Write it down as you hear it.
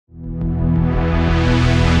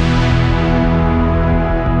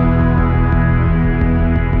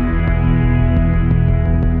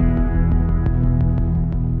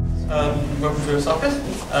Osaka.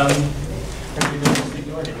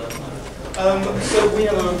 So we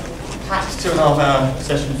have a packed 2.5-hour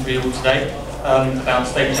session for you all today about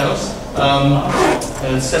state channels.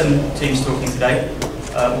 There's 7 teams talking today,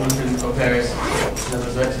 all of whom have got various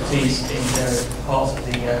levels of expertise in various parts of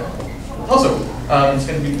the puzzle. It's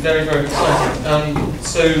going to be very, very exciting.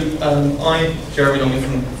 I'm Jeremy Longley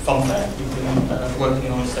from Funfair. We've been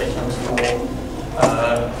working on state channels for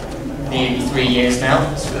nearly 3 years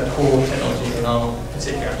now. It's the core technology in our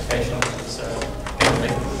particular application, which is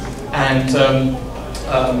and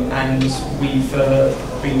we've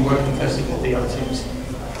been working closely with the other teams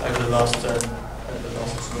over the last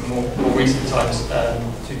more recent times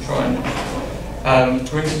to try and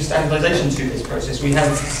bring some standardization to this process. We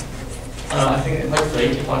have, I think, hopefully,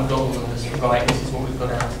 if I've got all of this right, this is what we've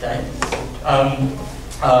got out today.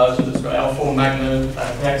 So we've got L4, Magna,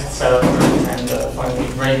 next setup, and finally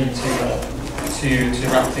Raven to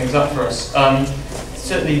wrap things up for us.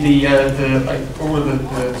 Certainly, all of the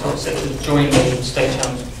top sectors joined the state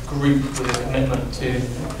channels group with a commitment to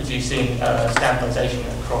producing standardization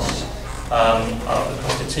across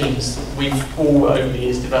the teams. We've all over the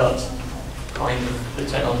years developed kind of the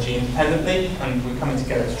technology independently, and we're coming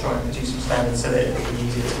together to try and produce some standards so that it will be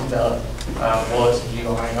easier to develop wallets and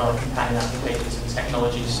UI and other companion applications and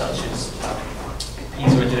technologies such as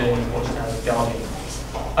Peter are doing and Watchtower Guardian.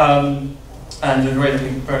 And we're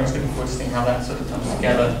very much looking forward to seeing how that sort of comes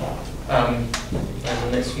together over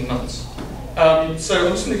the next few months. So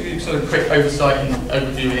I'm just going to give you sort of a quick oversight and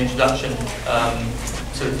overview and introduction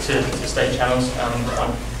to state channels.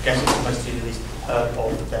 I'm guessing most of you at least heard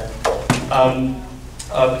of them.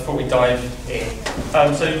 Before we dive in.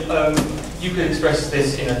 You could express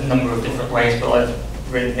this in a number of different ways, but I've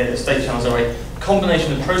written here that state channels are a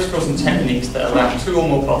combination of protocols and techniques that allow 2 or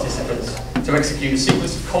more participants to execute a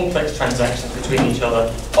sequence of complex transactions between each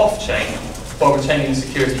other off-chain while retaining the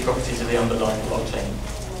security properties of the underlying blockchain.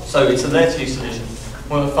 So it's a layer 2 solution.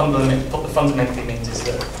 What it fundamentally means is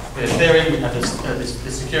that with Ethereum we have the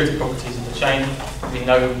security properties of the chain. We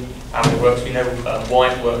know how it works, we know why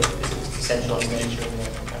it works, its decentralized nature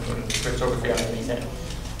and the cryptography underneath it.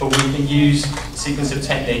 But we can use a sequence of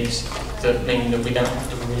techniques that mean that we don't have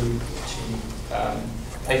to really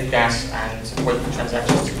pay for gas and wait for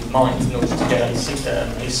transactions to be mined in order to get a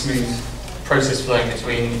smooth process flowing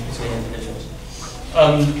between individuals.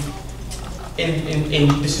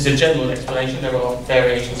 This is a general explanation. There are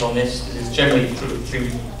variations on this. This is generally through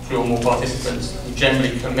or more participants who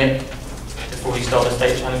generally commit before you start a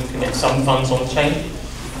state channel. You commit some funds on the chain,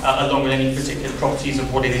 along with any particular properties of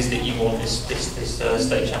what it is that you want this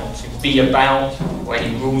state channel to be about, or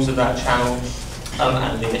any rules of that channel,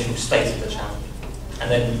 and the initial state of the channel. And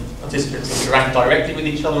then participants interact directly with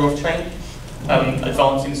each other off-chain,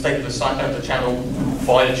 advancing the state of the channel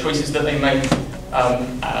via the choices that they make,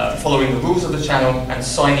 following the rules of the channel, and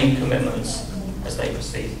signing commitments as they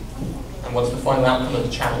proceed. And once the final outcome of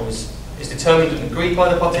the channel is determined and agreed by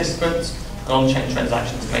the participants, an on-chain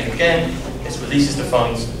transaction is made again. This releases the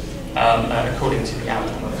funds according to the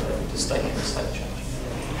outcome of the state of the state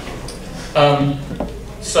channel.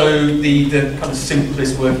 So the kind of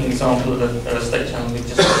simplest working example of a state channel with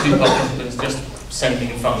just 2 participants just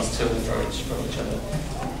sending funds to and from each other.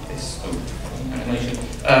 This animation.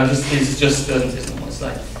 This is just isn't my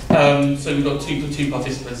slide. So we've got two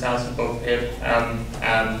participants, Alice and Bob here,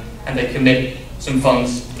 and they commit some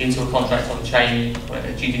funds into a contract on the chain, or an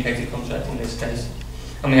adjudicated contract in this case.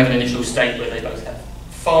 And we have an initial state where they both have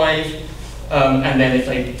 5, and then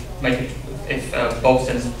if Bob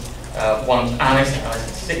sends 1 to Alice, and Alice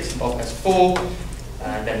has 6, and Bob has 4,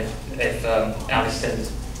 and then if Alice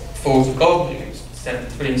sends 4 to Bob, it goes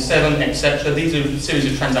 3 and 7, etc. These are a series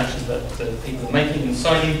of transactions that people are making and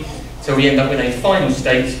signing, so we end up with a final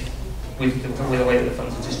state with the way that the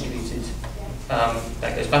funds are distributed.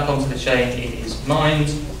 That goes back onto the chain, it is mined,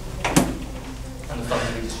 and the funds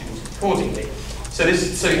will be distributed accordingly. So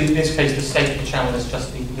in this case, the state of the channel is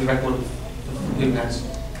just the record of who has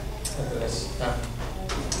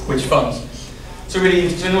which funds. So really,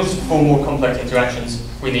 in order to perform more complex interactions,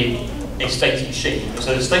 we need a state machine.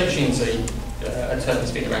 So the state machine is a term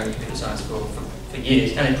that's been around in computer science for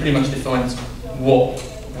years, and it pretty much defines what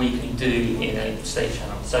we can do in a state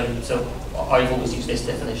channel. So I've always used this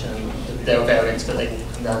definition, and there are variants, but they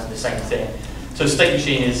come down to the same thing. So a state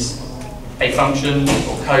machine is a function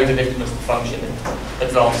or code that implements the function in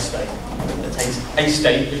advanced state. It takes a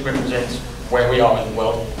state which represents where we are in the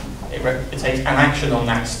world. It takes an action on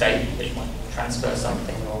that state, which might transfer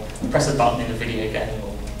something or press a button in a video game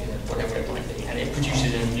or whatever it might be, and it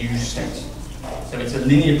produces a new state. So it's a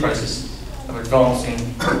linear process of advancing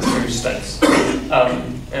through states.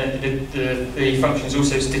 the function is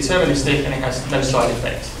also deterministic and it has no side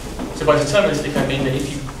effects. So by deterministic, I mean that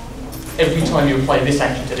if every time you apply this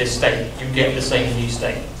action to this state, you get the same new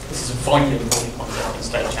state. This is a vitally important concept of the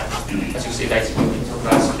state channel, as you'll see later when we talk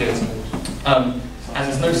about security. And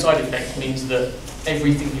there's no side effect means that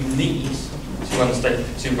everything you need to run the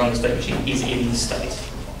state machine is in the state.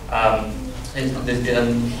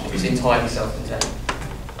 It's entirely self-contained.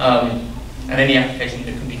 And any application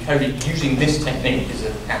that can be coded using this technique is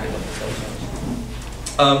a candidate for state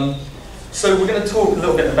channel. So we're going to talk a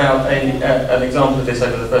little bit about an example of this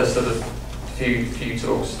over the first sort of few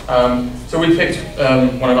talks. So we picked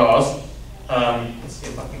one of ours. Let's see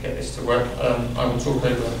if I can get this to work. I will talk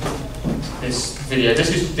over this video. This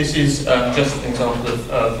is just an example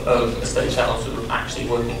of a state channel sort of actually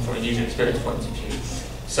working from a user experience point of view.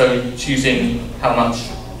 So choosing how much,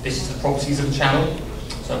 this is the properties of the channel.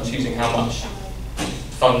 So I'm choosing how much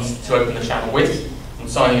funds to open the channel with. I'm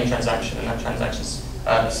signing a transaction, and that transaction's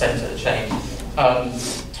sent to the chain.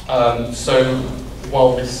 So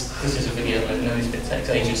while this is a video, I know this bit takes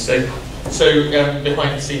ages. So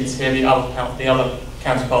behind the scenes here, the other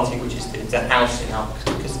counterparty, which is the house in our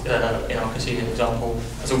Casino example,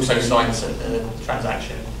 has also signed a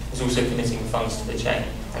transaction. Is also committing funds to the chain.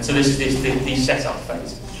 And so this is the setup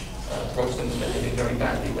phase. Roxton's behaving very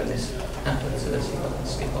badly when this happens. So let's see if I can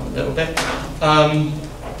skip on a little bit.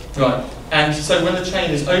 Right. And so when the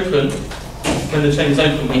chain is open,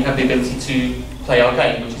 we have the ability to play our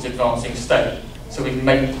game, which is advancing state. So we can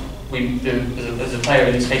make, as a player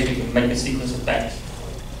in this case, we can make a sequence of bets.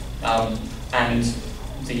 And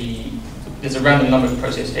there's a random number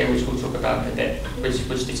process here, which we'll talk about in a bit,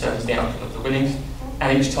 which determines the outcome of the winnings.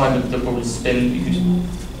 And each time the ball is spin,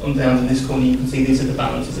 on down in this corner you can see these are the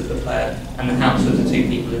balances of the player and the house of the two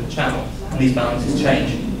people in the channel. And these balances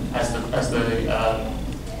change as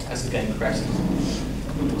the game progresses.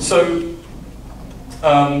 So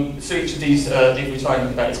each of these, if we try and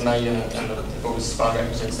think about it as an A and the ball's spine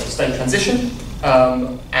represents a state transition,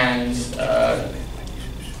 and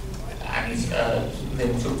then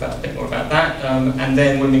we'll talk about a bit more about that. And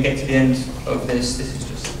then when we get to the end of this is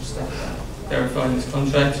just some stuff verifying this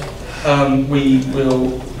contract. We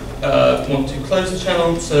will want to close the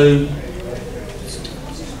channel. So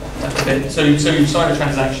you sign a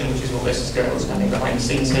transaction, which is what this is what's happening behind the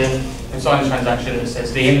scenes here. You sign a transaction that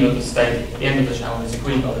says the end of the state, the end of the channel is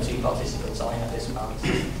agreed by the two participants. I have this balance,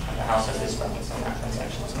 and the house has this balance, and that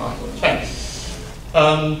transaction is marked on the chain.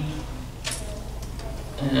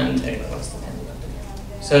 And anyway, that's the end of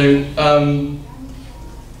that. So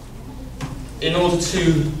in order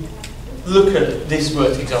to look at this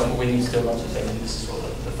worked example, we need to do a lot of things, and this is what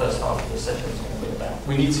the first half of the session is going to be about.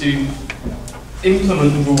 We need to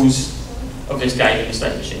implement the rules of this game in the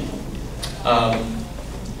state machine.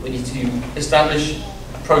 We need to establish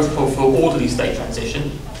a protocol for orderly state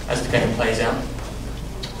transition as the game plays out.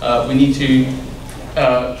 We need to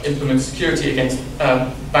implement security against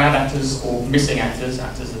bad actors or missing actors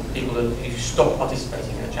are people who stop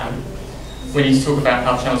participating in a channel. We need to talk about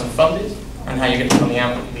how channels are funded and how you get the money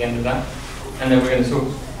out at the end of that. And then we're going to talk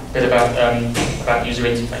a bit about user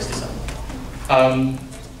interface design.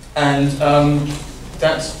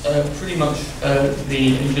 That's pretty much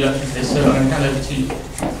the introduction to this. So I'm going to hand over to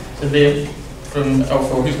Liang from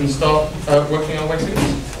L4, who's going to start working our way through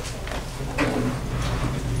this.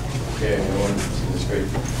 Okay, everyone, this is great.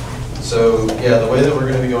 So yeah, the way that we're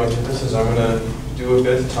going to be going through this is I'm going to do a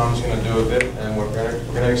bit, Tom's going to do a bit, and we're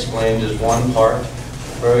going to explain just one part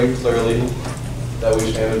very clearly that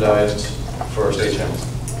we standardized for state channels.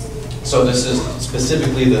 So this is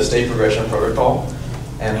specifically the state progression protocol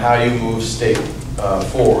and how you move state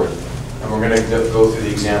forward. And we're going to go through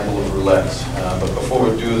the example of roulette. But before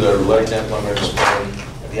we do the roulette example, I'm going to explain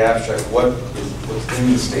the abstract what's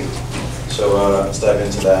in the state. So let's dive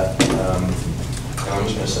into that. And I'm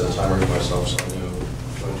just going to set a timer for myself so I know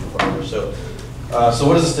when to progress. So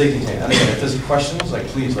what does the state contain? And again, if there's questions,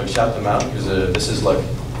 please shout them out, because this is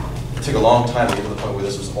it took a long time to get to the point where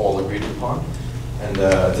this was all agreed upon. And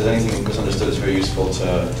if there's anything misunderstood, it's very useful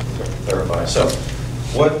to clarify. So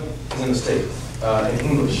what is in the state? In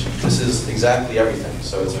English, this is exactly everything.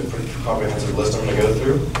 So it's a pretty comprehensive list I'm going to go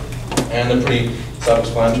through. And they're pretty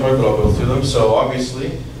self-explanatory, but I'll go through them. So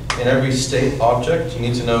obviously, in every state object, you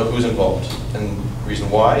need to know who's involved. And the reason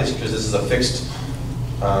why is because this is a fixed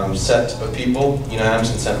set of people, unanimous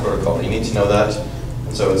consent protocol. You need to know that,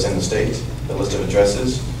 and so it's in the state, the list of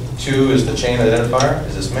addresses. 2 is the chain identifier.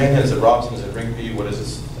 Is this mainnet? Is it Robson? Is it Ringby? What is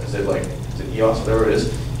this? Is it EOS? Whatever it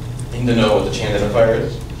is. You need to know what the chain identifier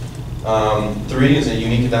is. 3 is a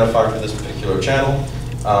unique identifier for this particular channel.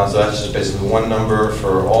 So that's just basically one number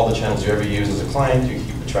for all the channels you ever use as a client. You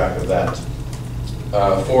keep a track of that.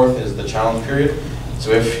 Fourth is the challenge period.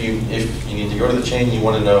 So if you need to go to the chain, you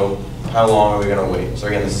want to know how long are we going to wait. So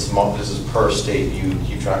again, this is per state. You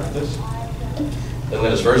keep track of this. The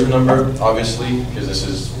latest version number, obviously, because this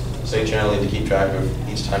is state channel, you need to keep track of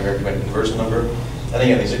each time you're incrementing the version number. And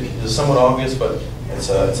again, these are somewhat obvious, but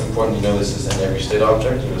it's important to know this is in every state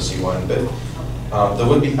object, and you'll see why in a bit. There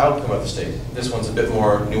would be outcome of the state. This one's a bit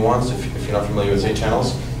more nuanced if you're not familiar with state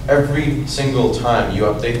channels. Every single time you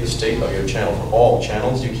update the state of your channel for all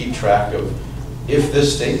channels, you keep track of if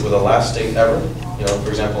this state were the last state ever. You know, for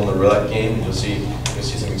example, in the roulette game, you'll see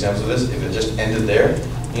some examples of this. If it just ended there,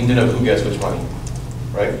 you need to know who gets which money,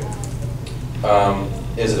 right?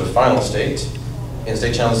 Is it a final state? In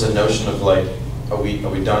state channels, there's a notion of like, are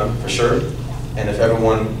we done for sure? And if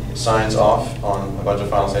everyone signs off on a bunch of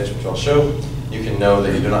final states, which I'll show, you can know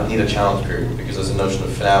that you do not need a challenge period because there's a notion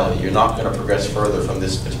of finality. You're not going to progress further from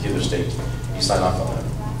this particular state. You sign off on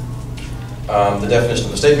that. The definition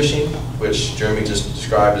of the state machine, which Jeremy just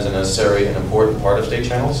described as a necessary and important part of state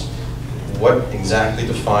channels. What exactly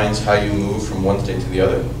defines how you move from one state to the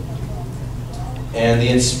other? And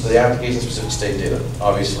the application-specific state data.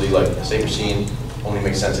 Obviously, like a state machine only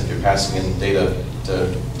makes sense if you're passing in data to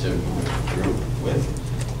move through with.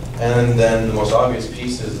 And then the most obvious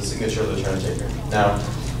piece is the signature of the turn taker. Now,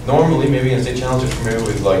 normally, maybe in state channels, you're familiar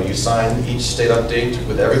with like you sign each state update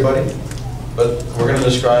with everybody, but we're going to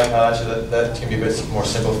describe how actually that can be a bit more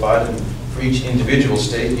simplified. And for each individual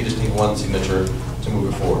state, you just need one signature to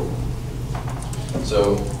move it forward.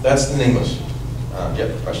 So that's in English.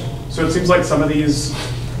 Yeah, question. So it seems like some of these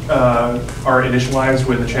are initialized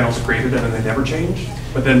when the channel's created and then they never change,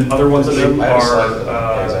 but then other ones of them are.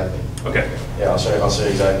 Yeah, exactly. Okay. Yeah, I'll show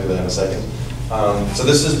you exactly that in a second. So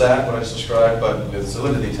this is what I just described, but with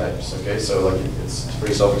solidity types. Okay, so like it's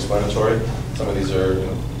pretty self-explanatory. Some of these are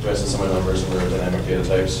addressing some of the numbers and they're dynamic data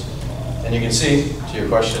types. And you can see, to your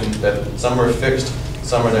question, that some are fixed,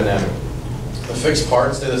 some are dynamic. The fixed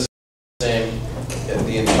parts stay the same in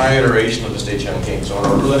the entire iteration of the state channel game. So in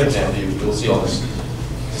our roulette example, you'll see all this.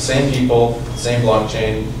 The same people, the same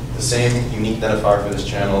blockchain, the same unique identifier for this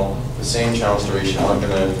channel, the same challenge duration. I'm not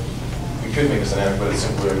going to. We could make this dynamic, but it's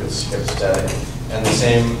simpler if it's kept static. And the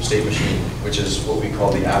same state machine, which is what we call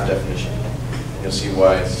the app definition. And you'll see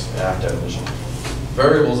why it's an app definition.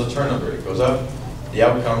 Variable is the turn number. It goes up. The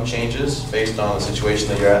outcome changes based on the situation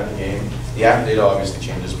that you're at in the game. The app data obviously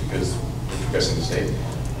changes because you're progressing the state.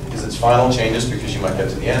 Because its final changes because you might get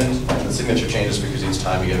to the end. And the signature changes because each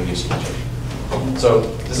time you get a new signature. So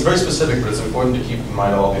this is very specific, but it's important to keep in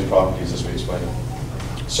mind all these properties as we explain.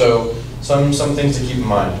 So some things to keep in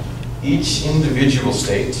mind. Each individual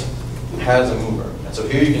state has a mover. And so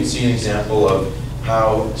here you can see an example of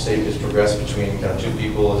how state is progressed between kind of two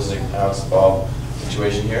people. This is Alex and Bob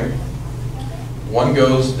situation here. One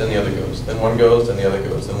goes, then the other goes. Then one goes, then the other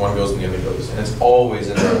goes. Then one goes, and the other goes. And it's always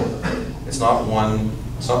in that order. It's not one.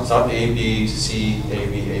 It's not A, B, C, A,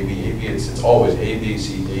 B, A, B, A, B. It's always A, B,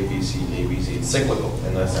 C, A, B, C, A, B, C. It's cyclical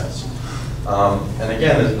in that sense. And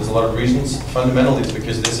again, there's a lot of reasons. Fundamentally, it's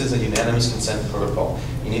because this is a unanimous consent protocol.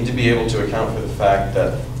 You need to be able to account for the fact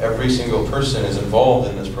that every single person is involved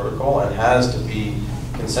in this protocol and has to be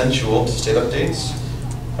consensual to state updates.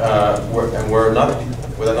 Were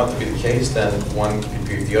that not to be the case, then one can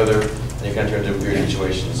compete with the other, and you can enter into a weird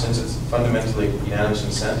situation. Since it's fundamentally unanimous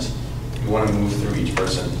consent, we want to move through each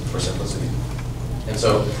person for simplicity. And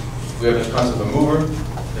so we have this concept of a mover.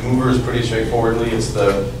 The mover is pretty straightforwardly, it's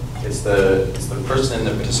the person in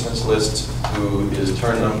the participants list who is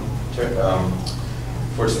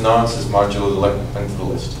for its nonce is modulo the length of the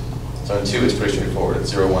list. So in 2 it's pretty straightforward. It's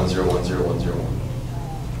 0, 1, 0, 1, 0, 1, 0,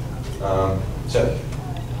 1.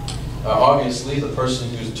 Obviously, the person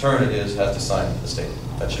whose turn it is has to sign the state.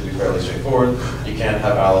 That should be fairly straightforward. You can't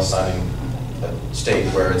have Alice signing a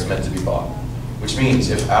state where it's meant to be Bob. Which means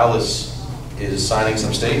if Alice is signing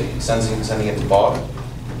some state, sending it to Bob,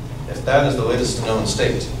 if that is the latest known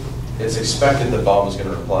state, it's expected that Bob is going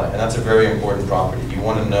to reply. And that's a very important property. You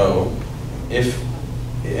want to know if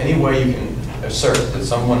any way you can assert that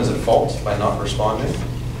someone is at fault by not responding.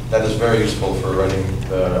 That is very useful for writing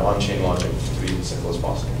the on-chain logic to be as simple as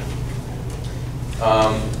possible.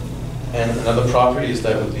 And another property is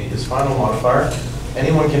that with his final modifier,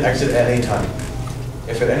 anyone can exit at any time.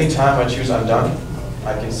 If at any time I choose I'm done,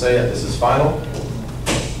 I can say that this is final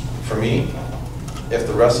for me. If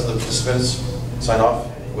the rest of the participants sign off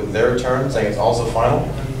with their turn saying it's also final,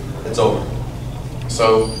 it's over.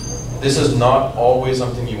 So this is not always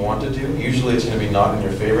something you want to do. Usually it's going to be not in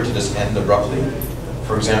your favor to just end abruptly.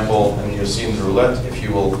 For example, and you'll see in the roulette, if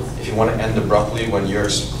you want to end abruptly when you're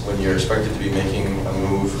expected to be making a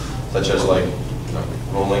move, such as like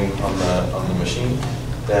rolling on the machine,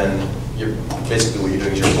 then you're basically what you're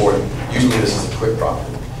doing is you're boarding. Usually this is a quick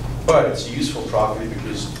property, but it's a useful property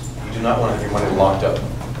because you do not want to have your money locked up.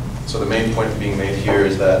 So the main point being made here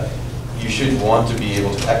is that you should want to be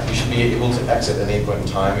able to exit at any point in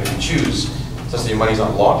time if you choose, since your money's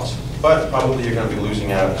not locked, but probably you're going to be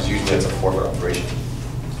losing out because usually it's a forfeit operation.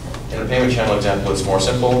 In a payment channel example, it's more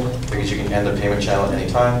simple because you can end a payment channel at any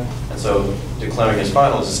time, and so declaring as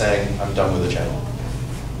final is saying, I'm done with the channel.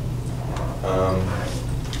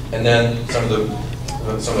 And then some of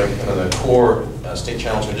the core state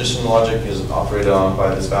channel transition logic is operated on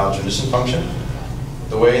by this valid transition function.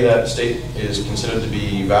 The way that state is considered to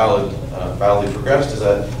be validly progressed is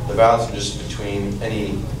that the valid transition between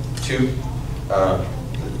any two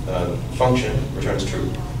function returns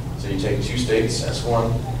true. So you take two states,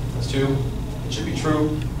 S1, S2, it should be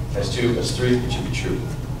true, S2, S3, it should be true.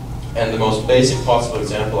 And the most basic possible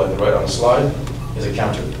example I can write on the slide is a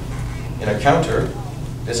counter. In a counter,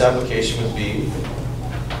 this application would be,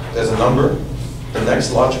 there's a number, the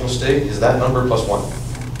next logical state is that number plus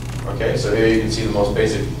 1. Okay, so here you can see the most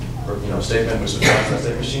basic statement which defines that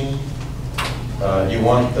state machine. You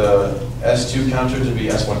want the S2 counter to be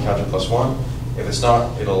S1 counter plus 1. If it's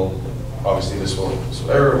not, obviously this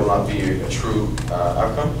error will not be a true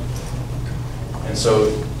outcome. And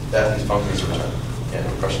so that these functions return. Yeah,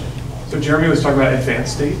 no question. So Jeremy was talking about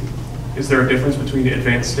advanced state. Is there a difference between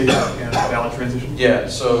advanced state and valid transition? Yeah,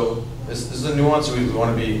 so this is a nuance we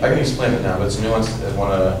want to be, I can explain it now, but it's a nuance that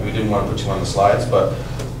we didn't want to put you on the slides, but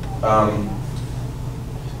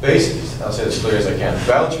basically, I'll say it as clear as I can.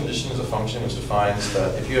 Valid transition is a function which defines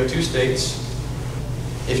that if you have two states,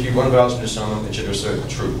 if you run valid transition on them, it should assert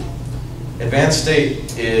true. Advanced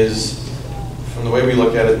state is, from the way we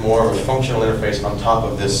look at it, more of a functional interface on top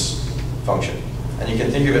of this function. And you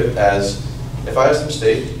can think of it as, if I have some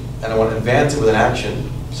state, and I want to advance it with an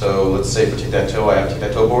action, so let's say for tic-tac-toe, I have a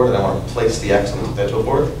tic-tac-toe board, and I want to place the X on the tic-tac-toe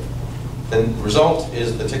board, then the result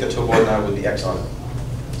is the tic-tac-toe board now with the X on it.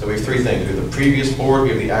 So we have three things. We have the previous board, we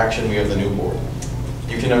have the action, we have the new board.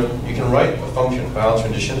 You can write a function, valid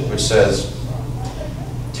transition, which says,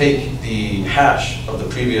 take the hash of the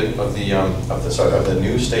previous of the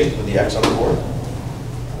new state with the X on the board.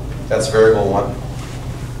 That's variable 1.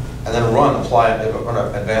 And then run an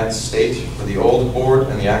advanced state for the old board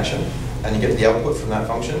and the action, and you get the output from that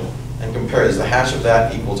function, and compare, is the hash of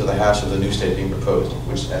that equal to the hash of the new state being proposed,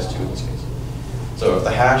 which is S2 in this case. So if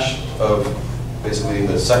the hash of basically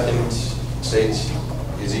the second state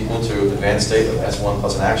is equal to the advanced state of S1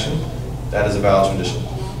 plus an action, that is a valid transition.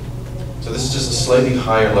 So this is just a slightly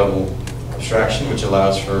higher level abstraction, which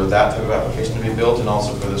allows for that type of application to be built, and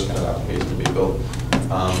also for this kind of application to be built.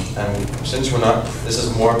 And since this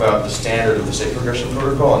is more about the standard of the state progression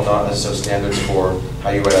protocol and not necessarily standards for how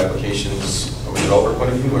you write applications from a developer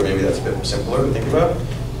point of view, or maybe that's a bit simpler to think about,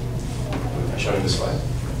 I'm showing this slide.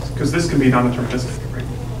 Because this can be non-deterministic, right?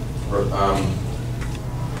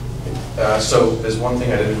 So there's one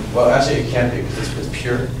thing I didn't, well actually it can't be because it's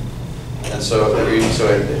pure. And so it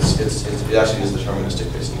actually is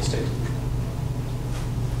deterministic based on the state.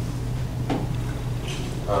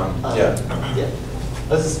 Yeah.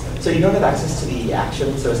 So you don't have access to the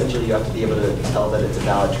action, so essentially you have to be able to tell that it's a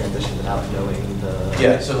valid transition without knowing the...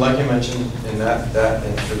 Yeah, so like I mentioned in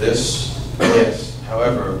and for this, yes.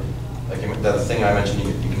 However, like that thing I mentioned,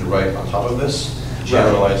 you can write on top of this,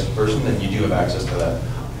 generalized version, and you do have access to that.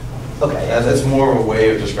 Okay. And that's more of a way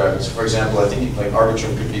of describing. So for example, I think like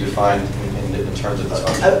Arjun could be defined in terms of this.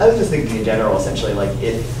 I was just thinking in general, essentially, like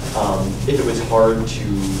if it was hard to,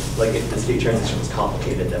 like if the state transition was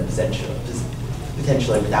complicated, then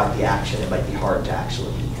potentially without the action, it might be hard to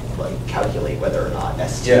actually like calculate whether or not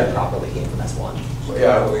S2 properly came from S1. Well,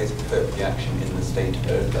 yeah, I always put the action in the state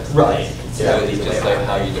of S1. Right. So it's just like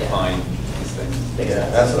how you define these things. Yeah,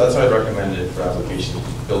 that's why I'd recommend it for application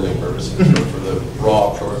building purposes. For the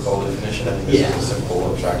raw protocol definition, I think this is a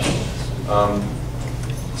simple abstraction.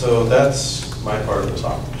 So that's my part of the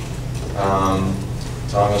talk.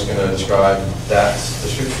 Tom is going to describe that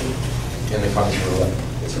description in the context of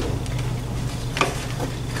the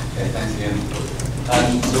Okay, thanks, Liam.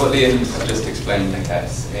 So what Liam just explained, I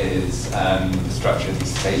guess, is the structure of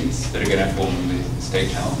these states that are going to form the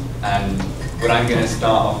state channel. And what I'm going to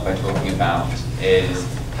start off by talking about is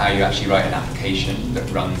how you actually write an application that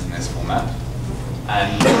runs in this format.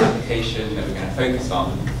 And the application that we're going to focus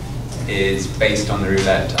on is based on the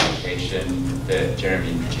roulette application that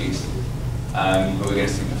Jeremy produced. But we're going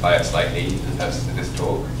to simplify it slightly for the purposes of this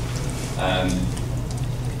talk.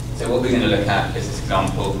 So what we're going to look at is this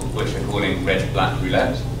example, which we're calling red-black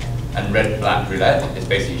roulette. And red-black roulette is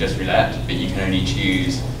basically just roulette, but you can only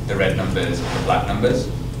choose the red numbers or the black numbers.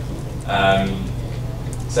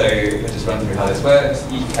 So if I just run through how this works,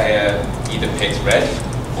 each player either picks red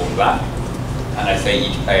or black. And I say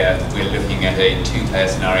each player, we're looking at a two-player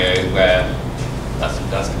scenario where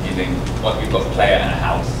that's confusing. Well, we've got a player and a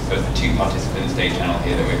house. So it's the two participant state channel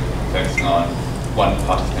here that we're focusing on. One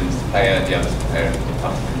participant is the player, the other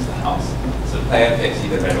participant is the house. So the player picks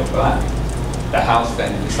either red or black. The house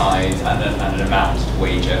then decides an amount to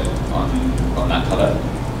wager on that colour.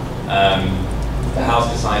 The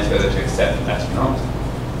house decides whether to accept the bet or not.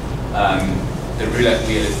 The roulette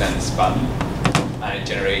wheel is then spun, and it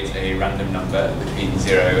generates a random number between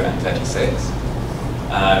 0 and 36.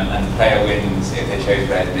 And the player wins if they chose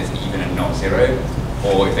red and it's even and not 0,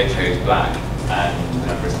 or if they chose black and the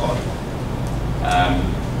number is odd.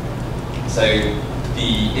 So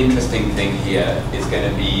the interesting thing here is going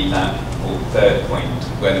to be that third point,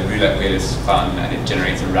 where the roulette wheel is spun and it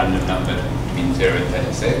generates a random number between 0 and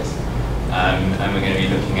 36. And we're going to be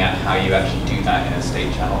looking at how you actually do that in a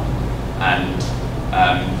state channel. And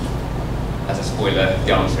as a spoiler,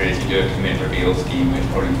 the answer is you do a commit reveal scheme, which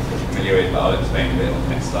probably you're familiar with, but I'll explain a bit on the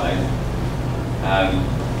next slide.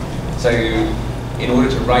 So in order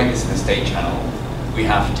to write this in a state channel, we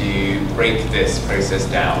have to break this process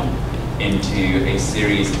down into a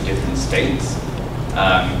series of different states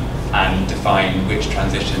and define which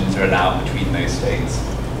transitions are allowed between those states.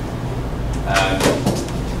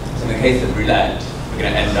 So in the case of roulette, we're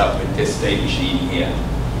going to end up with this state machine here.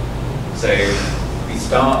 So we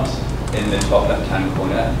start in the top left-hand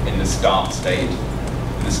corner in the start state.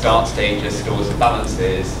 And the start state just stores the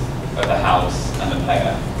balances of the house and the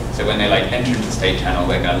player. So when they enter into the state channel,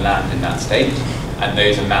 they're going to land in that state, and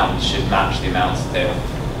those amounts should match the amounts that they've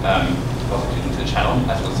deposited into the channel,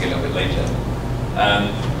 as we'll see a little bit later.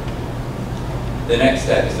 The next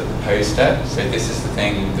step is the propose step. So this is the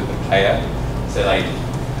thing that the player, so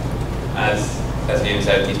as Liam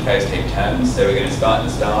said, these players take turns. So we're going to start in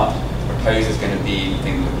the start. Propose is going to be the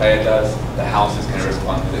thing that the player does. The house is going to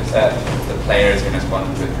respond with accept. The player is going to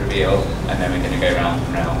respond with reveal, and then we're going to go round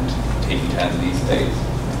and round, taking turns in these states.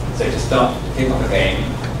 So to start, to kick off a game,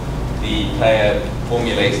 the player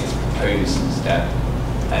formulates this propose step,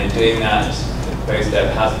 and in doing that, the propose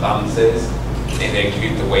step has balances. They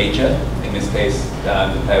include the wager. In this case,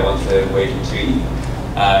 the player wants to wager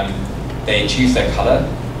 2. They choose their colour,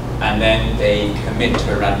 and then they commit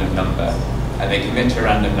to a random number. And they commit to a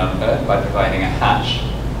random number by providing a hash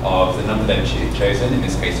of the number they've chosen, in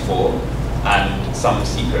this case 4, and some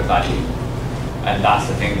secret value. And that's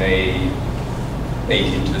the thing they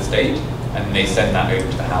bake into the state, and they send that over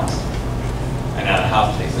to the house. And now the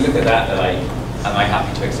house takes a look at that, they're like, am I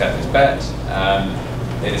happy to accept this bet?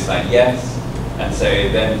 They decide yes, and so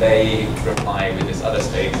then they reply with this other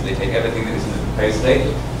state. So they take everything that is in the proposed state,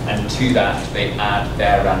 and to that they add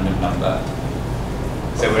their random number.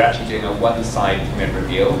 So we're actually doing a one-side commit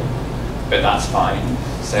reveal, but that's fine.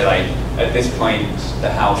 So at this point,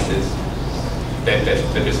 the house is, they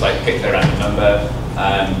just pick their random number,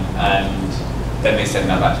 and then they send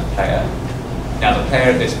that back to the player. Now the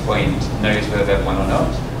player at this point knows whether they've won or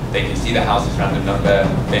not. They can see the house's random number,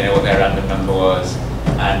 they know what their random number was,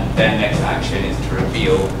 and their next action is to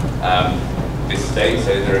reveal this state.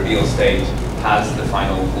 So the reveal state has the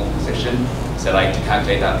final full position. So to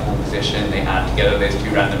calculate that full position, they add together those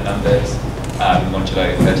two random numbers,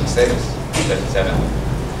 modulo 36, 37,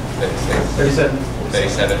 36,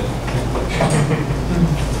 37,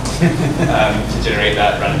 to generate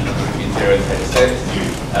that random number between 0 and 36.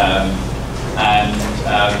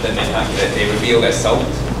 Then they calculate, they reveal their salt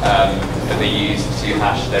that they use to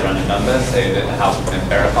hash their random number, so that the house can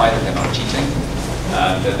verify that they're not cheating,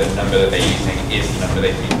 that the number that they're using is the number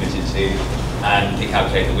they've committed to, and they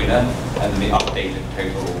calculate the winner, and then they update the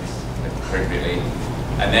totals appropriately.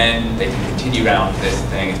 And then they can continue round this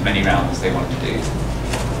thing as many rounds as they want to do.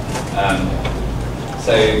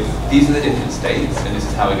 So these are the different states, and this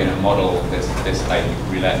is how we're going to model this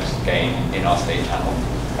roulette game in our state channel.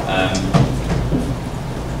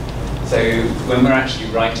 So when we're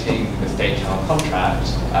actually writing the state channel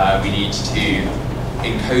contract, we need to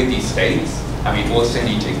encode these states, and we also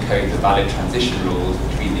need to encode the valid transition rules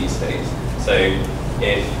between these states. So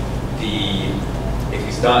if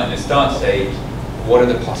you start in the start state, what are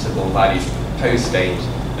the possible values of the proposed state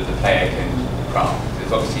that the player can craft?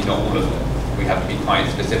 There's obviously not all of them. We have to be quite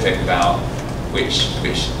specific about which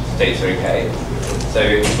states are okay. So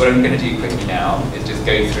what I'm going to do quickly now is just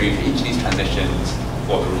go through for each of these transitions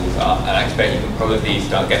what the rules are, and I expect you can probably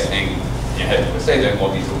start guessing in your head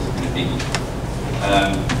what these rules are going to be.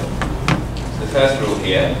 So the first rule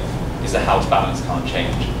here is the house balance can't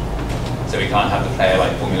change. So we can't have the player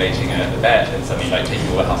like formulating a bet and suddenly like taking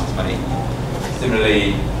all the house's money.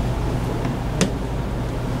 Similarly,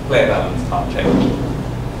 player balance can't change.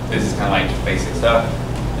 This is kind of like basic stuff.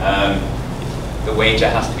 The wager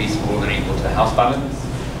has to be smaller than or equal to the house balance,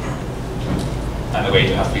 and the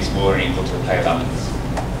wager has to be smaller than or equal to the player balance.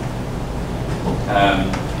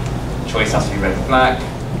 Choice has to be red or black,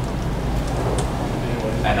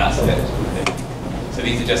 and that's it. So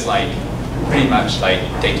these are just like pretty much like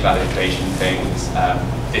data validation things.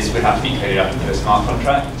 This would have to be coded up into a smart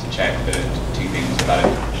contract to check that two things are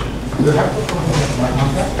valid. Do you have to put in a smart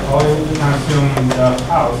contract, or you can assume the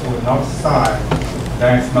house will not sign,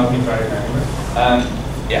 then it's not invalid anyway?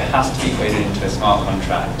 It has to be coded into a smart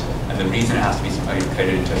contract, and the reason it has to be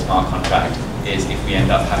coded into a smart contract is if we end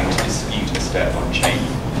up having to dispute a step on chain,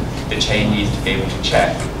 the chain needs to be able to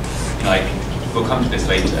check. Like, we'll come to this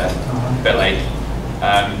later, but like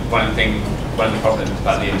one of the problems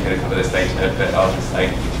about Liang could cover this later, but I'll just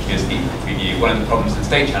like just review. One of the problems in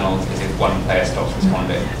state channels is if one player stops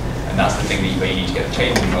responding, and that's the thing where you need to get the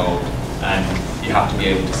chain involved, and you have to be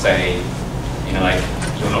able to say, you know, like,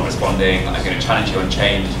 you're not responding, I'm going to challenge you on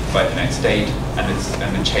chain to provide the next state, and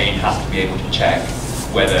the chain has to be able to check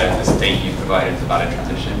whether the state you provided is a valid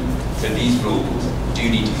transition. So these rules do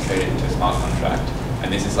need to be coded into a smart contract,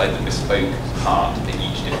 and this is like the bespoke part that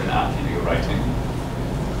each different app you're writing.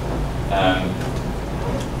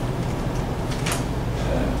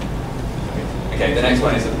 Okay, the next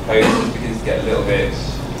one is a proposal, just because it gets a little bit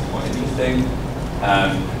more interesting.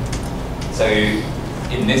 So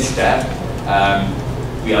in this step,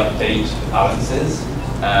 we update the balances,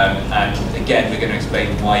 and again, we're going to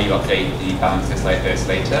explain why you update the balances like this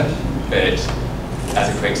later, but as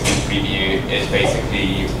a quick sneak preview, it's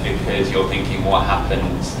basically because you're thinking what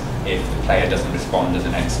happens if the player doesn't respond to the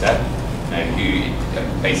next step. You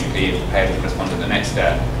know, basically, if the player doesn't respond to the next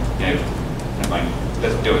step, you know, never mind,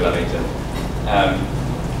 let's deal with that later.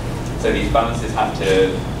 So these balances have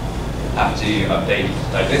to update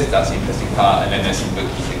like this. That's the interesting part, and then there's some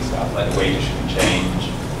bookkeeping stuff, like the wager shouldn't change,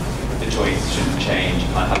 the choice shouldn't change. You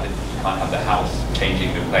can't have the house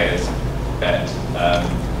changing the player's bet,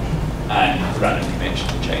 and the random commit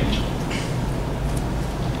shouldn't change.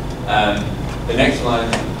 The next one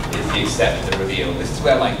is the accept the reveal. This is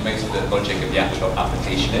where like most of the logic of the actual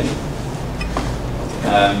application is.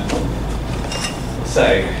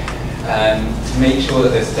 To make sure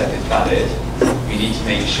that this step is valid, we need to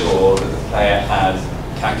make sure that the player has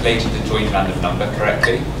calculated the joint random number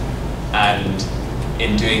correctly, and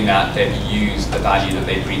in doing that, they've used the value that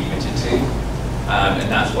they've pre-committed to, and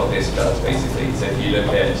that's what this does basically. So if you look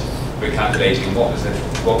at, we're calculating what was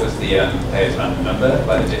the player's random number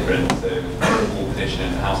by the difference of ball position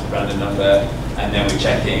and house random number, and then we're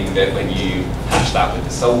checking that when you hash that with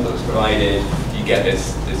the solve that was provided, you get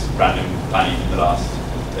this random value from the last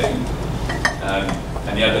thing.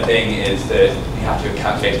 And the other thing is that you have to have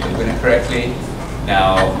calculated the winner correctly.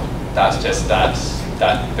 Now, that's just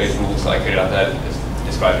those rules that I could have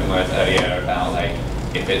described in words earlier about like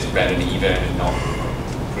if it's red and even and not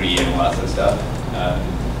green and all that sort of stuff.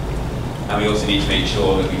 And we also need to make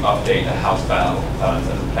sure that we update the house balance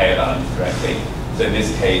and the player balance correctly. So in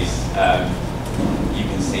this case, you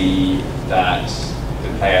can see that the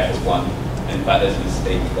player has won. In fact, there's a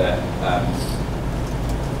mistake there.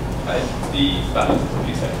 The balance is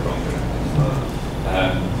probably set wrong.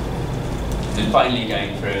 Then finally,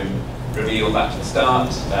 going from reveal back to the start,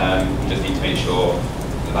 we just need to make sure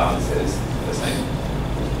the balance is the same.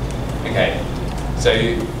 Okay, so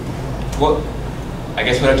what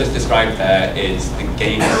I've just described there is the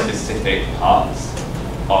game-specific parts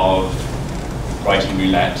of writing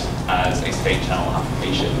roulette as a state channel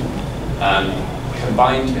application.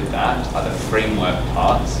 Combined with that are the framework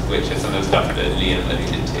parts, which is some of the stuff that Liang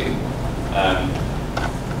alluded to.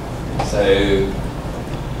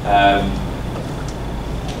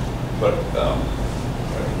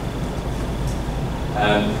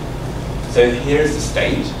 So here's the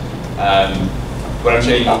state. What I'm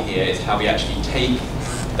showing you here is how we actually take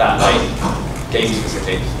that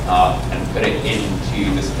game-specific part and put it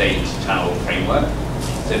into the state channel framework.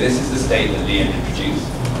 So this is the state that Liang introduced.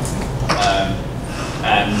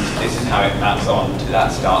 And this is how it maps on to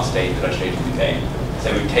that start state that I showed you in the game.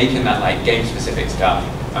 So we've taken that game-specific stuff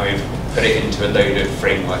and we've put it into a load of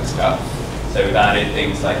framework stuff. So we've added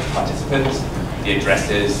things like participants, the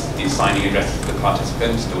addresses, the assigning addresses of the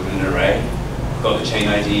participants stored in an array. We've got the chain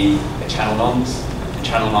ID, the channel nonce. The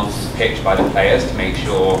channel nonce is picked by the players to make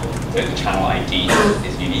sure that the channel ID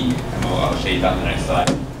is unique, and I'll show you that in the next slide.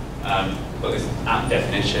 But this app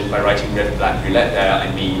definition, by writing red and black roulette there, I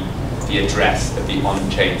mean the address of the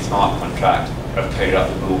on-chain smart contract I've coded up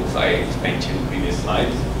the rules I explained to you in the previous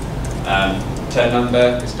slides. Turn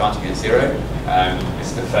number is starting at 0.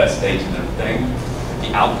 It's the first state in the thing.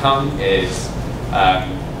 The outcome is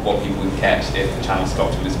what people would get if the channel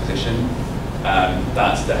stopped in this position.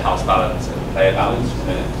 That's the house balance and the player balance from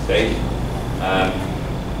the state.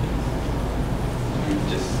 You can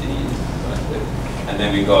just see, and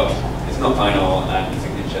then we've got, it's not final and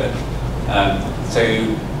signature.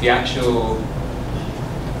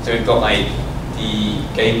 So we've got like the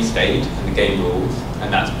game state and the game rules,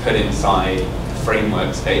 and that's put inside the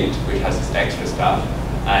framework state, which has this extra stuff.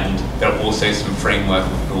 And there are also some framework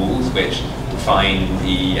rules which define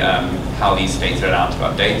the how these states are allowed to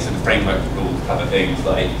update. So the framework rules cover things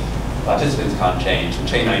like participants can't change, the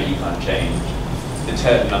chain ID can't change, the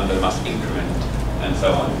turn number must increment, and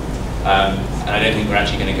so on. And I don't think we're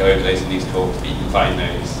actually going to go over those in these talks, but you can find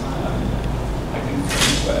those. I can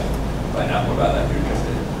find out more about that if you're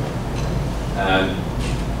interested.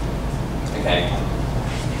 Okay,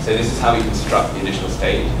 so this is how we construct the initial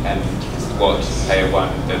state, and this is what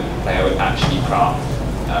the player would actually craft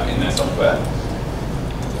in their software.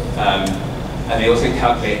 And they also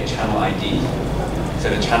calculate a channel ID. So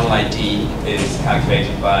the channel ID is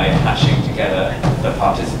calculated by hashing together the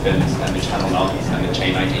participants and the channel nonce and the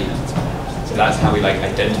chain ID. So that's how we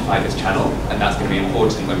identify this channel, and that's going to be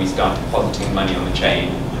important when we start depositing money on the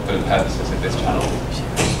chain for the purposes of this channel.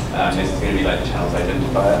 This is going to be the channel's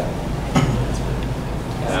identifier.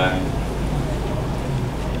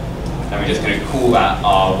 And we're just going to call that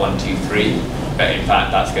R123, but in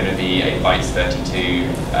fact that's going to be a bytes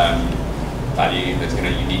 32 value that's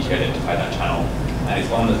going to uniquely identify that channel. And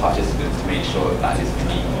it's on the participants to make sure that is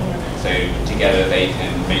unique. So together they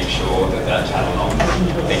can make sure that that channel nonce,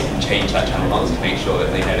 they can change that channel nonce to make sure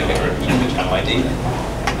that they never get a repeat of the channel ID.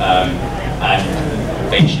 And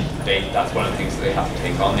that's one of the things that they have to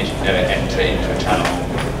take on. They should never enter into a channel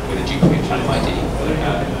with a duplicate channel ID.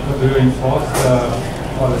 Do you enforce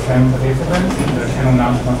for the same participants, the channel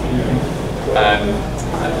nonce must be unique?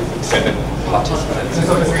 So the participants.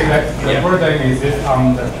 So basically, the burden is this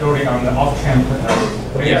purely on the off-chain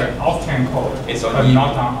off-chain code, it's on but you,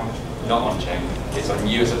 not on on-chain. It's on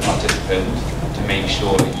you as a participant to make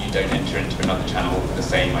sure that you don't enter into another channel with the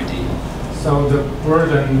same ID. So the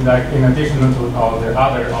burden, in addition to all the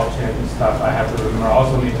other off-chain stuff, I have to remember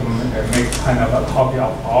also need to make kind of a copy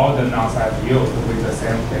of all the nonce I've used with the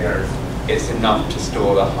same players. It's enough to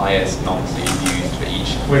store the highest nonce that you've used for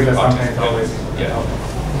each With the something participant. always. Yeah.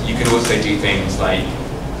 You can also do things like,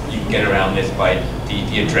 you can get around this by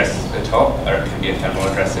the address at the top, or it can be ephemeral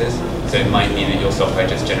addresses. So it might mean that your software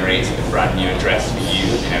just generates a brand new address for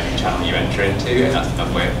you in every channel you enter into, and that's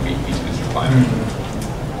another way of meeting this requirement.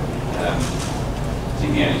 So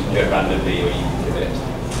you can do it randomly, or you can do it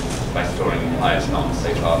by storing the highest nonce so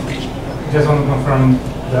far for each. Just want to confirm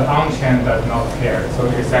the on-chain does not care. So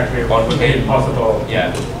it's actually On-chain, possible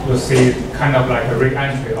to see kind of like a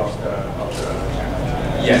re-entry of the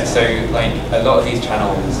channel. Yeah, so a lot of these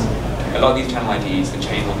channel IDs, the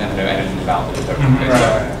chain will never know anything about them.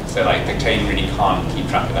 Right. So the chain really can't keep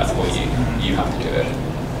track of that for you. You have to do it.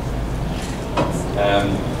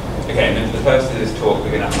 Okay, and then for the purpose of this talk,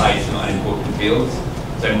 we're going to hide some unimportant fields.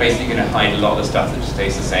 So I'm basically going to hide a lot of the stuff that just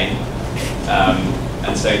stays the same.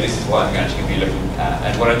 And so this is what I'm actually going to be looking at.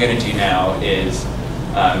 And what I'm going to do now is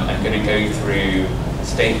I'm going to go through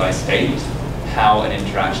state by state how an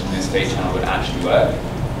interaction in this state channel would actually work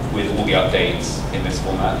with all the updates in this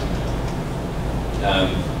format.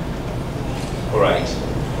 All right.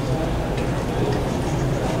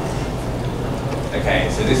 Okay,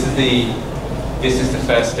 so this is the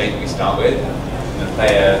first state we start with. And the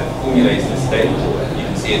player formulates this state. You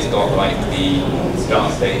can see it's got the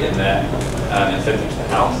start state in there, and sends it to the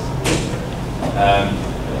house.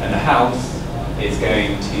 And the house is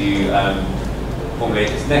going to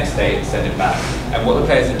formulate its next state and send it back. And what the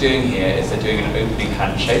players are doing here is they're doing an opening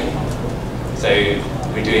handshake. So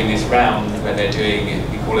we're doing this round where they're doing,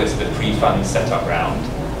 we call this the pre-fund setup round.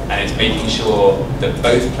 And it's making sure that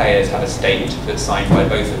both players have a state that's signed by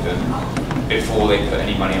both of them before they put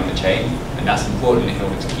any money on the chain. And that's important in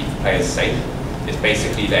order to keep the players safe. It's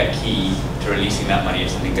basically their key to releasing that money if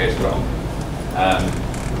something goes wrong.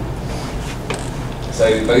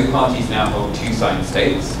 So both parties now hold two signed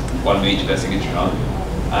states, one with each of their signature on.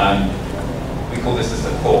 We call this a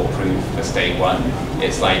support proof for state one.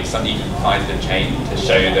 It's like something you can find in the chain to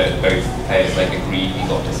show that both players agreed we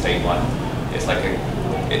got to state one. It's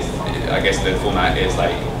I guess the format is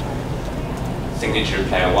signature of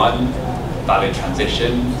player one, valid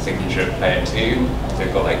transition, signature of player two. So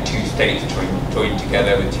we've got two states joined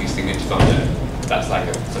together with two signatures on them. that's like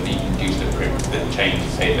something you can do to the chain to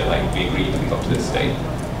say that like we agreed we got to this state.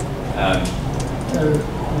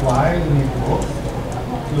 Why you need both?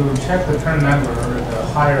 You check the turn number, the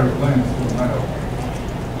higher wins in the middle.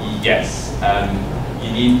 Yes,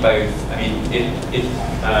 you need both. I mean,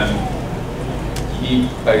 you need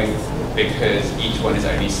both because each one is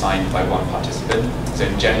only signed by one participant. So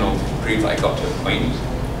in general, to prove that I got to a point,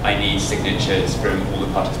 I need signatures from all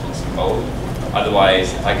the participants involved.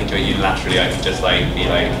 Otherwise, if I could do it unilaterally, I could just like be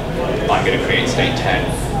like, I'm going to create state 10,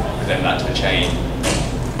 present that to the chain,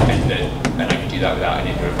 and then I could do that without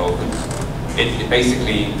any involvement. It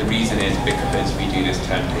basically, the reason is because we do this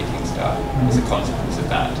turn-taking stuff. As a consequence of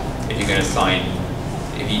that, if you're going to sign,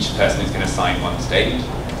 if each person is going to sign one state,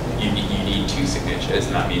 you need two signatures,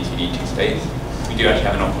 and that means you need two states. We do actually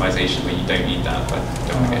have an optimization where you don't need that, but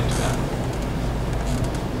don't want to get into that.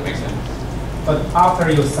 Does that make sense? But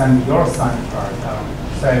after you send your sign card,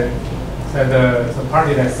 say the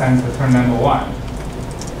party that sends the turn number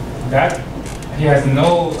 1, that he has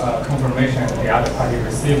no confirmation that the other party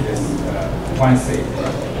received this one seat.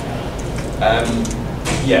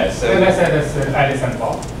 Yeah, so let's say that's Alice and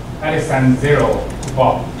Bob. Alice sends 0 to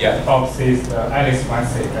Bob. Yeah. Bob sees Alice one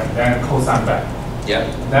seat and then co-sign back. Yeah.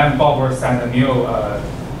 Then Bob will send a new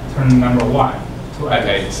turn number 1 to Alice.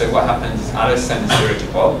 Okay, so what happens is Alice sends 0 to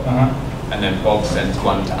Bob, and then Bob sends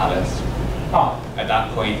 1 to Alice. Oh. At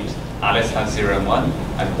that point, Alice has 0 and 1,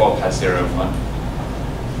 and Bob has 0 and 1.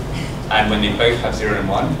 And when they both have 0 and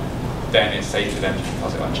 1, then it's safe for them to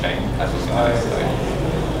deposit on chain, as was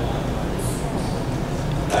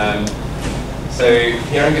So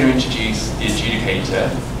here I'm going to introduce the adjudicator,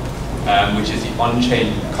 which is the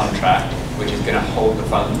on-chain contract, which is going to hold the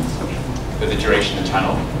funds for the duration of the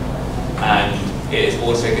channel. And it is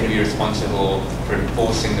also going to be responsible for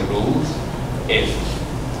enforcing the rules if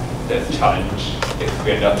there's a challenge, if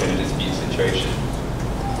we end up in a dispute situation.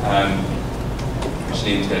 Which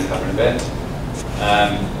Liam's going to cover in a bit.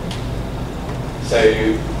 So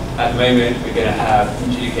at the moment we're going to have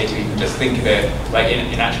adjudicator. You can just think of it like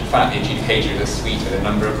in actual fact, the adjudicator is a suite of a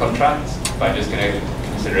number of contracts, but I'm just going to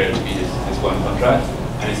consider it to be this one contract.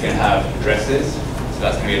 And it's going to have addresses, so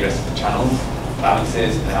that's going to be addresses for channels,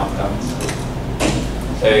 balances, and outcomes.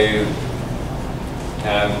 So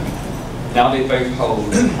now they both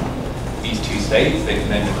hold these two states, they can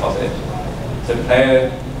then deposit. So the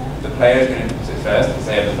player is going to deposit first, because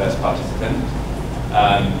they are the first participant.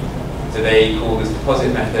 So they call this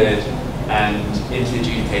deposit method, and into the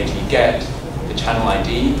adjudicator you get the channel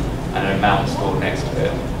ID and an amount stored next to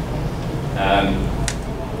it.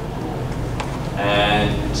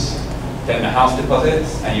 And then the house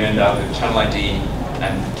deposits, and you end up with channel ID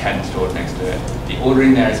and 10 stored next to it. The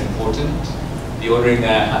ordering there is important. The ordering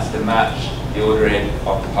there has to match the ordering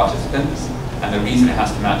of the participants, and the reason it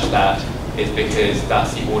has to match that is because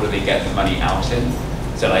that's the order they get the money out in.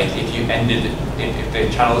 So like if you ended, if the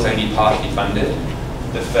channel is only partially funded,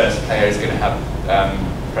 the first player is going to have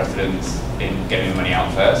precedence in getting the money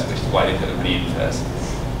out first, which is why they put the money in first.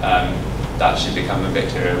 That should become a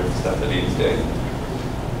victor of stuff that Liam's doing.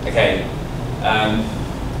 Okay,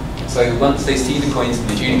 so once they see the coins in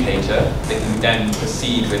the adjudicator, they can then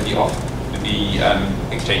proceed with the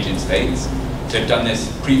exchange in states. So we've done this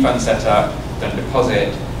pre-fund setup, done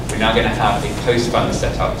deposit. We're now going to have a post-fund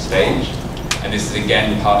setup stage, and this is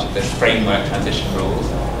again part of the framework transition rules,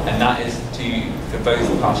 and that is for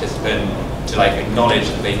both participant to like acknowledge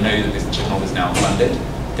that they know that this channel is now funded.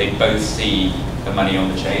 They both see the money on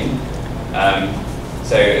the chain.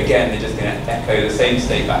 So again, they're just going to echo the same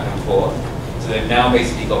state back and forth. So they've now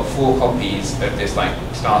basically got 4 copies of this like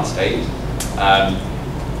start state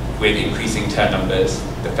with increasing turn numbers.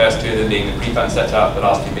 The first 2 of them being the pre-fund setup, the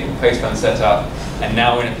last 2 being the post-fund setup. And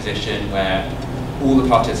now we're in a position where all the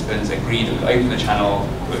participants agree that we've opened the channel,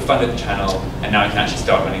 we've funded the channel, and now we can actually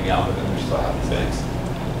start running the algorithm, which is what happens next.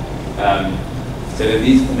 So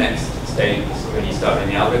these are the next states when you start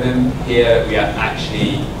running the algorithm. Here we are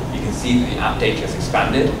actually, you can see that the app data is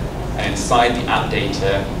expanded, and inside the app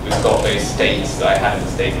data we've got those states that I had in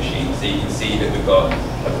the state machine. So you can see that we've got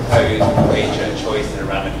a proposed, a wager, a choice, and a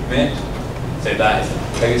random commit. So that is the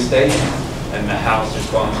proposed state, and the house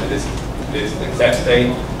responds to this accept state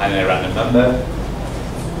and then a random number.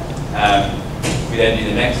 We then do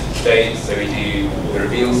the next state, so we do the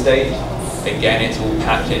reveal state. Again, it's all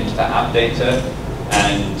packed into that app data,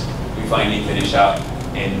 and we finally finish up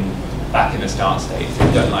back in the start state. So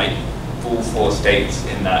we've done like all 4 states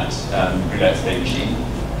in that roulette state machine,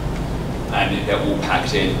 and they're all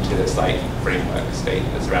packed into this like framework state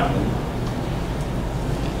that's around them.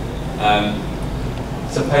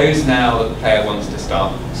 Suppose now that the player wants to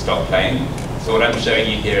stop playing. So what I'm showing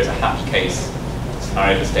you here is a hatch case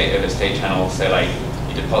scenario of a state channel. So like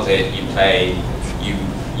you deposit, you play, you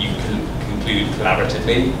conclude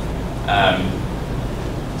collaboratively.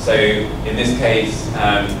 So in this case,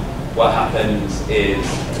 what happens is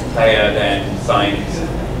the player then signs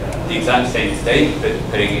the exact same state, but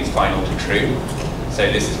putting its final to true. So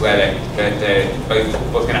this is where they're both.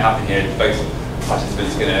 What's going to happen here is both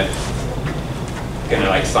participants are going to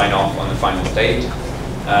like sign off on the final state.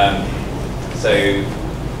 So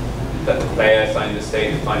that the player signs the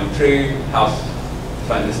state as final true, house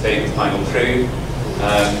signs the state as final true.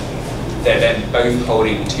 They're then both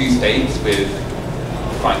holding two states with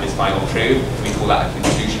this final true. We call that a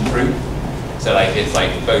conclusion true. So like it's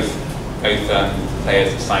like both players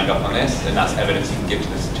have signed up on this, and that's evidence you can give to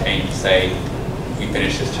this chain to say we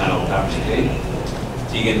finished this channel collaboratively.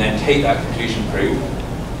 So you can then take that conclusion proof.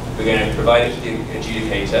 We're going to provide it to the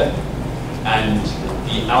adjudicator, and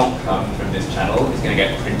the outcome from this channel is going to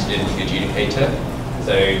get printed into the adjudicator.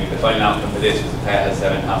 So the final outcome for this is the player has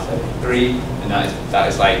 7, house has 3, and that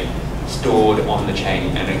is like stored on the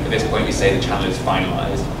chain. And at this point we say the channel is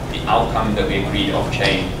finalized. The outcome that we agreed off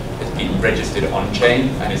chain has been registered on chain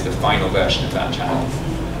and is the final version of that channel.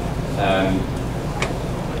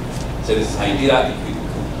 So this is how you do that. You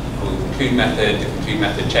call the conclude method. The conclude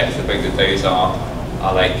method checks that both of those are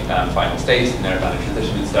like final states and they're a valid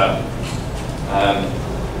transition and stuff.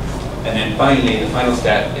 And then finally, the final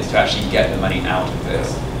step is to actually get the money out of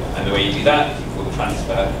this. And the way you do that is called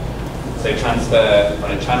transfer. So transfer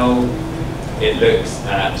on a channel, it looks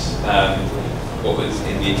at what was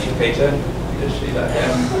in the adjudicator. Just show you that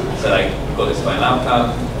again. So like we've got this final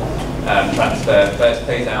outcome. Transfer first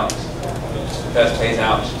pays out to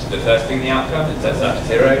the first thing in the outcome, it sets that to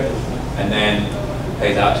 0, and then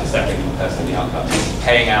pays out to the second person in the outcome. So it's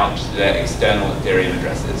paying out to the external Ethereum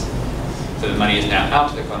addresses. So the money is now out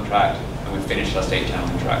of the contract, and we've finished our state channel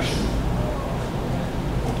interaction.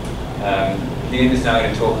 Liang is now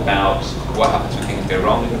going to talk about what happens when things go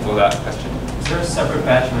wrong. Before that question. Is there a separate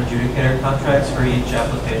batch of adjudicator contracts for each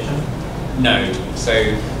application? No. So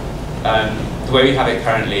the way we have it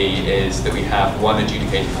currently is that we have one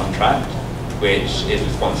adjudicator contract, which is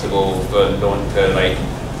responsible for like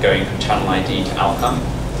going from channel ID to outcome,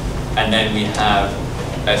 and then we have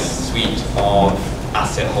a suite of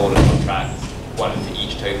asset holder contracts, one for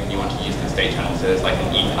each token you want to use in the state channel. So there's like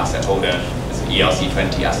an ETH asset holder, there's an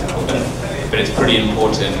ERC20 asset holder. But it's pretty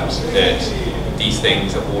important that these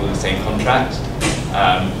things are all in the same contract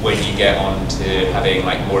when you get on to having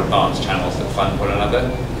like more advanced channels that fund one another,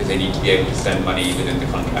 because they need to be able to send money within the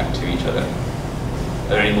contract to each other. Are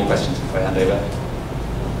there any more questions before I hand over?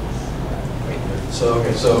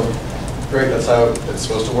 So great, that's how it's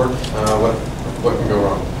supposed to work. What can go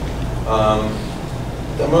wrong?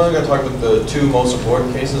 I'm only going to talk about the two most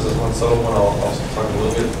important cases. There's one subtle one I'll also talk a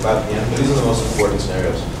little bit about at the end, but these are the most important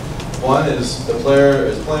scenarios. One is the player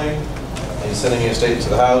is playing, and he's sending a state to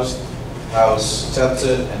the house accepts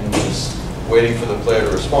it, and he's waiting for the player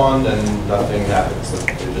to respond, and nothing happens.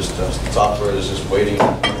 They're just, the software is just waiting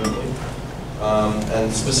permanently.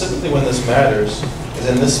 And specifically when this matters is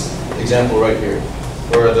in this example right here,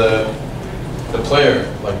 where the player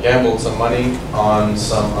like gambled some money on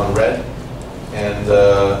red, and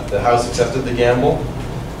the house accepted the gamble,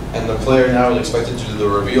 and the player now is expected to do the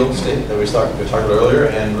reveal state that we talked about earlier,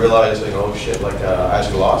 and realize, oh shit, like I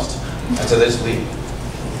actually lost, and so they just leave.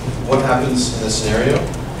 What happens in this scenario?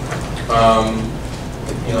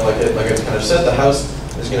 Like I kind of said, the house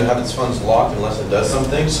is going to have its funds locked unless it does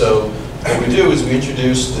something. So what we do is we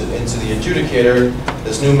introduce into the adjudicator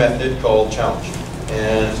this new method called challenge.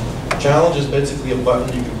 And challenge is basically a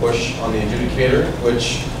button you can push on the adjudicator,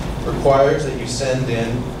 which requires that you send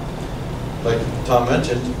in, like Tom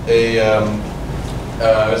mentioned,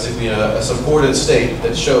 basically a supported state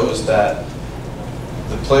that shows that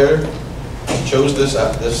the player chose this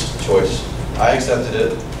choice, I accepted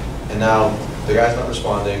it, and now the guy's not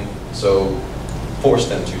responding, so force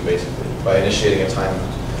them to, basically, by initiating a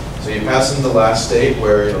timeout. So you pass in the last state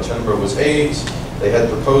where turn number was 8, they had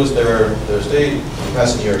proposed their state, you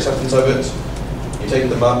pass in your acceptance of it, you take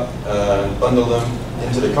them up, bundle them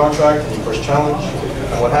into the contract, and you push challenge,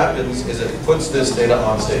 and what happens is it puts this data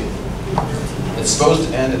on state. It's supposed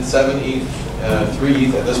to end at 7 ETH, 3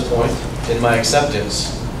 ETH at this point, in my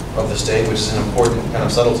acceptance of the state, which is an important kind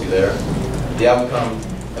of subtlety there. The outcome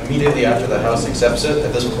immediately after the house accepts it,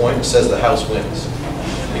 at this point, says the house wins.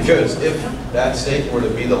 Because if that state were to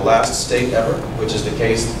be the last state ever, which is the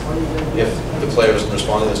case if the player doesn't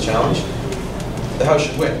respond to this challenge, the house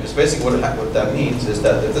should win. Because basically what that means is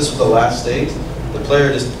that if this was the last state, the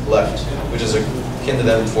player just left, which is akin to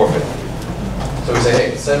them forfeiting. So we say,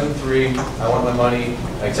 hey, 7-3, I want my money,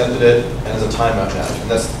 I accepted it, and there's a timeout now. And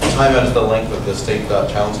that's timeout is the length of the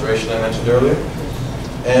state.challenge duration I mentioned earlier.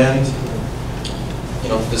 And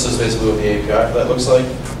this is basically what the API for that looks like.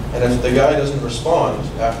 And if the guy doesn't respond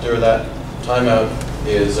after that timeout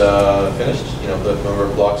is finished, the number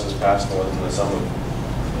of blocks has passed more than the sum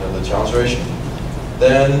of the challenge duration,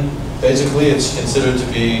 then basically it's considered to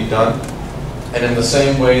be done. And in the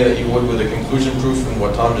same way that you would with a conclusion proof and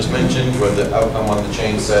what Tom just mentioned, where the outcome on the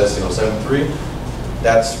chain says 7-3,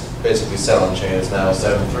 that's basically set on chain. It's now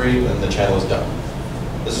 7-3, and the channel is done.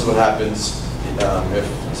 This is what happens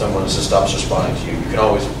if someone just stops responding to you. You can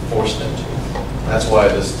always force them to. And that's why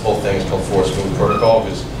this whole thing is called force move protocol,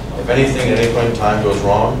 because if anything at any point in time goes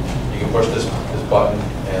wrong, you can push this button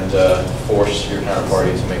and force your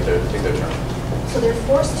counterparty to take their turn. So they're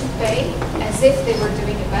forced to pay as if they were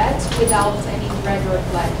doing a bet without any red or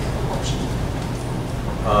black option.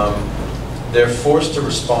 They're forced to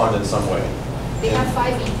respond in some way. They have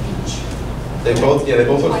 5 each. They both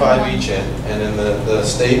put 5 each in, and in the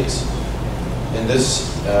state, in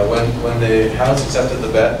this, when the house accepted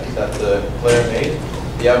the bet that the player made,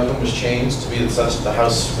 the outcome was changed to be such that the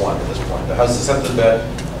house won at this point. The house accepted the bet,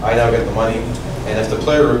 I now get the money, and if the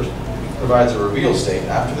player provides a reveal state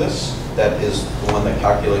after this, that is the one that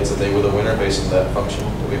calculates that they were the winner based on that function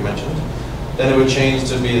that we mentioned, then it would change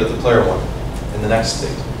to be that the player won in the next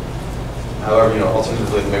state. However,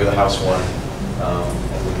 alternatively, maybe the house won,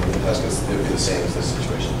 and the house it would be the same as this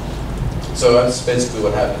situation. So that's basically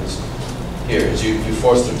what happens here, is you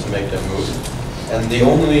force them to make them move. And the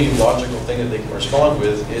only logical thing that they can respond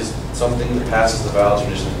with is something that passes the valid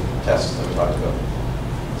tradition test that we talked about.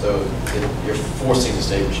 So you're forcing the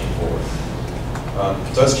state machine forward.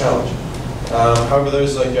 So that's a challenge. However,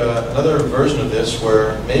 there's another version of this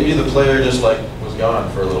where maybe the player just was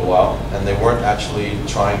gone for a little while and they weren't actually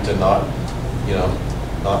trying to not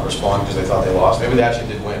respond because they thought they lost. Maybe they actually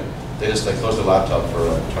did win. They just closed their laptop for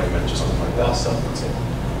 20 minutes or something like that. Lost cell phone signal.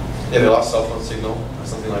 Yeah, they lost cell phone signal or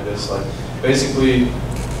something like this. Basically,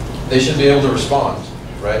 they should be able to respond,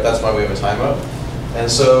 right? That's why we have a timeout. And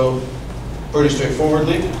so, pretty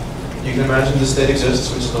straightforwardly, you can imagine this state exists,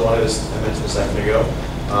 which is the one I mentioned a second ago.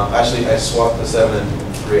 Actually, I swapped the 7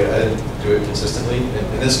 and 3. I didn't do it consistently.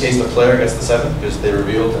 In this case, the player gets the 7 because they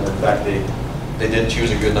revealed, and in fact, they did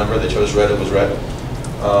choose a good number. They chose red, it was red.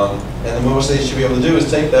 And the most they should be able to do is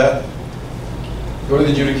take that, go to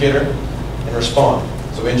the adjudicator, and respond.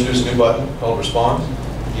 So we introduce a new button called respond.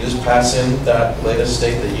 You just pass in that latest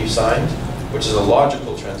state that you signed, which is a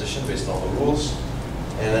logical transition based on all the rules.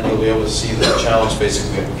 And then you'll be able to see that the challenge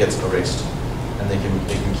basically gets erased. And they can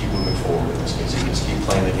keep moving forward in this case. You can just keep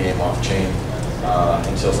playing the game off chain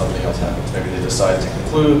until something else happens. Maybe they decide to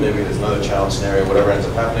conclude, maybe there's another challenge scenario, whatever ends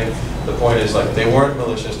up happening. The point is they weren't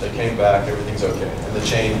malicious, they came back, everything's okay. And the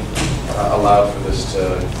chain allowed for this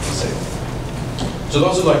to be safe. So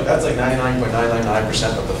those are that's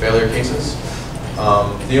 99.999% of the failure cases.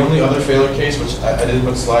 The only other failure case, which I didn't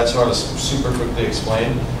put slides for to super quickly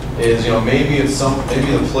explain, is maybe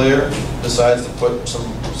the player decides to put some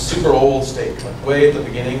super old state, way at the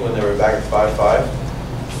beginning when they were back at 5-5.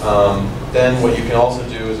 Then what you can also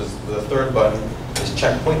do is the third button is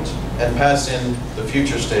checkpoint and pass in the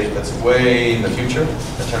future state that's way in the future,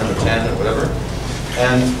 at turn number 10 or whatever,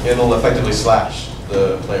 and it'll effectively slash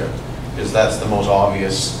the player because that's the most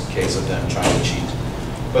obvious case of them trying to cheat.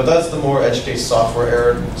 But that's the more edge case software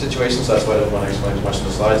error situation, so that's why I didn't want to explain too much in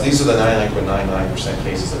the slides. These are the 99.99%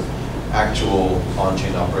 cases of actual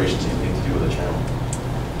on-chain operations you need to do with a channel.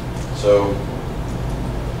 So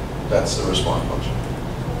that's the respond function.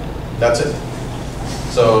 That's it.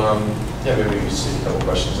 So yeah, maybe we can see a couple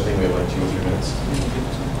questions. I think we have 2 or 3 minutes.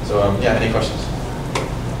 So yeah, any questions?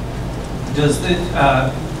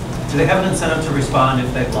 Do they have an incentive to respond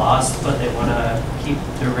if they've lost, but they want to keep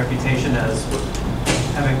their reputation as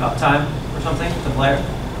having uptime or something, the player?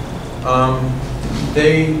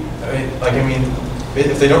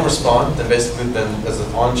 If they don't respond, then basically there's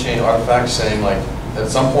an on-chain artifact saying at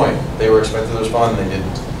some point they were expected to respond and they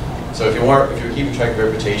didn't. So if you were keeping track of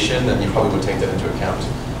reputation, then you probably would take that into account.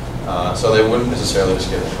 So they wouldn't necessarily just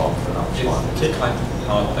get a call for not responding. It's kind of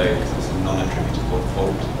hard though because it's a non-attributable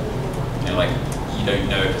fault. You don't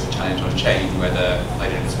know if it's a challenge on chain, whether I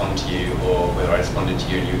didn't respond to you or whether I responded to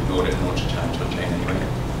you and you ignored it and launched a challenge on chain anyway.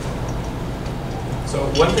 So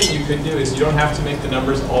one thing you could do is you don't have to make the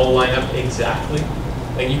numbers all line up exactly.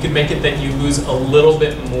 You could make it that you lose a little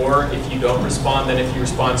bit more if you don't respond than if you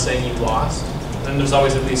respond saying you lost. Then there's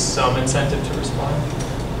always at least some incentive to respond.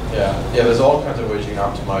 Yeah, there's all kinds of ways you can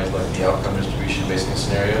optimize the outcome distribution based on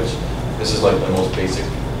scenarios. This is the most basic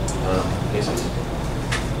cases.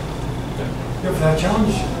 Yeah. Yeah, for that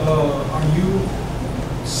challenge, are you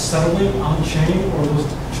settling on chain, or are those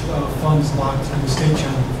funds locked in the state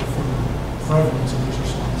channel for everyone to lose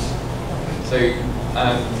response? So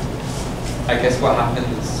I guess what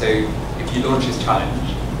happens, so if you launch this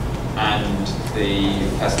challenge and the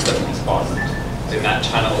person doesn't respond, then that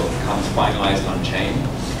channel becomes finalized on chain,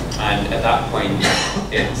 and at that point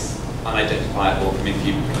it's unidentifiable from if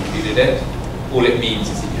you've concluded it. All it means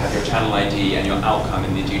is that you have your channel ID and your outcome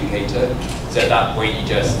in the adjudicator. So at that point you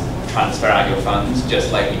just transfer out your funds,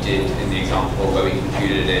 just like we did in the example where we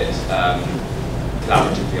concluded it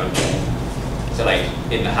collaboratively on chain. So like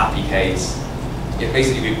in the happy case,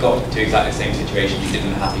 basically we've got to exactly the same situation we did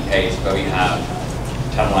in the happy case where we have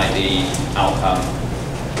channel ID, outcome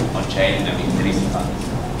on chain, and then we can release the funds.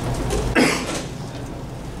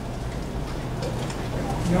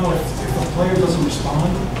 You know, if a player doesn't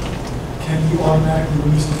respond, can you automatically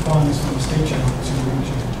release the funds from the state channel to the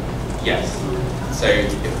chain? Yes. So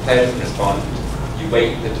if the player doesn't respond, you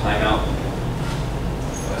wait the timeout.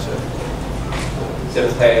 That's it. So if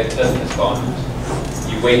the player doesn't respond,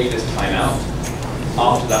 you wait this timeout.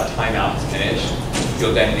 After that timeout is finished,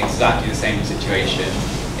 you're then in exactly the same situation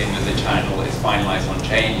in that the channel is finalized on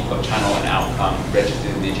chain, you've got channel and outcome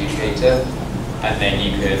registered in the adjudicator, and then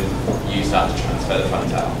you can use that to transfer the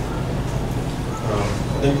funds out.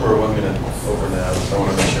 I think we're 1 minute over now, so I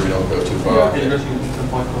want to make sure we don't go too far. We can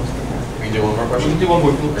do one more question? We can do one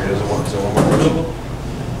more. Okay, there's one more question.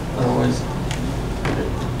 Otherwise.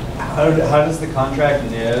 How does the contract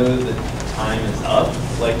know that time is up?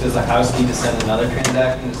 Like, does the house need to send another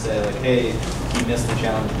transaction to say, like, hey, you missed the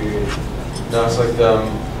challenge period? No, it's like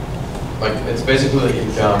it's basically like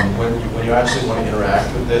when you actually want to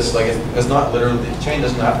interact with this, like it's not literally, the chain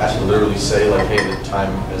does not actually literally say like, hey, the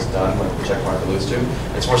time is done, like the check mark alludes to.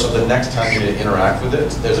 It's more so the next time you interact with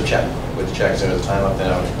it, there's a check which checks there's a time up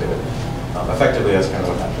now, which did it. Effectively, that's kind of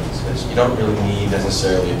what happens. You don't really need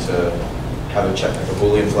necessarily to have a check like a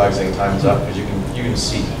Boolean flag saying time's up, because you can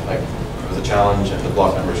see like there's a challenge and the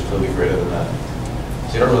block number is clearly greater than that.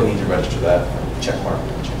 So you don't really need to register that check mark.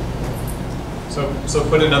 So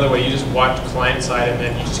put another way, you just watch client side and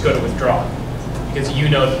then you just go to withdraw, because you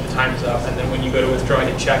know that the time's up, and then when you go to withdraw,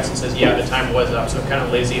 it checks and says, yeah, the time was up, so it kind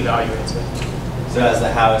of lazy evaluates it. So as the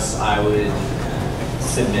house, I would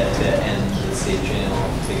submit to end the state channel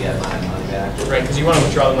to get my money back. Right, because you want to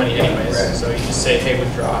withdraw the money anyways, Right. so you just say, hey,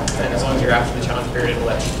 withdraw, and as long as you're after the challenge period, it'll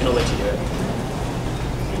let you do it.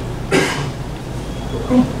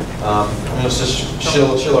 Let's just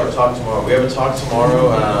chill our talk tomorrow. We have a talk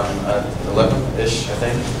tomorrow at 11-ish, I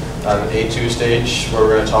think, on the A2 stage, where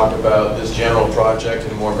we're going to talk about this general project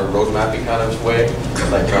in more of a roadmappy kind of way.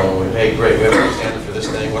 Like, hey, great, we have a standard for this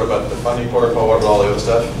thing. What about the funding protocol? What about all the other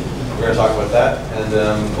stuff? We're going to talk about that, and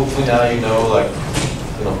hopefully now you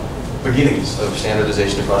know, beginnings of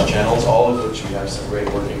standardization across channels, all of which we have some great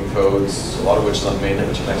working codes, a lot of which is on mainnet,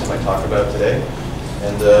 which next might talk about today.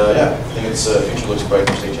 And yeah, I think it's future looks bright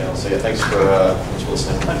for state channels. So yeah, thanks for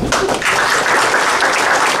listening.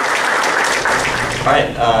 All right,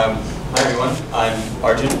 hi everyone. I'm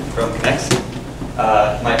Arjun from Connect.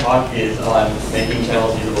 My talk is on making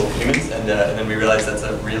channels usable for humans, and then we realized that's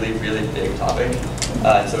a really, really big topic.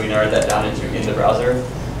 So we narrowed that down into in the browser.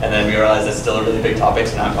 And then we realized that's still a really big topic,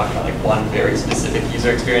 so now I'm talking about like one very specific user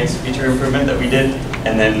experience feature improvement that we did,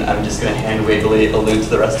 and then I'm just going to hand-wavily allude to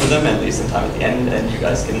the rest of them and leave some time at the end, and you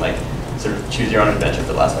guys can like sort of choose your own adventure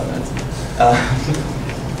for the last 5 minutes.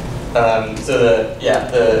 So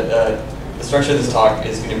the structure of this talk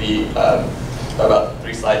is going to be about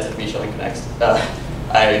 3 slides of me showing Connect.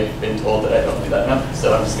 I've been told that I don't do that enough,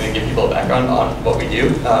 so I'm just going to give people a background on what we do,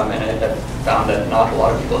 and I've found that not a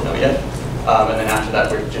lot of people know yet. And then after that,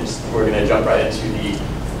 we're going to jump right into the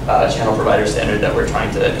channel provider standard that we're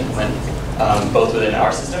trying to implement, both within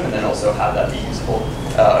our system and then also have that be usable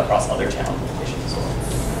across other channel applications as well.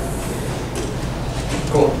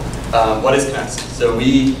 Cool. What is Connect? So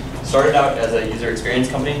we started out as a user experience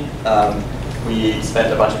company. We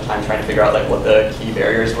spent a bunch of time trying to figure out like what the key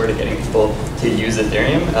barriers were to getting people to use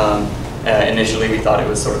Ethereum. Initially, we thought it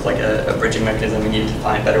was sort of like a bridging mechanism. We needed to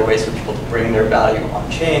find better ways for people to bring their value on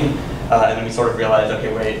chain. And then we sort of realized,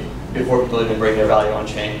 okay, wait, before people even bring their value on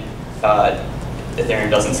chain, Ethereum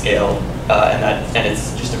doesn't scale, and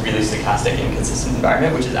it's just a really stochastic, inconsistent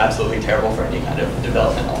environment, which is absolutely terrible for any kind of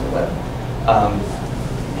development on the web.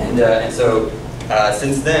 And so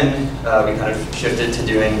since then, we kind of shifted to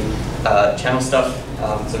doing channel stuff.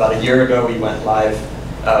 So about a year ago, we went live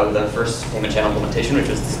with our first payment channel implementation, which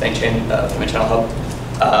was the Spank Chain Payment Channel Hub.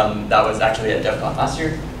 That was actually at Devcon last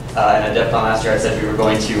year. And at Devcon last year, I said we were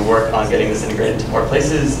going to work on getting this integrated into more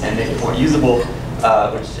places and make it more usable,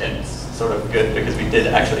 and sort of good because we did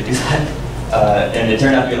actually do that. And it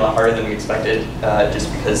turned out to be a lot harder than we expected,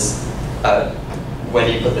 just because when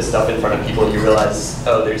you put this stuff in front of people, you realize,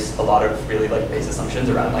 oh, there's a lot of really like base assumptions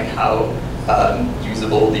around like how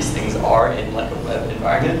usable these things are in like a web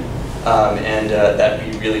environment, and that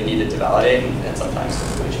we really needed to validate and sometimes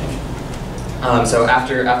really change. So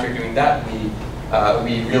after doing that,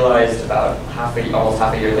 we realized about almost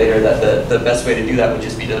half a year later that the best way to do that would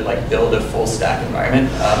just be to like build a full stack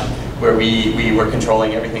environment where we were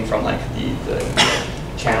controlling everything from like the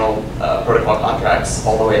channel protocol contracts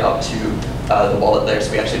all the way up to the wallet layer.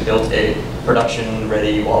 So we actually built a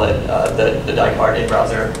production-ready wallet, the die-card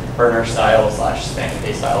in-browser burner style /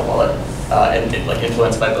 SpanPay style wallet, and like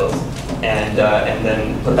influenced by both, and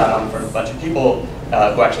then put that on for a bunch of people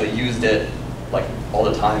who actually used it like all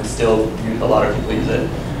the time. Still, a lot of people use it,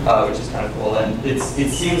 which is kind of cool. And it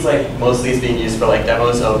seems like mostly it's being used for like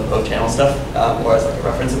demos of channel stuff or as like a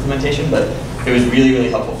reference implementation. But it was really, really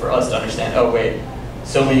helpful for us to understand. Oh wait,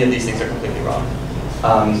 so many of these things are completely wrong.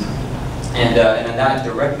 And then that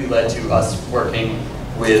directly led to us working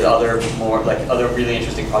with other really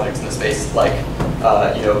interesting projects in the space, like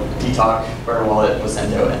DTalk, Burner Wallet,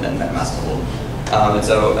 Mosendo, and then MetaMask Pool. And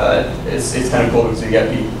so it's kind of cool because we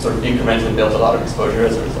sort of incrementally built a lot of exposure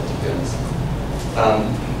as a result of doing this.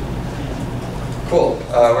 Cool.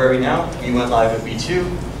 Where are we now? We went live with V2.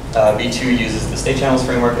 V2 uses the state channels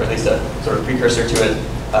framework, or at least a sort of precursor to it,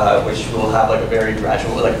 which will have like a very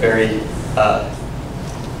gradual, like very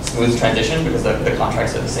smooth transition because the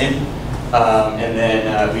contracts are the same. And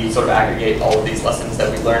then we sort of aggregate all of these lessons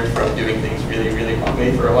that we learned from doing things really, really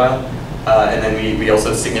wrongly for a while. And then we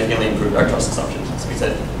also significantly improved our trust assumptions. So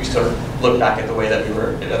we sort of looked back at the way that we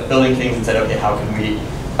were building things and said, okay, how can we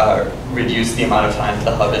reduce the amount of time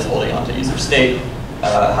the hub is holding onto user state?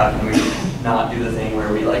 How can we not do the thing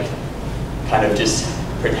where we like kind of just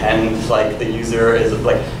pretend like the user is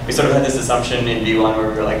like, we sort of had this assumption in V1 where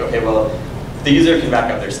we were like, okay, well, the user can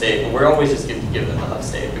back up their state, but we're always just going to give them the hub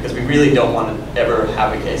state because we really don't want to ever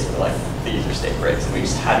have a case where like the user state breaks, and we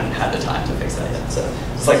just hadn't had the time to fix that yet. So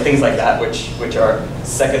it's like things like that, which are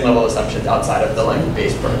second level assumptions outside of the like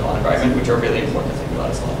base protocol environment, which are really important to think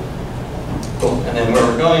about as well. Cool. And then where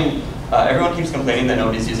we're going, everyone keeps complaining that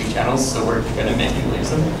nobody's using channels, so we're going to make people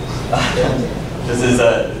use them.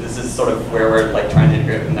 This is sort of where we're like trying to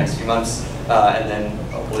integrate in the next few months, and then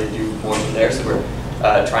hopefully do more from there. So we're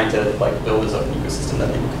trying to like build this open ecosystem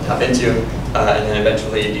that people can tap into, and then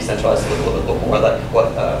eventually decentralize it a little bit more like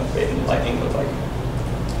what Wave and Lightning look like.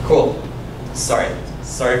 Cool. Sorry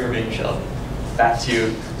for being shelled. Back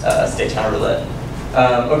to state channel roulette.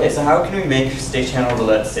 Okay, so how can we make state channel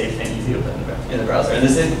roulette safe and easy in the browser? And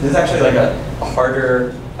this is actually like a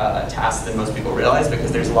harder task than most people realize,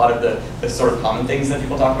 because there's a lot of the sort of common things that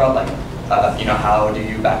people talk about, like how do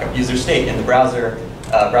you back up user state in the browser?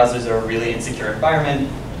 Browsers are a really insecure environment.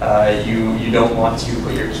 You don't want to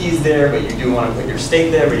put your keys there, but you do want to put your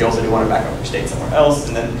state there, but you also do want to back up your state somewhere else.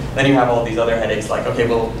 And then you have all these other headaches like, okay,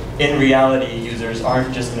 well, in reality, users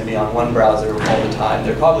aren't just going to be on one browser all the time.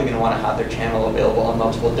 They're probably going to want to have their channel available on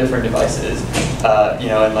multiple different devices.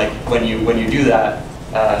 And like when you do that,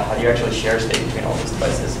 how do you actually share state between all these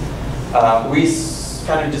devices? We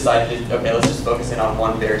kind of decided, okay, let's just focus in on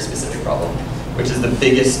one very specific problem, which is the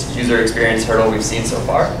biggest user experience hurdle we've seen so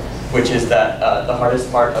far, which is that the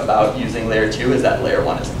hardest part about using layer 2 is that layer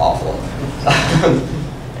 1 is awful.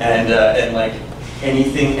 and like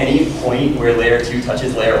any point where layer 2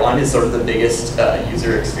 touches layer 1 is sort of the biggest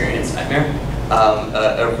user experience nightmare.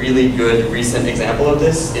 A really good recent example of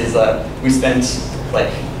this is we spent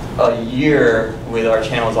like a year with our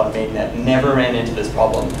channels on mainnet, never ran into this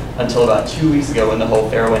problem until about 2 weeks ago when the whole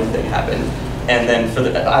Fairwind thing happened. And then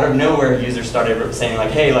out of nowhere, users started saying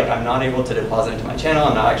like, hey, like I'm not able to deposit into my channel.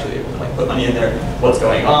 I'm not actually able to like put money in there. What's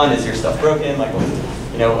going on? Is your stuff broken? Like,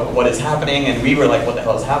 what is happening? And we were like, what the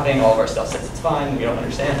hell is happening? All of our stuff says it's fine. We don't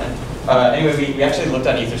understand that. Anyway, we actually looked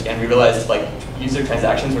on Etherscan. We realized like user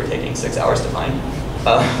transactions were taking 6 hours to find.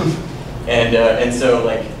 And so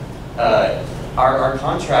like our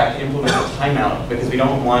contract implements a timeout because we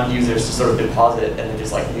don't want users to sort of deposit and then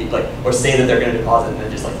just like leave, or say that they're going to deposit and then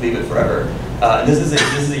just like leave it forever. And this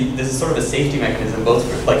is sort of a safety mechanism, both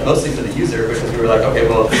for, like mostly for the user, because we were like, okay,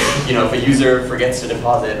 well, if a user forgets to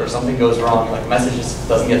deposit or something goes wrong, like a message just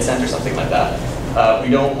doesn't get sent or something like that, we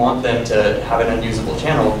don't want them to have an unusable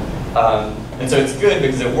channel. And so it's good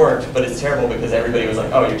because it worked, but it's terrible because everybody was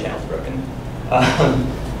like, oh, your channel's broken.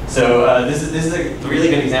 So this is a really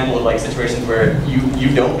good example of like situations where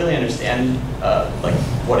you don't really understand like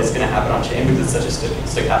what is going to happen on chain because it's such a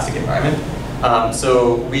stochastic environment.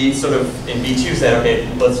 So we sort of, in V2, said, okay,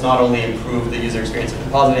 let's not only improve the user experience of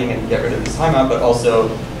depositing and get rid of this timeout, but also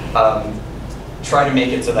try to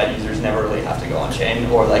make it so that users never really have to go on chain,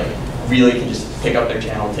 or like really can just pick up their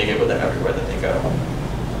channel and take it with them everywhere that they go.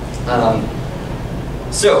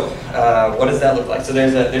 What does that look like? So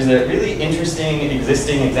there's a really interesting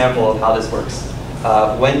existing example of how this works.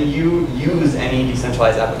 When you use any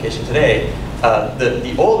decentralized application today,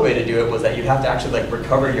 the old way to do it was that you'd have to actually like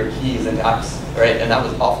recover your keys into apps, right? And that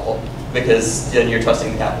was awful because then you're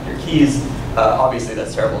trusting the app with your keys. Obviously,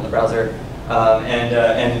 that's terrible in the browser.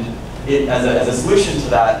 As a solution to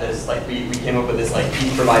that, is like we came up with this like key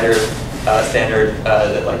provider standard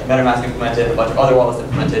that like MetaMask implemented, a bunch of other wallets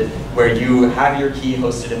implemented, where you have your key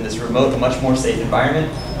hosted in this remote, much more safe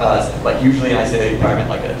environment, like usually an isolated environment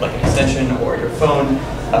like an extension or your phone.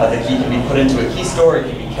 The key can be put into a key store. It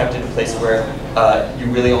can be kept in a place where you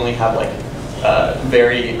really only have like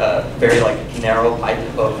very like narrow pipe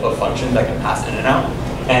of functions that can pass in and out.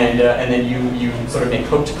 And then you sort of make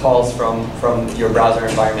hooked calls from your browser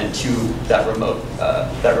environment to that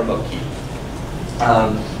remote key.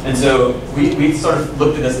 And so we sort of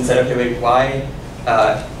looked at this and said, okay, wait, why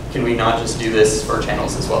can we not just do this for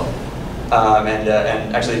channels as well? And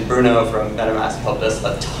actually Bruno from MetaMask helped us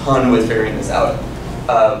a ton with figuring this out.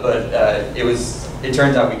 It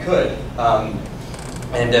turns out we could.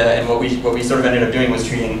 And what we sort of ended up doing was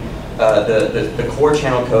treating the core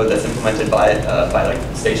channel code that's implemented by like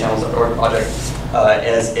statechannels.org project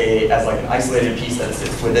as like an isolated piece that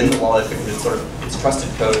sits within the wallet, because it's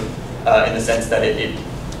trusted code in the sense that it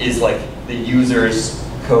is like the user's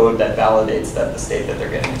code that validates that the state that they're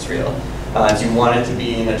getting is real. So you want it to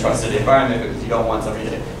be in a trusted environment because you don't want somebody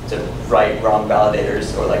to write wrong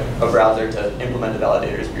validators, or like a browser to implement the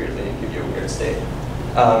validators weirdly and give you a weird state.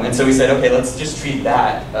 And so we said, okay, let's just treat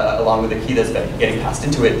that along with the key that's been getting passed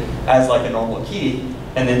into it as like a normal key,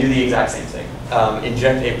 and then do the exact same thing.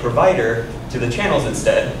 Inject a provider to the channels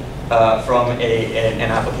instead from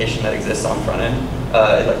an application that exists on front end,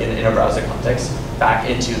 like in a browser context, back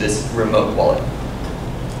into this remote wallet.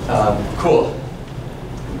 Cool.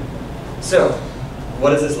 So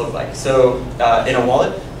what does this look like? So in a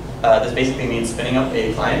wallet, this basically means spinning up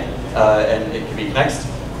a client, and it could be Next,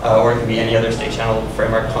 or it can be any other state channel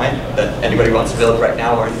framework client that anybody wants to build right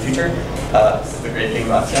now or in the future. This is the great thing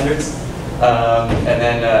about standards.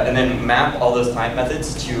 And then map all those client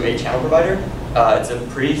methods to a channel provider. It's a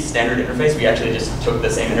pretty standard interface. We actually just took the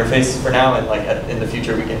same interface for now, and like in the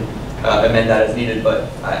future we can amend that as needed.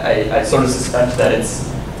 But I sort of suspect that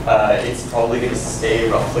it's probably going to stay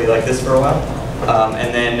roughly like this for a while.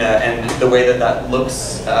 And the way that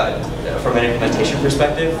looks from an implementation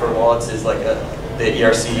perspective for wallets is like the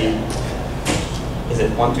ERC, is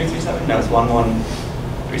it 1337? No, it's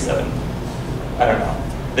 1137. I don't know.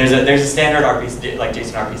 There's a standard RPC, like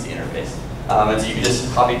JSON RPC interface. And so you can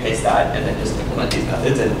just copy paste that and then just implement these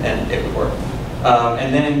methods, and it would work.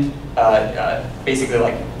 And then basically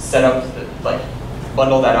like set up, like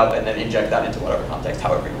bundle that up and then inject that into whatever context,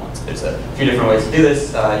 however you want. So there's a few different ways to do this.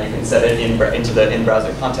 You can set it into the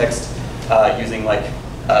in-browser context using like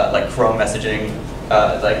Chrome messaging,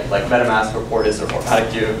 like MetaMask or Portis or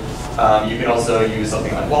Fortmatic do. You can also use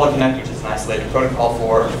something like Wallet Connect, which is an isolated protocol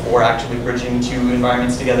for actually bridging two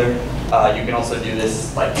environments together. You can also do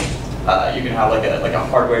this like you can have like a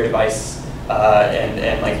hardware device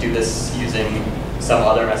and like do this using some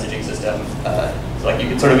other messaging system. So like you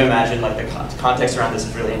can sort of imagine like the context around this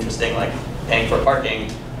is really interesting. Like paying for parking,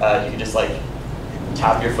 you can just like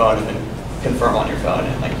tap your phone and then confirm on your phone,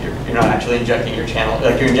 and like you're not actually injecting your channel.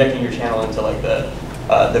 Like you're injecting your channel into like the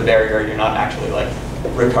barrier. You're not actually like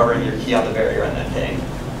recovering your key on the barrier and then paying,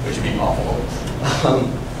 which would be awful.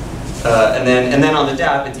 And then on the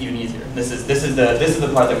DApp, it's even easier. This is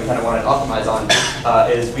the part that we kind of wanted to optimize on.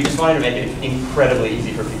 Is we just wanted to make it incredibly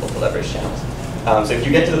easy for people to leverage channels. So if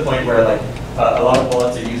you get to the point where like a lot of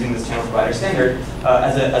wallets are using this channel provider standard,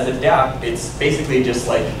 as a DApp, it's basically just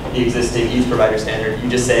like the existing each provider standard. You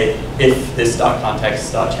just say if this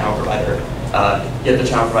 .context.channel provider, get the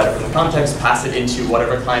channel provider from the context, pass it into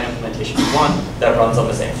whatever client implementation you want that runs on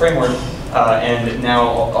the same framework, and now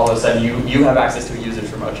all of a sudden you have access to a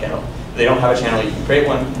user's remote channel. If they don't have a channel, you can create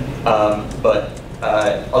one, but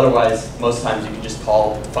otherwise, most times you can just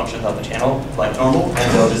call functions on the channel like normal,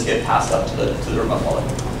 and they'll just get passed up to the remote wallet.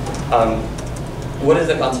 What is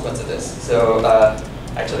the consequence of this? So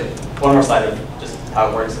actually, one more slide of just how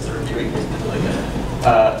it works as a reviewing is really good.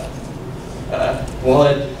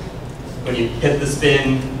 Wallet, when you hit the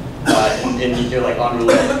spin and you're like on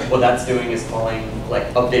roulette, what that's doing is calling,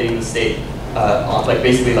 like updating the state, on like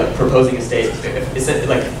basically like proposing a state. It's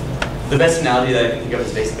like the best analogy that I can think of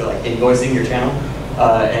is basically like invoicing your channel,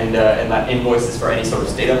 and that invoice is for any sort of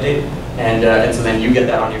state update, and so then you get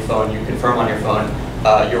that on your phone, you confirm on your phone.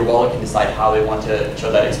 Your wallet can decide how they want to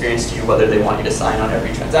show that experience to you, whether they want you to sign on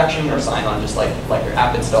every transaction or sign on just like your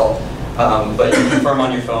app install. But you confirm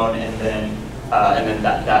on your phone, and then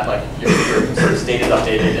that like your sort of state is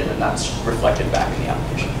updated, and then that's reflected back in the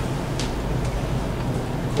application.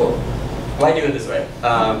 Cool. Why do it this way?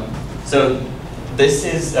 So this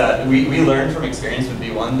is we learned from experience with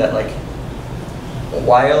V1 that like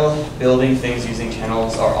while building things using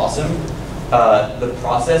channels are awesome, the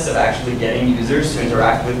process of actually getting users to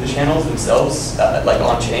interact with the channels themselves, like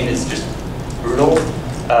on chain, is just brutal,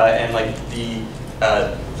 and like the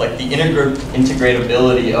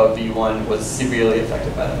integratability of V1 was severely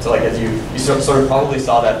affected by that. So like as you sort of probably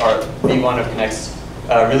saw that our V1 of Connects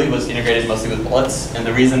really was integrated mostly with wallets, and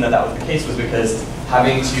the reason that was the case was because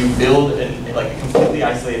having to build a completely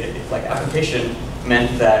isolated like application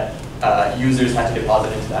meant that users had to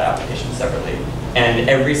deposit into that application separately. And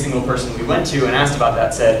every single person we went to and asked about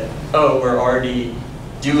that said, oh, we're already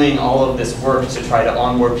doing all of this work to try to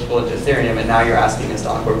onboard people into Ethereum, and now you're asking us to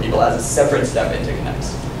onboard people as a separate step into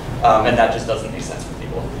Connects. And that just doesn't make sense for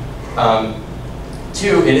people.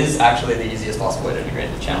 Two, it is actually the easiest possible way to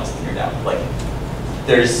integrate the channels in your DApp. Like,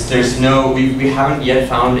 we haven't yet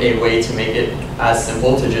found a way to make it as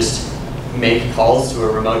simple to just make calls to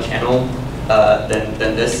a remote channel than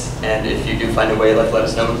this. And if you do find a way, like, let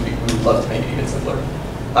us know. We would love to make it even simpler.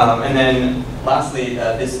 And then lastly,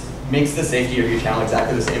 this makes the safety of your channel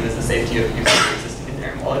exactly the same as the safety of using your existing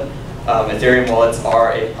Ethereum wallet. Ethereum wallets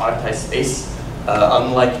are a productized space.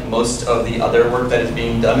 Unlike most of the other work that is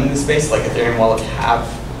being done in this space, like Ethereum wallets have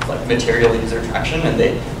like material user traction, and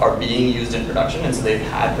they are being used in production, and so they've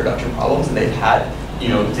had production problems, and they've had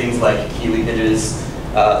things like key leakages,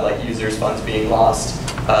 like users' funds being lost,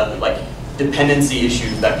 like dependency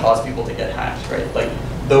issues that cause people to get hacked, right? Like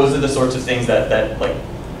those are the sorts of things that like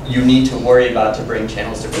you need to worry about to bring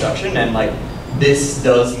channels to production, and like this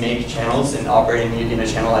does make channels and operating in a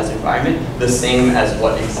channelized environment the same as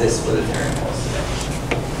what exists with Ethereum wallets today.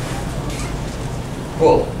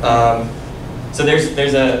 Cool. So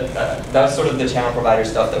that's sort of the channel provider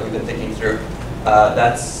stuff that we've been thinking through.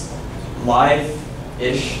 That's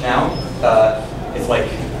live-ish now. It's like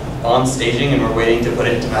on staging, and we're waiting to put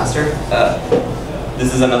it into master.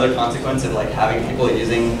 This is another consequence of like having people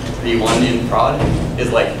using V1 in prod.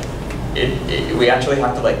 Is like we actually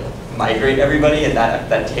have to like migrate everybody, and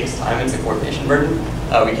that takes time. It's a coordination burden.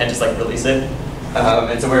 We can't just like release it,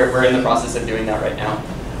 and so we're in the process of doing that right now.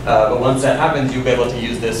 But once that happens, you'll be able to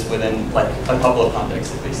use this within like a couple of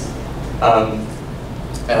contexts at least.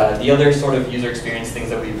 The other sort of user experience things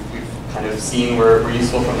that we've kind of seen were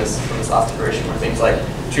useful from this last iteration were things like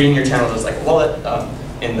treating your channels as like a wallet.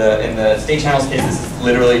 In the state channels case, this is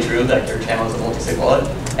literally true, that your channel is a multi-sig wallet,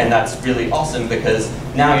 and that's really awesome because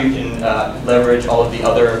now you can leverage all of the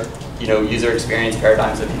other user experience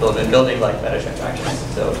paradigms that people have been building, like meta transactions.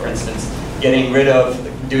 So for instance, getting rid of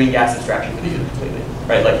doing gas abstraction for the user completely,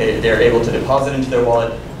 right? Like they're able to deposit into their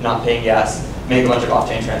wallet, not paying gas, make a bunch of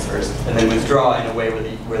off-chain transfers, and then withdraw in a way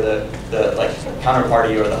where the like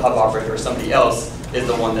counterparty or the hub operator or somebody else is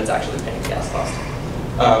the one that's actually paying the gas cost.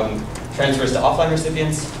 Transfers to offline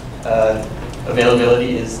recipients,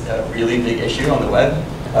 availability is a really big issue on the web,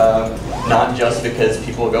 not just because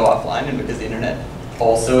people go offline and because the internet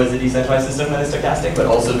also is a decentralized system that is stochastic, but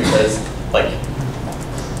also because like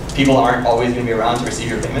people aren't always going to be around to receive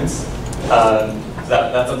your payments. So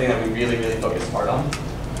that's something that we really focus hard on.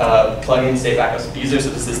 Plug-in state backups with users, so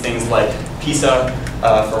this is things like PISA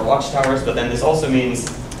for watchtowers, but then this also means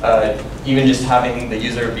even just having the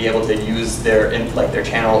user be able to use their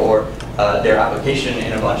channel or their application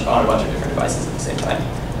on a bunch of different devices at the same time,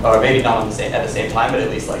 or maybe not at the same time, but at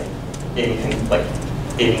least like in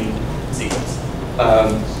sequence.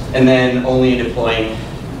 And then only deploying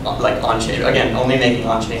like on-chain, again, only making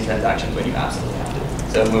on-chain transactions when you absolutely have to.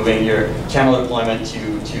 So moving your channel deployment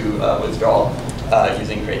to withdrawal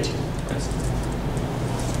using Crate 2, for instance.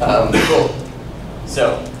 Cool.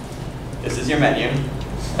 So this is your menu.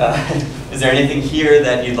 Is there anything here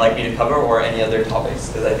that you'd like me to cover, or any other topics?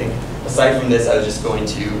 Because I think aside from this, I was just going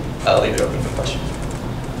to leave it open for questions.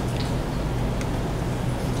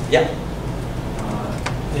 Yeah.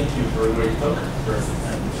 Thank you for a great talk first.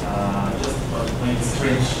 And just a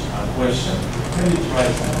strange question. Can you try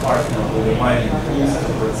to partner with the mining tools to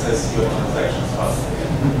process your transactions faster?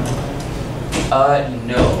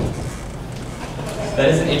 No. That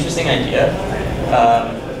is an interesting idea.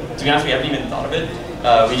 To be honest, we haven't even thought of it.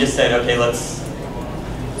 We just said, okay, let's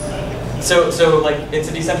So like it's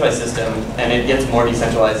a decentralized system, and it gets more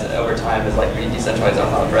decentralized over time as like we decentralize our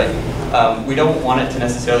hub, right? We don't want it to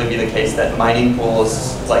necessarily be the case that mining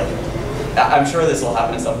pools, like, I'm sure this will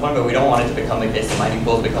happen at some point, but we don't want it to become the case that mining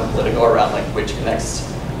pools become political around like which next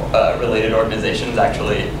related organizations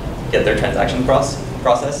actually get their transactions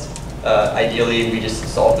processed. Ideally, we just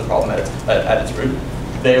solve the problem at its root.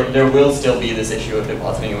 There will still be this issue of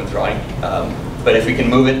depositing and withdrawing, but if we can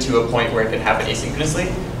move it to a point where it can happen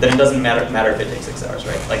asynchronously, then it doesn't matter if it takes 6 hours,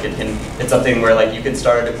 right? Like it's something where like you can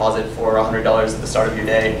start a deposit for $100 at the start of your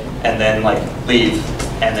day, and then like leave,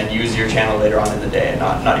 and then use your channel later on in the day, and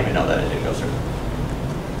not even know that it didn't go through.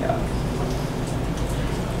 Yeah.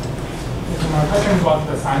 My question about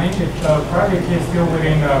the signing. If the private key is still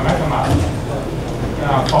within the MetaMask,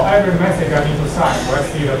 for every message I need to sign, will I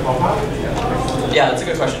see the pop-up? Yeah, that's a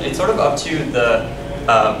good question. It's sort of up to the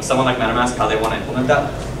someone like MetaMask how they want to implement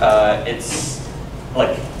that. It's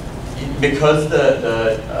like because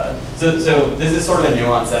so this is sort of a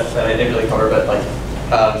nuance that I didn't really cover, but like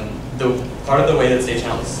the part of the way that state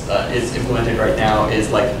channels is implemented right now is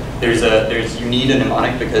like you need a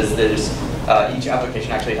mnemonic because there's each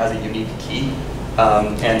application actually has a unique key,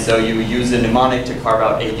 and so you use a mnemonic to carve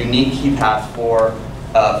out a unique key path for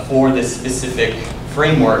this specific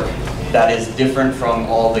framework that is different from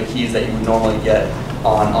all the keys that you would normally get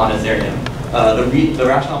on Ethereum. The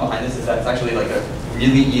rationale behind this is that it's actually like a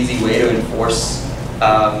really easy way to enforce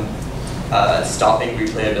stopping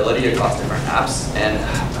replayability across different apps, and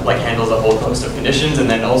like handles a whole host of conditions. And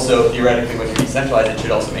then also theoretically, when you decentralize, it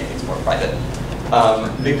should also make things more private.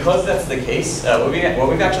 Because that's the case, what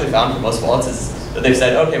we've actually found for most wallets is that they've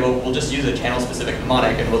said, okay, well, we'll just use a channel-specific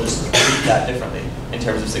mnemonic, and we'll just treat that differently in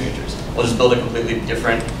terms of signatures. We'll just build a completely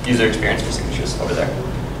different user experience for signatures over there.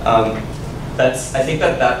 I think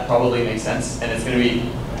that probably makes sense, and it's going to be,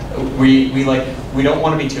 we don't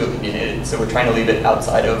want to be too opinionated, so we're trying to leave it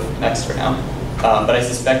outside of Next for now. But I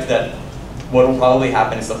suspect that what will probably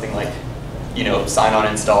happen is something like, sign on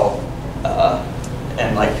install,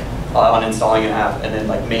 and like uninstalling an app, and then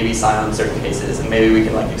like maybe sign on in certain cases, and maybe we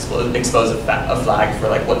can like expose a flag for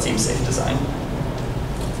like what seems safe to sign.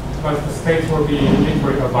 But the state will be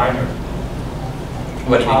liquid or binary.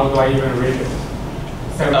 How do I even read it?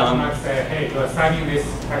 So I might say, hey, you're signing this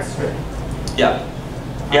text string. Yeah.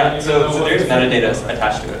 Yeah, so there's metadata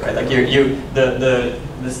attached to it, right? Like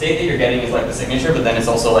the state that you're getting is like the signature, but then it's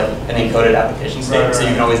also like an encoded application state, right. So you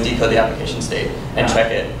can always decode the application state and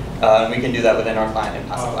check it. We can do that within our client and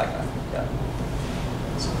pass it back. Yeah.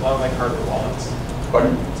 It's a lot like hardware wallets.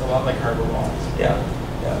 Pardon? It's a lot like hardware wallets. Yeah.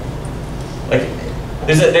 Like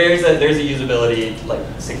there's a usability like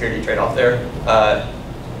security trade-off there.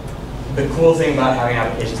 The cool thing about having an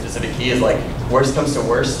application-specific key is like worst comes to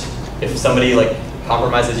worst, if somebody like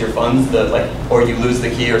compromises your funds, or you lose the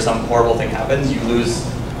key or some horrible thing happens, you lose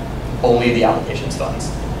only the application's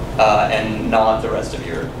funds and not the rest of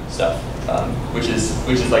your stuff, which is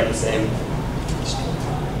like the same.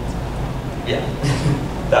 Yeah,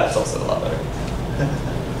 that's also a lot better.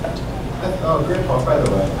 Great talk, by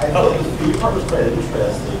the way. I thought the part was quite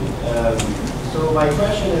interesting. So my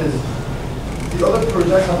question is, the other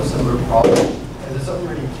projects have a similar problem. Is it something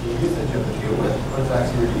really tedious that you have to deal with, or is it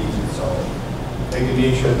actually really easy to solve? Like the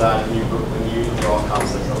nature of that when you draw a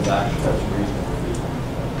constant transaction, that's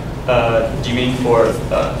reasonable. Do you mean for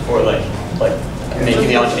like making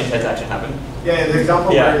the on-chain transaction happen? Yeah, the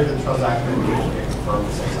example where the transaction is confirmed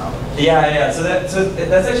in 6 hours. Yeah. So that's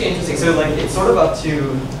actually interesting. So like it's sort of up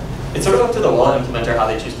to the wallet implementer how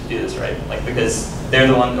they choose to do this, right? Like because they're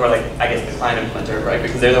the one, or like I guess the client implementer, right?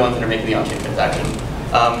 Because they're the ones that are making the on-chain transaction.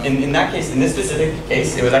 In that case, in this specific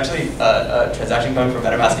case, it was actually a transaction coming from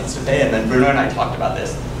MetaMask InstaPay, and then Bruno and I talked about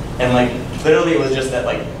this, and like literally it was just that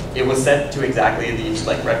like it was set to exactly the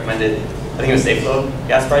like recommended, I think it was safe flow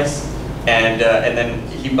gas price, and then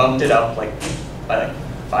he bumped it up like by like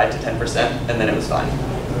 5 to 10%, and then it was fine.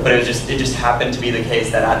 But it just happened to be the case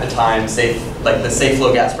that at the time the safe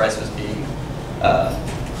flow gas price was being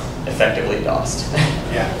effectively DOSed.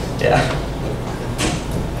 Yeah.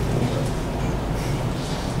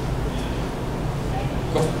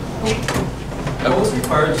 What's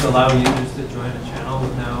required to allow users to join a channel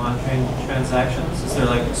with no on-chain transactions? Is there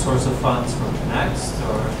like a source of funds from Next,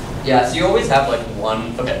 or? Yeah, so you always have like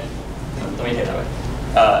one. Okay, let me take that way.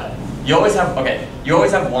 You always have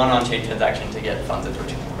one on-chain transaction to get funds into a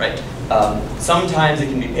channel, right? Sometimes it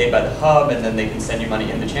can be paid by the hub, and then they can send you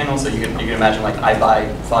money in the channel. So you can imagine like I buy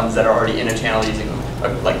funds that are already in a channel using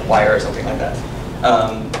like Wire or something like that.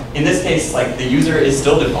 In this case, like the user is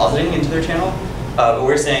still depositing into their channel. But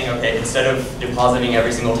we're saying, okay, instead of depositing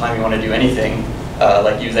every single time you want to do anything,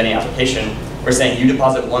 like use any application, we're saying you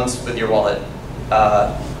deposit once with your wallet,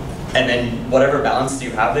 and then whatever balance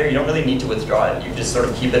you have there, you don't really need to withdraw it. You just sort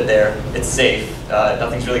of keep it there. It's safe.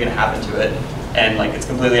 Nothing's really going to happen to it. And like it's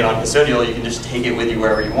completely non-custodial. You can just take it with you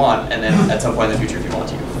wherever you want, and then at some point in the future, if you want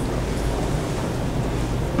to.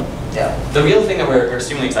 Yeah. The real thing that we're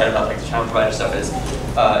extremely excited about, like the channel provider stuff, is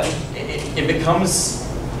it becomes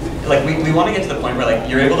like we want to get to the point where like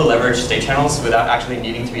you're able to leverage state channels without actually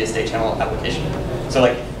needing to be a state channel application. So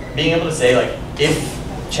like being able to say like if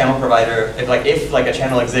channel provider, if a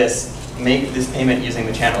channel exists, make this payment using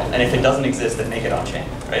the channel, and if it doesn't exist, then make it on chain,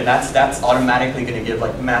 right? And that's automatically going to give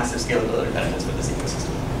like massive scalability benefits for this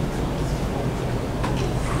ecosystem.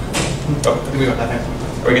 Oh, I think we got that.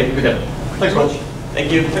 We're good. We're good. Thanks much.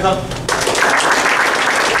 Thank you.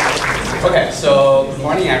 Okay, so good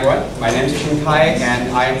morning, everyone. My name is Qingkai,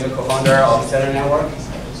 and I am the co-founder of Stellar Network.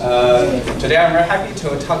 Today, I'm very happy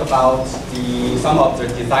to talk about some of the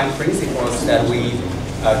design principles that we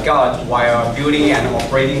got while building and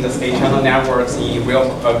operating the state channel networks in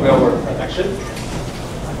real-world production.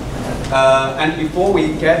 And before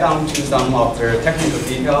we get down to some of the technical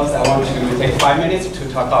details, I want to take 5 minutes to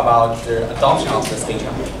talk about the adoption of the state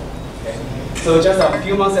channel. Okay. So just a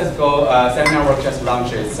few months ago, Stellar Network just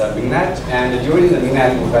launched its mainnet, and during the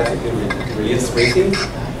mainnet, we basically released 3 things.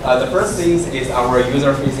 The first thing is our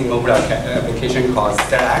user-facing mobile application called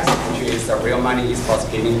StarX, which is a real money esports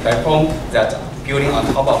gaming platform that building on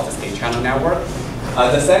top of the state channel network.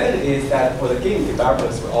 The second is that for the game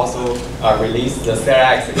developers, we also released the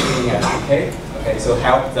StarX gaming SDK. Okay, so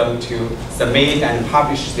help them to submit and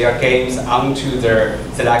publish their games onto their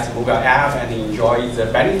select mobile app and enjoy the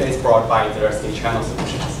benefits brought by their state channel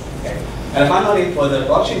solutions. Okay. And finally, for the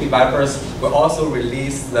blockchain developers, we also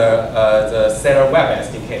released the Stellar Web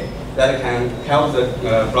SDK that can help the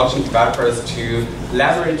blockchain developers to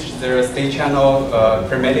leverage their state channel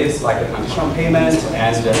primitives like the conditional payment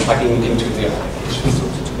and plugging into their applications.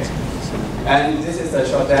 Okay. And this is a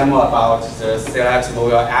short demo about the StarX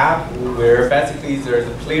mobile app, where basically the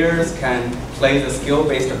players can play the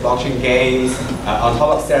skill-based blockchain games on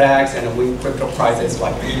top of StarX and win crypto prizes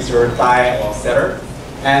like Ether, DAI, or Stellar.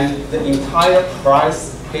 And the entire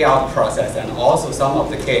prize payout process and also some of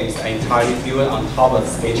the games are entirely built on top of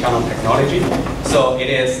state channel technology. So it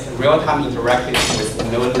is real-time interactive with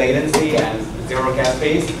no latency and zero gas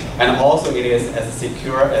fees, and also it is as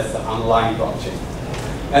secure as the online blockchain.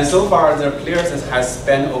 And so far, the players have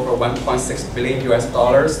spent over $1.6 billion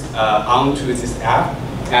onto this app,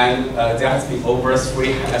 and there has been over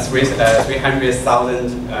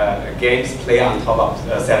 300,000 games played on top of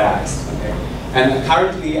StarX. Okay? And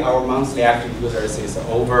currently, our monthly active users is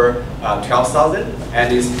over 12,000,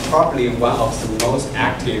 and is probably one of the most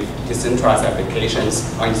active decentralized applications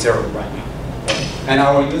on Ethereum right now. Okay? And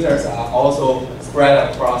our users are also spread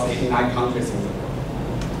across 89 countries in the world.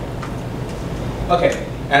 Okay.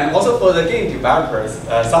 And also for the game developers,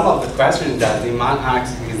 some of the questions that they might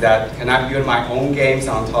ask is that, can I build my own games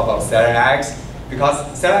on top of StarX? Because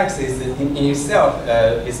StarX is in itself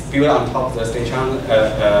is built on top of the state channel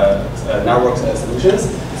network solutions.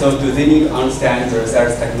 So do they need to understand the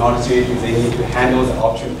StarX technology? Do they need to handle the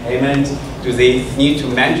option payment? Do they need to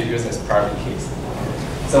manage users' private keys?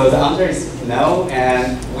 So the answer is no,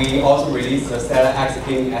 and we also released the StarX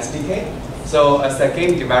Gaming SDK. So as a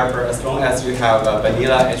game developer, as long as you have a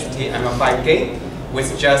vanilla HTML5 game,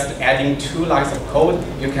 with just adding 2 lines of code,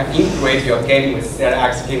 you can integrate your game with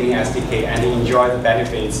StarX Gaming SDK and enjoy the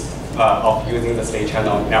benefits of using the state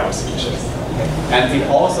channel network solutions. Okay. And it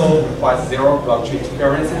also requires 0 blockchain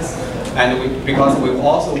experiences, and because we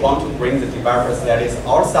also want to bring the developers that is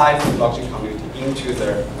outside the blockchain community into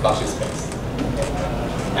the blockchain space.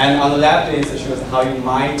 And on the left is shows how you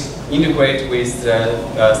might integrate with the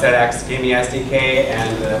StarX Gaming SDK,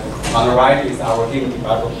 and on the right is our game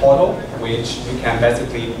developer portal, which you can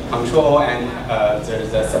basically control and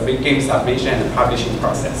the game submission and publishing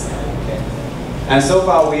process. Okay. And so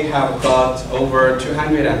far we have got over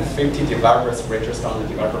 250 developers registered on the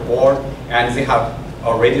developer board, and they have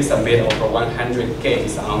already submitted over 100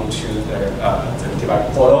 games onto the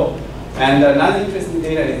developer portal. And another interesting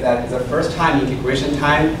data is that the first time integration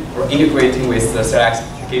time for integrating with the StarX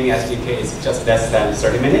Gaming SDK is just less than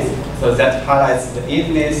 30 minutes. So that highlights the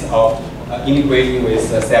easiness of integrating with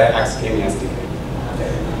the StarX Gaming SDK.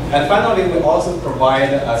 And finally, we also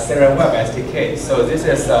provide a Stellar Web SDK. So this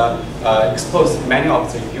is exposed many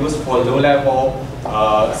of the useful low-level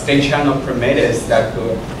state channel primitives that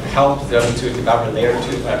could help them to develop layer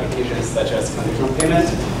 2 applications such as conditional payment.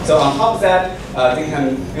 So on top of that, they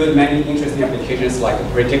can build many interesting applications like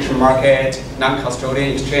prediction market,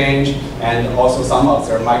 non-custodian exchange, and also some of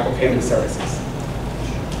their micropayment services.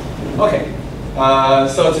 Okay,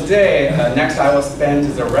 So today, next I will spend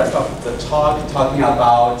the rest of the talk talking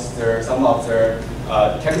about some of the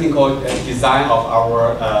technical design of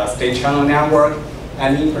our state channel network.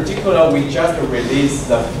 And in particular, we just released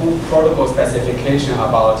the full protocol specification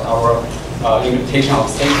about our implementation of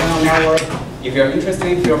state channel network. If you're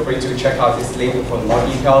interested, feel free to check out this link for more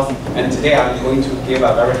details. And today I'm going to give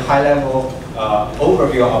a very high-level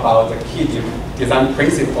overview about the key design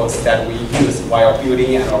principles that we use while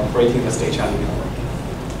building and operating the state channel network.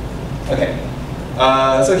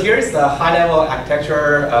 Okay, so here's the high-level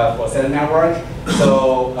architecture for SATA network.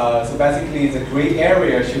 So basically, the gray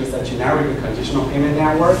area shows a generic conditional payment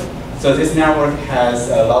network. So this network has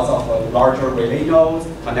lots of larger relay nodes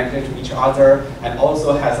connected to each other, and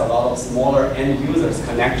also has a lot of smaller end users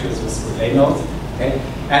connected to this relay nodes. Okay?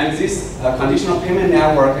 And this conditional payment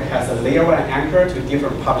network has a layer 1 anchor to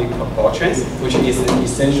different public proportions, which is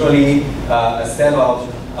essentially a set of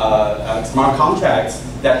smart contracts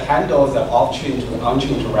that handle the off-chain to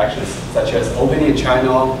on-chain interactions, such as opening a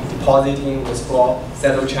channel, depositing, withdrawal,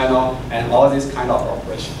 settle channel, and all these kind of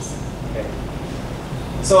operations. Okay.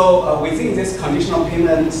 So within this conditional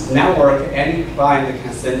payment network, any client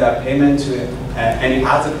can send a payment to any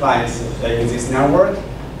other clients in this network.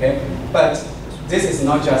 Okay. But this is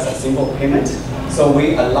not just a simple payment. So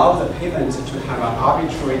we allow the payment to have an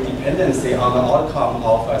arbitrary dependency on the outcome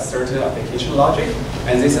of a certain application logic,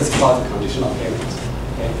 and this is called conditional payment.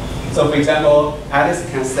 Okay. So for example, Alice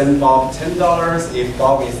can send Bob $10 if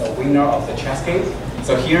Bob is the winner of the chess game.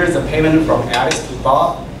 So here is the payment from Alice to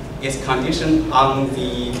Bob is conditioned on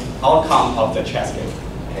the outcome of the chess game.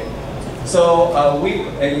 Okay. So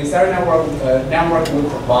in SATA network, we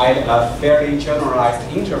provide a fairly generalized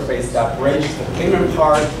interface that bridges the payment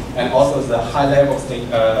part and also the high-level state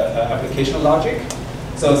application logic.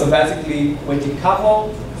 So basically, we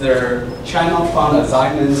decouple the channel fund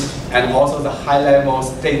assignment and also the high-level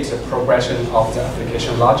state progression of the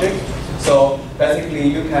application logic. So basically,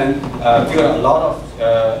 you can build a lot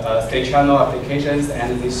of state channel applications,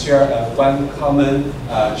 and they share one common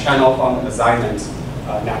channel fund assignment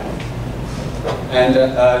network. And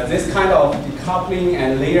this kind of decoupling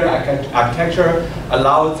and layer architecture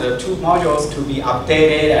allows the two modules to be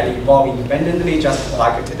updated and evolve independently, just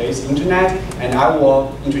like today's internet. And I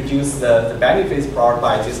will introduce the benefits brought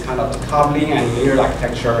by this kind of decoupling and layer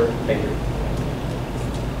architecture later.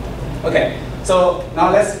 Okay, so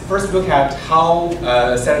now let's first look at how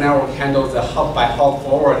SATA network handles the hop-by-hop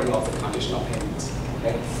forwarding of the conditional payments.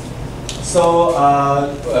 Okay. So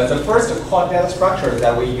the first core data structure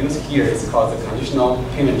that we use here is called the conditional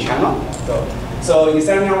payment channel. So in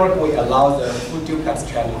SATA network, we allow the full duplex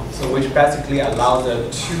channel, so which basically allows the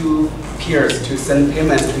two peers to send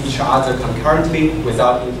payments to each other concurrently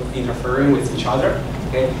without interfering with each other.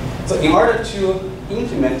 Okay. So in order to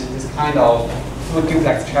implement this kind of full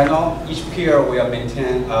duplex channel, each peer will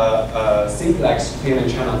maintain a simplex payment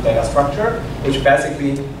channel data structure, which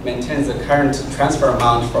basically maintains the current transfer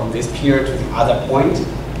amount from this peer to the other point.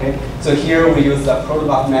 Okay? So here we use the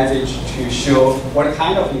protobuf message to show what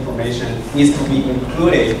kind of information needs to be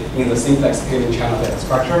included in the simplex payment channel data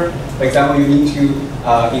structure. For example, you need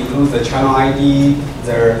to include the channel ID,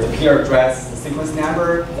 the peer address, the sequence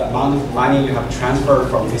number, the amount of money you have transferred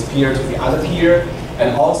from this peer to the other peer,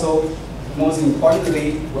 and also, most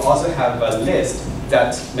importantly, we also have a list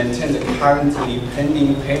that maintains the currently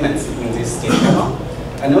pending payments in this state channel.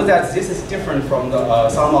 I know that this is different from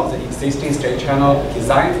some of the existing state channel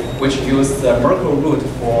design, which use the Merkle root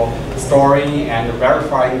for storing and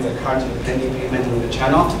verifying the currently pending payment in the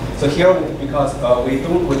channel. So here, because we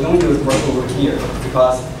don't use Merkle root here,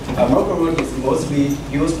 because Merkle root is mostly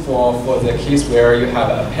used for the case where you have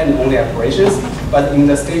append-only operations. But in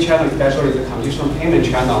the state channel, especially the conditional payment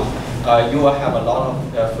channel, you will have a lot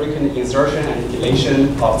of frequent insertion and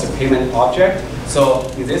deletion of the payment object. So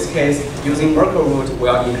in this case, using Merkle root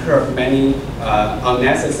will incur many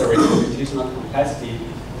unnecessary computational complexity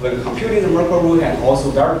when computing the Merkle root and also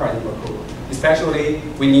verifying the Merkle root. Especially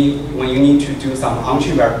when you need to do some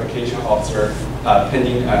on-chain verification of the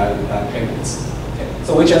pending payments. Okay.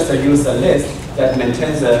 So we just use a list that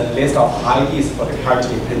maintains a list of IDs for the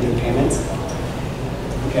currently pending payments.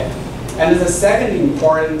 Okay. And the second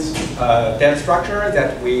important data structure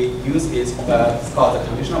that we use is called the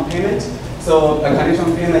conditional payment. So a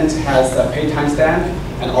conditional payment has the pay timestamp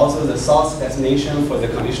and also the source destination for the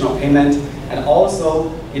conditional payment. And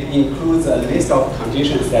also it includes a list of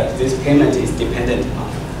conditions that this payment is dependent on.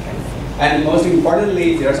 Okay. And most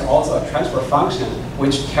importantly, there's also a transfer function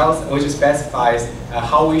which specifies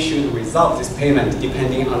how we should resolve this payment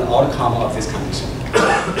depending on the outcome of this condition.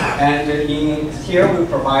 And in here we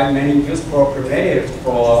provide many useful primitives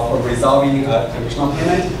for resolving a conditional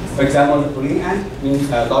payment. For example, the Boolean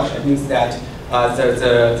AND logic means that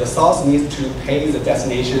the source needs to pay the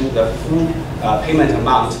destination the full payment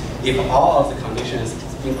amount if all of the conditions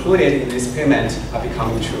included in this payment are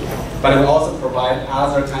becoming true. But we also provide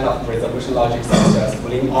other kind of resolution logic such as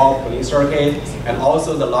Boolean OR, Boolean circuit, and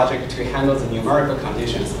also the logic to handle the numerical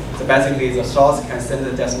conditions. So basically, the source can send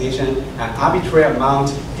the destination an arbitrary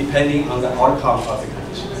amount depending on the outcome of the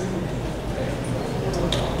conditions.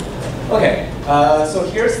 Okay, so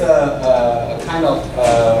here's a kind of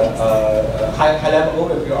high-level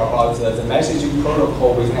overview about the messaging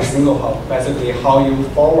protocol within a single hop, basically how you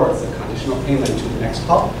forward the conditional payment to the next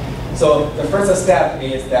hop. So the first step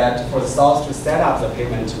is that for the source to set up the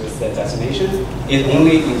payment with the destination, it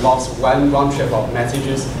only involves one round trip of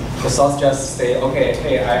messages. The source just say, okay,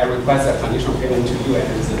 hey, I request a conditional payment to you,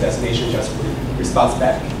 and the destination just responds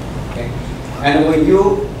back. Okay? And when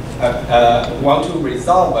you want to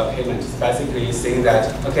resolve a payment, it's basically saying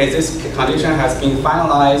that, okay, this condition has been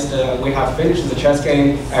finalized, we have finished the chess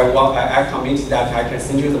game, I commit that I can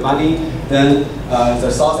send you the money, then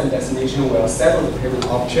the source and destination will settle the payment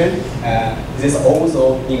option. This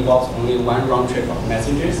also involves only one round trip of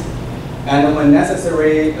messages. And when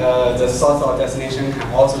necessary, the source or destination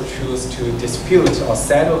can also choose to dispute or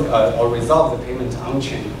settle or resolve the payment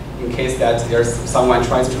on-chain in case that there's someone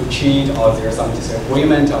tries to cheat or there's some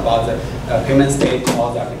disagreement about the payment state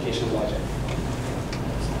or the application logic.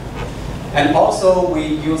 And also, we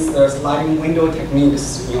use the sliding window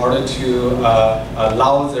techniques in order to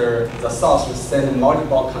allow the source to send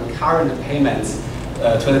multiple concurrent payments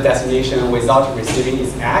to the destination without receiving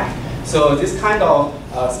its ACK. So this kind of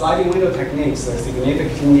sliding window techniques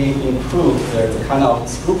significantly improve the kind of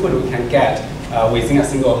throughput we can get within a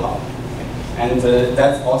single hop. And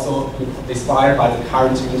that's also inspired by the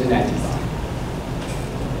current internet design.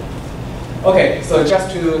 Okay, so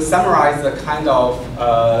just to summarize the kind of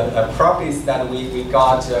properties that we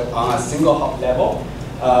got on a single hop level,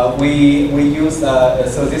 we use,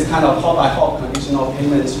 so this kind of hop by hop conditional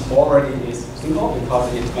payment forwarding is simple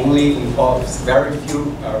because it only involves very few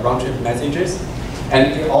round trip messages.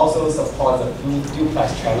 And it also supports the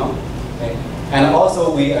duplex channel. Okay? And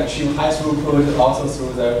also we achieve high throughput also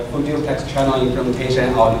through the full duplex channel implementation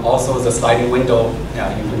and also the sliding window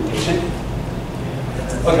implementation.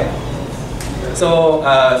 Okay. So,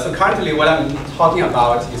 so currently what I'm talking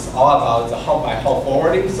about is all about the hop by hop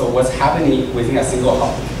forwarding. So what's happening within a single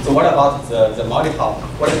hop. So what about the multi-hop?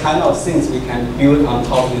 What kind of things we can build on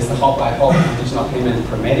top of this hop by hop conditional payment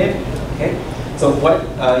primitive? Okay. So what,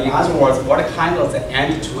 in other words, what kind of the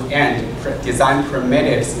end-to-end design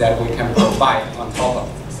primitives that we can provide on top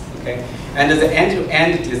of this, okay? And the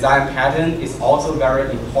end-to-end design pattern is also very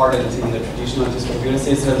important in the traditional distributed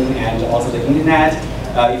system and also the internet.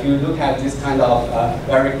 If you look at this kind of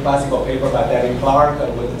very classical paper by David Clark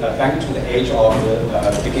with back to the age of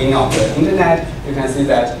the beginning of the internet, you can see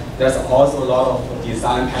that there's also a lot of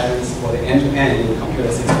design patterns for the end-to-end in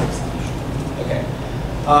computer systems. Okay.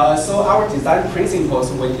 So our design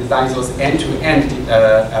principles when design those end-to-end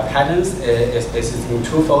patterns is in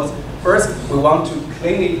twofold. First, we want to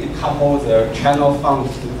cleanly decouple the channel fund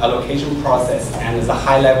allocation process and the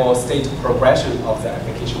high-level state progression of the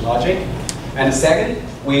application logic. And second,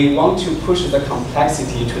 we want to push the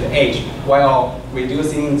complexity to the edge while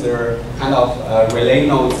reducing the kind of relay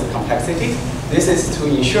nodes complexity. This is to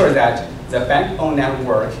ensure that the backbone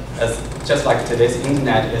network, just like today's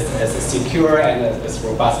internet, is as secure and as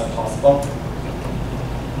robust as possible.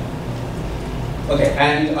 Okay,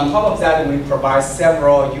 and on top of that, we provide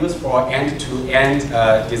several useful end-to-end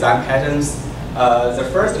design patterns. The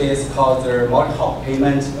first is called the multi-hop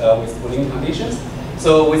payment with Boolean conditions.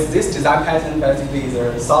 So with this design pattern, basically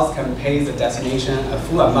the source can pay the destination a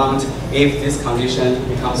full amount if this condition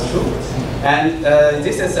becomes true. And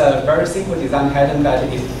this is a very simple design pattern, but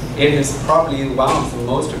it is probably one of the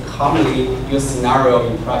most commonly used scenario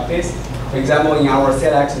in practice. For example, in our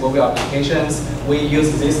CLX mobile applications, we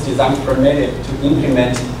use this design primitive to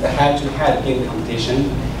implement the head-to-head game competition.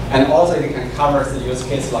 And also it can cover the use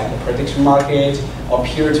case like the prediction market or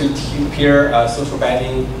peer-to-peer social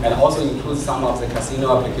betting, and also includes some of the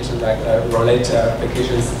casino applications like roulette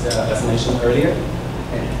applications as mentioned earlier.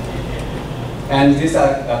 And these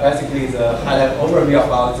are basically the high-level overview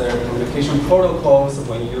about the communication protocols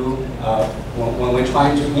when we're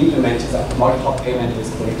trying to implement the multi-hop payment with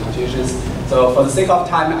Boolean conditions. So for the sake of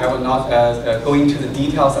time, I will not go into the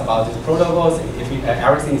details about these protocols. If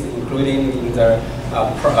everything is including in the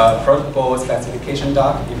protocol specification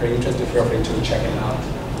doc. If you're interested, feel free to check it out.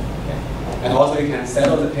 Okay. And also you can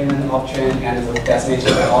settle the payment option, and the destination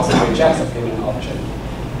can also reject the payment option.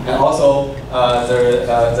 And also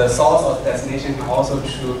the source or destination can also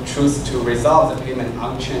choose to resolve the payment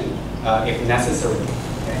on-chain if necessary.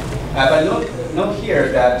 Okay. But note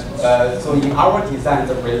here that so in our design,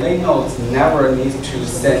 the relay nodes never need to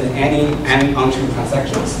send any on-chain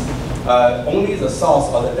transactions. Only the source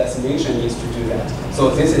or the destination needs to do that. So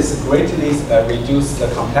this is greatly reduce the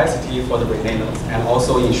complexity for the relay nodes and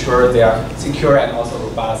also ensure they are secure and also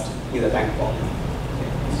robust in the bank vault.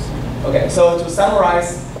 Okay, so to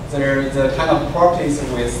summarize the kind of properties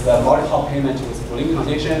with the multi-hop payment with Boolean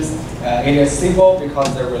conditions, it is simple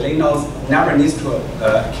because the relay nodes never needs to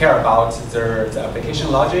care about the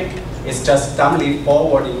application logic. It's just dumbly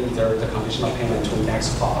forwarding the conditional payment to the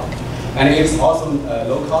next hop. And it's also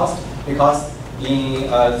low cost because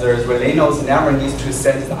the relay nodes never needs to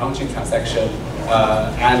send the on-chain transaction.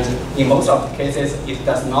 And in most of the cases, it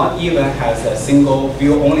does not even have a single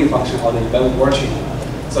view-only function or the event watching.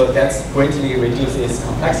 So that's greatly reduces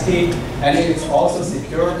complexity, and it is also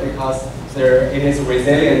secure because it is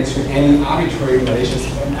resilient to any arbitrary malicious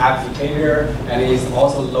app behavior, and it is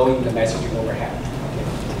also lowering the messaging overhead. Okay.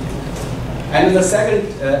 And the second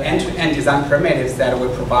end-to-end design primitives that we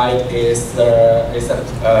provide is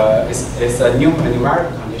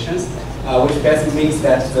numerical conditions, which basically means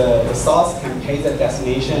that the source can pay the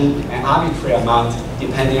destination an arbitrary amount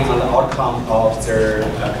depending on the outcome of their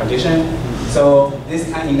condition. So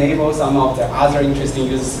this can enable some of the other interesting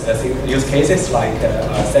use cases like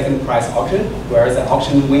second price auction, where the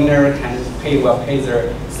auction winner will pay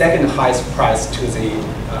the second highest price to the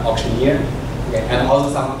auctioneer. Okay. And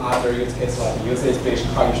also some other use cases like usage-based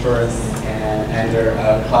car insurance and their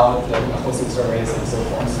cloud hosting service and so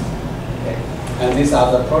forth. Okay. And these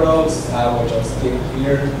are the protocols I will just skip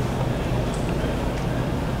here.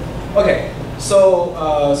 Okay. So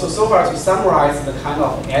far to summarize the kind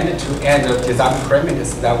of end-to-end design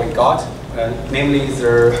parameters that we got, namely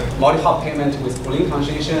the multi-hop payment with Boolean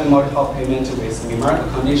condition, multi-hop payment with numerical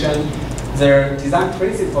condition. The design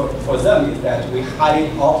principle for them is that we highly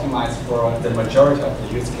optimize for the majority of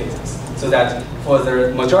the use cases, so that for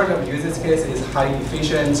the majority of use cases it's highly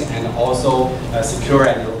efficient and also secure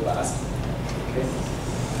and robust.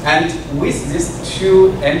 And with these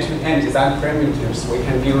two end-to-end design parameters, we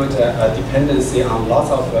can build a dependency on lots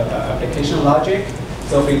of application logic.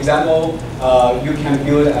 So for example, you can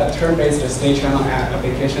build a turn-based state channel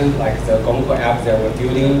application like the Gongko app that we're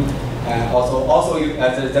building. And also the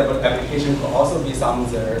application could also be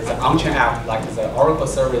the on-chain app like the Oracle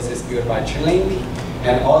services built by Chainlink.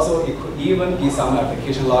 And also it could even be some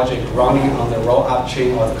application logic running on the roll-up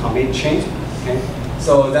chain or the commit chain. Okay?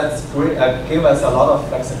 So that's great, give us a lot of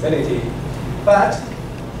flexibility. But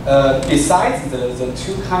besides the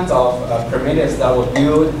two kinds of primitives that we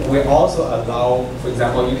build, we also allow, for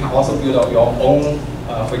example, you can also build up your own,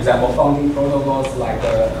 for example, founding protocols like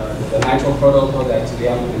the Nitro protocol that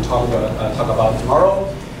Liang will talk about tomorrow.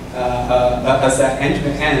 As an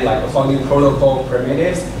end-to-end, like a founding protocol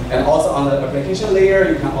primitives. And also on the application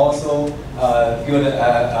layer, you can also build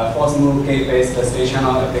a force move gate-based state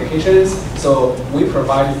channel applications. So we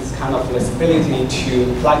provide this kind of flexibility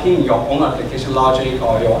to plug in your own application logic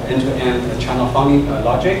or your end-to-end channel founding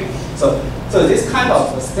logic. So this kind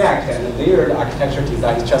of stacked and layered architecture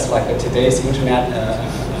design is just like today's internet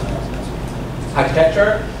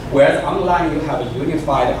architecture. Whereas online you have a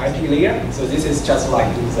unified IP layer. So this is just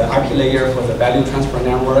like the IP layer for the value transfer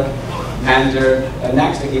network. And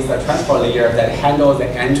next is the transport layer that handles the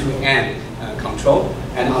end-to-end control.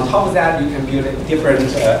 And on top of that, you can build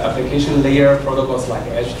different application layer protocols like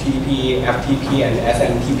HTTP, FTP, and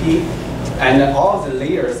SMTP. And all the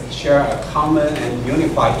layers share a common and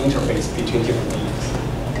unified interface between different layers.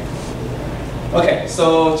 Okay,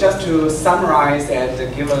 so just to summarize and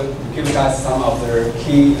give you guys some of the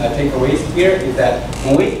key takeaways here is that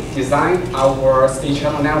when we design our state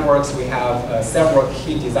channel networks, we have several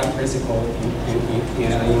key design principles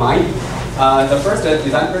in mind. The first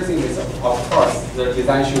design principle is, of course, the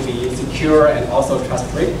design should be secure and also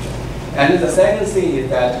trust-free. And the second thing is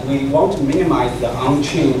that we want to minimize the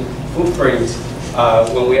on-chain footprint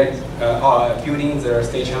when we are building the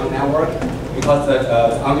state channel network, because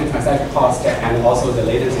the on-chain transaction cost and also the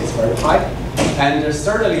latency is very high. And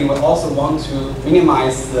thirdly, we also want to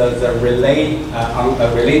minimize the relay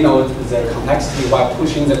node, the complexity, while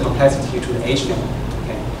pushing the complexity to the edge node.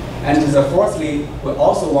 Okay. And fourthly, we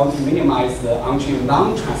also want to minimize the on-chain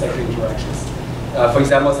non-transaction interactions. For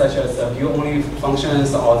example, such as view-only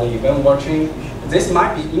functions or the event watching. this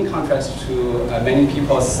might be in contrast to many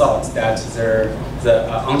people's thoughts that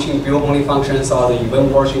the on-chain view-only functions or the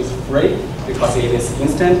event watching is free because it is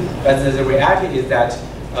instant. But the reality is that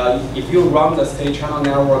if you run the state channel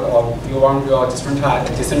network or you run your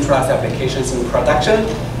decentralized applications in production,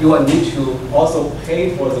 you will need to also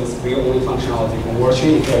pay for those view-only functionality event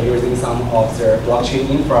watching if you're using some of the blockchain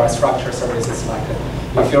infrastructure services like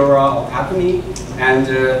Infura or Eckey, and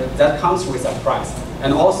that comes with a price.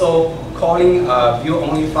 And also, calling a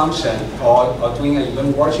view-only function or doing an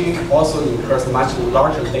event watching also incurs much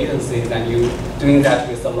larger latency than you doing that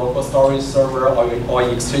with a local storage server or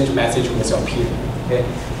exchange message with your peer. Okay?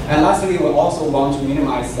 And lastly, we also want to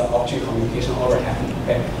minimize the object communication overhead.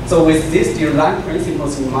 Okay? So with these design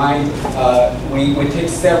principles in mind, we take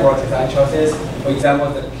several design choices. For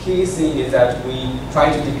example, the key thing is that we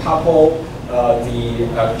try to decouple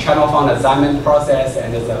the channel fund assignment process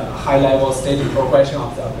and the high-level state progression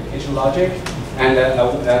of the application logic. And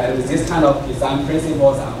this kind of design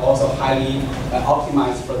principles are also highly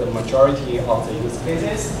optimized for the majority of the use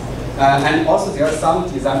cases. And also there are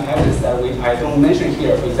some design patterns that I don't mention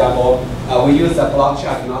here. For example, we use a blockchain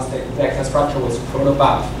agnostic data structure with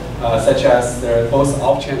protobuf, such as both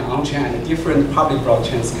off-chain and on-chain and different public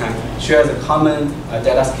blockchains can share the common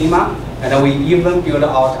data schema. And then we even build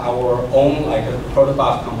out our own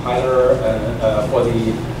protobuf compiler for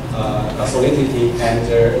the Solidity, and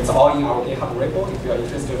it's all in our GitHub repo. If you are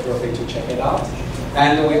interested, feel free to check it out.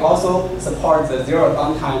 And we also support the zero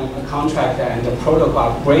downtime contract and the protocol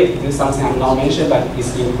upgrade. This is something I'm not mentioned, but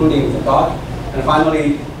it's including in the doc. And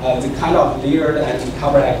finally, the kind of layered and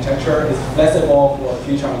covered architecture is flexible for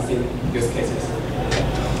future unseen use cases.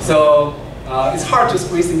 So it's hard to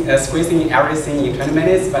squeeze in everything in 20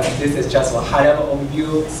 minutes, but this is just a high-level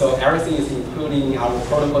overview. So everything is included in our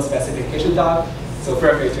protocol specification doc. So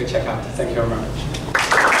feel free to check out. Thank you very much.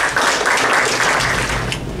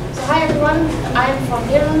 So hi everyone, I'm from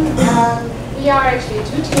Iran. We are actually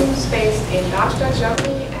two teams based in Darmstadt,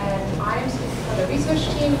 Germany, and I'm speaking for the research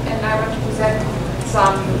team, and I want to present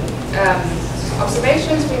some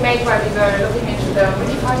observations we made while we were looking into the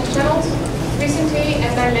multi-party channels recently,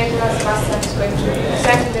 and then later Sebastian is going to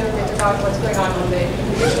present a little bit about what's going on the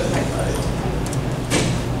individual side.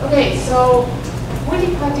 Okay, so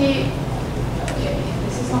multi-party, okay,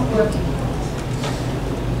 this is not working.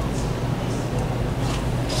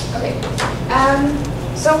 Okay,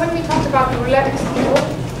 so when we talked about the roulette example,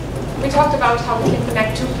 we talked about how we can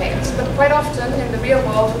connect two players, but quite often in the real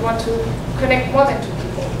world we want to connect more than two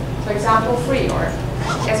people. For example, 3 or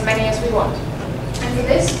as many as we want. And for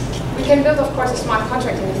this, we can build, of course, a smart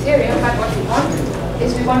contract in Ethereum, but what we want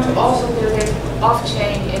is we want to also build it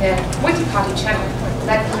off-chain in a multi-party channel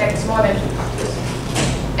that connects more than 2 parties.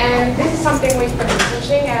 And this is something we've been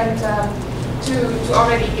researching, and to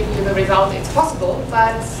already give you the result, it's possible,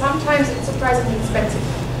 but sometimes it's surprisingly expensive.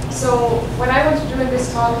 So what I want to do in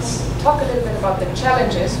this talk is talk a little bit about the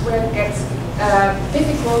challenges where it gets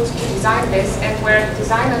difficult to design this, and where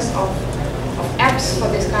designers of apps for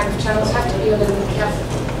this kind of channels have to be a little bit careful.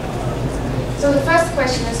 So the first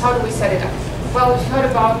question is, how do we set it up? Well, we've heard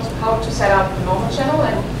about how to set up a normal channel,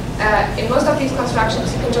 and in most of these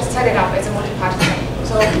constructions, you can just set it up as a multi-party channel.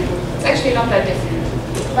 So it's actually not that difficult.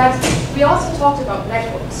 But we also talked about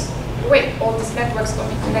networks. Wait, all these networks can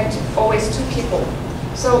be connected always to people.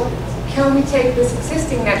 So can we take this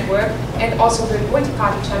existing network and also build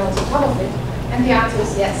multi-party channels on top of it? And the answer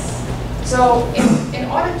is yes. So in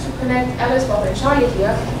order to connect Alice, Bob, and Charlie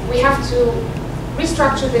here, we have to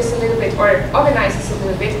restructure this a little bit, or organize this a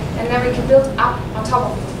little bit, and then we can build up on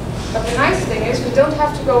top of it. But the nice thing is we don't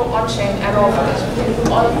have to go on-chain at all for this. We can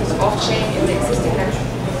do all of this off-chain in the existing network.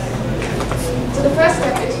 So the first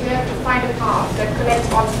step is we have to find a path that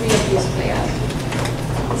connects all 3 of these players.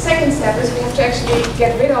 The second step is we have to actually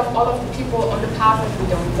get rid of all of the people on the path that we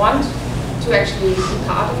don't want to actually be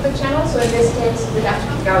part of the channel. So in this case, we have to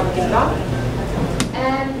figure out GitLab.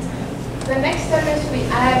 And the next step is we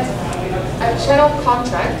add a channel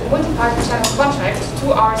contract, a multi-party channel contract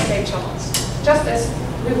to our state channels, just as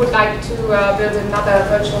we would like to build another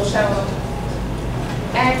virtual channel.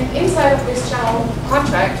 And inside of this channel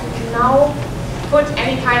contract, we can now put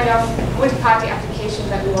any kind of multi-party application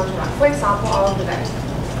that we want to run. For example, our roulette.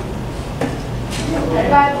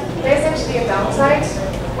 But there's actually a downside.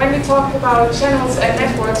 When we talk about channels and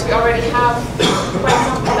networks, we already have quite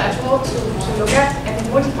some collateral to look at, and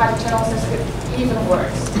in multi-party channels, this could even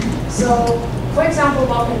worse. So, for example,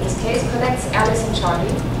 Bob in this case connects Alice and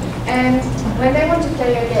Charlie, and when they want to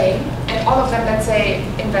play a game, and all of them, let's say,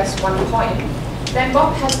 invest 1 coin, then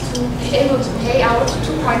Bob has to be able to pay out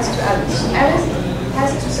 2 points to Alice. Alice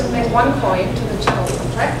has to submit 1 coin to the channel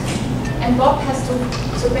contract, And Bob has to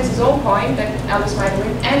submit his own coin that Alice might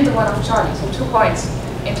win and the one of Charlie, so 2 coins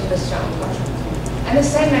into this channel contract. And the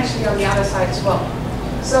same actually on the other side as well.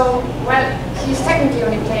 So, well, he's technically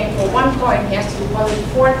only playing for 1 coin, he has to deposit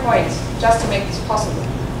 4 coins just to make this possible.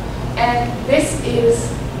 And this is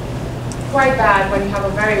quite bad when you have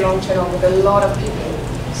a very long channel with a lot of people.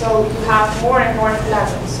 So you have more and more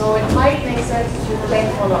levels. So it might make sense if you're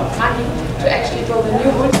playing for a lot of money to actually build a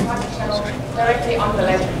new multi-party channel directly on the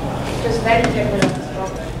ledger, because then you get rid of this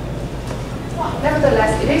problem.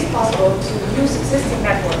 Nevertheless, it is possible to use existing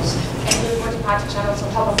networks and build multi-party channels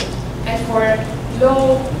on top of it. And for a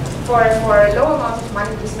low amount of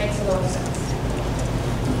money, this makes a lot of sense.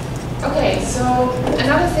 Okay, so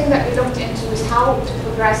another thing that we looked into is how to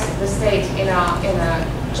progress the state in a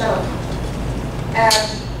channel.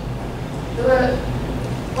 The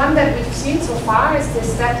one that we've seen so far is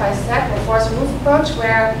this step-by-step or force move approach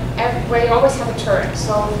where you always have a turn.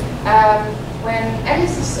 So when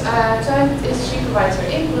Alice's turn is she provides her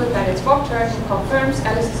input, then it's Bob's turn who confirms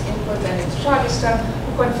Alice's input, then it's Charlie's turn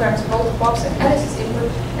who confirms both Bob's and Alice's input,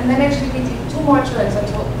 and then actually we need 2 more turns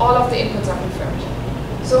until all of the inputs are confirmed.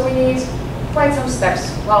 So we need quite some steps.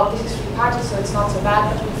 Well, this is 3 parties, so it's not so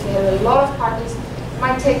bad, but if we have a lot of parties, it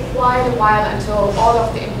might take quite a while until all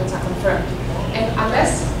of the inputs are confirmed. And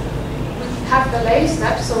unless we have the delay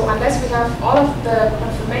steps, so unless we have all of the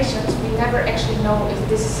confirmations, we never actually know if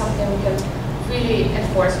this is something we can really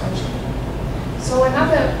enforce on chain. So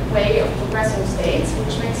another way of progressing states,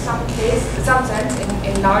 which makes some sense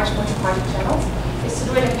in large multi-party channels, is to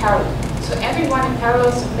do it in parallel. So everyone in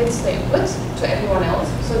parallel submits the inputs to everyone else.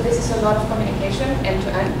 So this is a lot of communication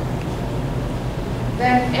end-to-end.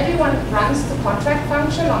 Then everyone runs the contract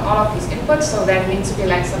function on all of these inputs. So there needs to be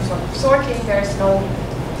like some sort of sorting. There's no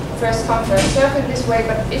first come, first serve in this way.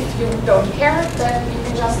 But if you don't care, then you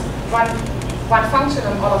can just run one function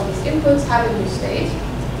on all of these inputs, have a new state.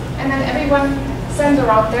 And then everyone sends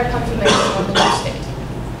around their confirmation on the new state.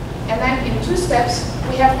 And then in 2 steps,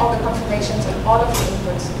 we have all the confirmations and all of the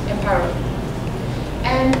inputs in parallel.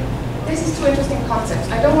 And this is 2 interesting concepts.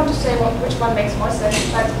 I don't want to say which one makes more sense,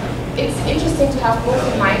 but it's interesting to have both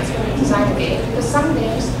in mind when you design a game, because some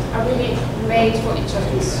games are really made for each of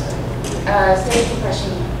these state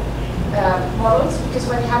compression models, because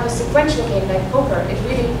when you have a sequential game like poker, it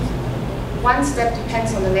really, one step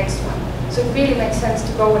depends on the next one. So it really makes sense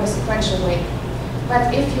to go in a sequential way.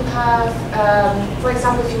 But if you have, for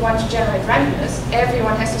example, if you want to generate randomness,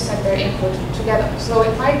 everyone has to send their input together. So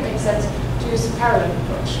it might make sense to use a parallel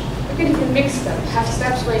approach. You can even mix them, have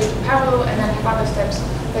steps where you do parallel and then have other steps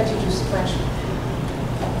that you do sequential.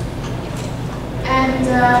 And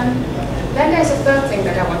then there's a third thing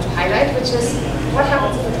that I want to highlight, which is what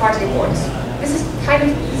happens if a party aborts. This is kind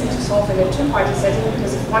of easy to solve in a 2-party setting,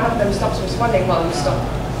 because if one of them stops responding, well, you stop.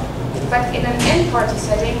 But in an n-party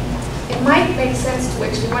setting, it might make sense to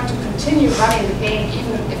actually want to continue running the game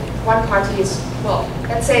even if one party is, well,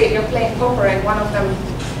 let's say you're playing poker and one of them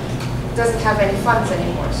doesn't have any funds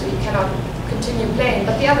anymore, so you cannot continue playing,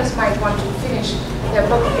 but the others might want to finish their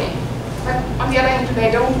poker game. But on the other hand,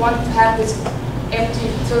 they don't want to have this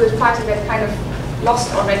empty, so this party that kind of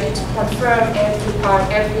lost already to confirm every part,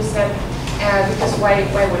 every step, because why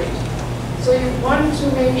would it? So you want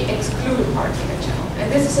to maybe exclude a party in the channel.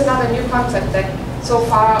 And this is another new concept that so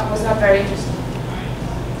far was not very interesting.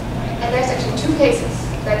 And there's actually 2 cases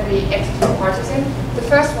that we exclude parties in. The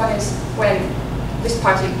first one is when this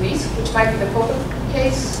party agrees, which might be the poker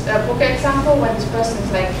case, poker example, when this person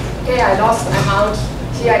is like, okay, I lost, I'm out,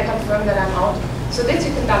 here I confirm that I'm out. So this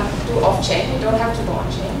you can do off-chain, you don't have to go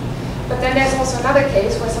on-chain. But then there's also another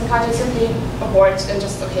case where some party simply aborts and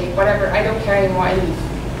just, okay, whatever, I don't care anymore, I leave.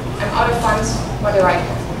 I'm out of funds, what do I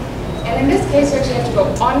care? And in this case, you actually have to go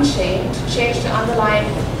on-chain to change the underlying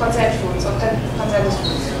consent rules or consensus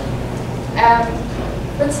rules.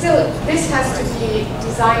 But still, this has to be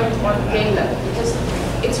designed on game level, because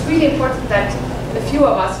it's really important that a few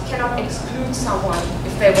of us cannot exclude someone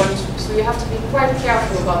if they want to. So you have to be quite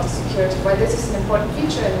careful about the security. While this is an important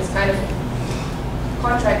feature in this kind of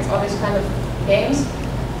contracts or this kind of games,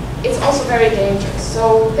 it's also very dangerous.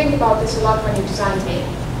 So think about this a lot when you design a game.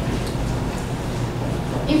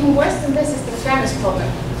 Even worse than this is the fairness problem.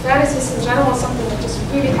 Fairness is in general something that is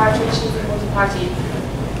really hard to achieve in multi-party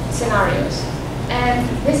scenarios. And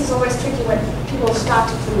this is always tricky when people start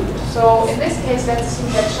to collude. So in this case, let's see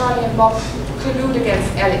that Charlie and Bob collude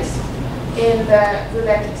against Alice in the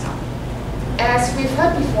roulette example. As we've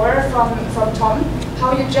heard before from Tom,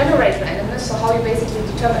 how you generate randomness, so how you basically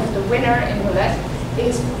determine the winner in roulette,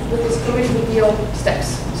 is with these commit reveal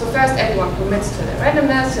steps. So first everyone commits to the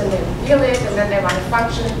randomness and they reveal it, and then they run a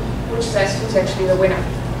function which says who's actually the winner.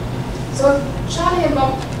 So Charlie and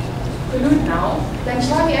Bob collude now, then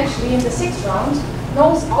Charlie actually in the 6th round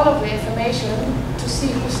knows all of the information to see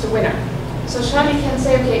who's the winner. So Charlie can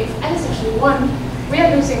say, okay, if Alice actually won, we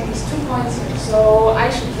are losing these 2 points here, so I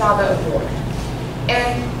should rather avoid.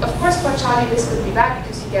 And of course for Charlie this could be bad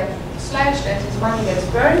because he gets slashed and his money gets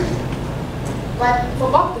burned. But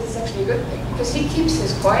for Bob this is actually a good thing because he keeps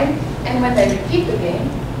his coin, and when they repeat the game,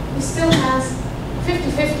 he still has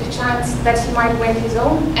 50-50 chance that he might win his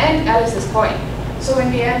own and Alice's coin. So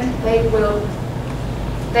in the end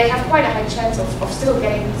they have quite a high chance of still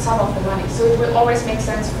getting some of the money. So it will always make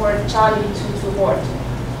sense for Charlie to avoid.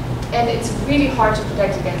 And it's really hard to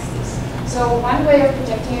protect against this. So one way of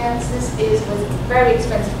protecting against this is with very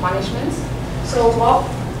expensive punishments. So Bob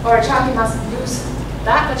or Charlie must lose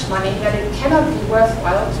that much money that it cannot be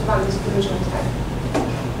worthwhile to run this collusion attack.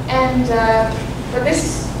 And but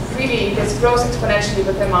this grows exponentially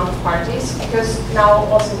with the amount of parties, because now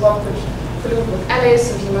also Bob could collude with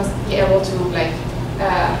Alice, so he must be able to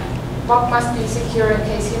Bob must be secure in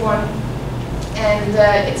case he won. And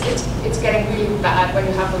it's getting really bad when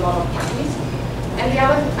you have a lot of parties. And the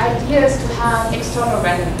other idea is to have external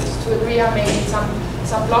randomness, to agree on maybe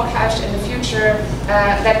some block hash in the future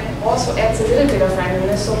that also adds a little bit of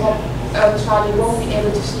randomness, so Charlie won't be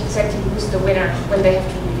able to see exactly who's the winner when they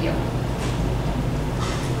have to reveal.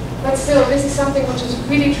 But still, this is something which is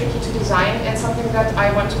really tricky to design, and something that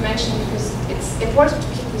I want to mention because it's important to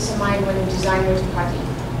keep this in mind when you design multi-party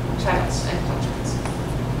channels and contracts.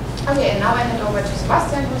 Okay, and now I hand over to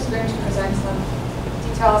Sebastian, who's going to present some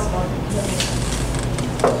details about the implementation.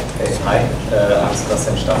 Okay, hi, I'm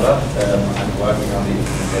Sebastian Stammler. I'm working on the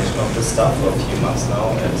implementation of this stuff for a few months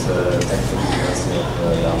now at Technical University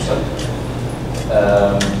of Darmstadt.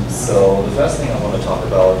 So the first thing I want to talk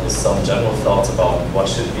about is some general thoughts about what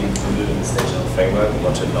should be included in the state channel framework and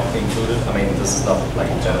what should not be included. I mean, this is not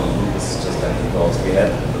like a general rule, this is just like the goals we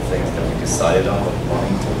had and the things that we decided on, what we want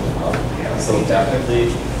to include and not. So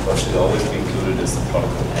definitely what should always be included is the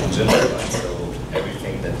protocol engine, right? So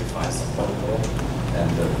everything that defines the protocol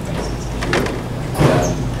and the things it's included.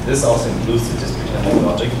 This also includes the distributed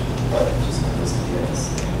logic, but just in this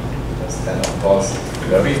case. Because then of course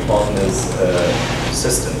very important is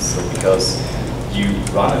persistence. So because you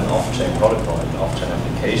run an off-chain protocol, an off-chain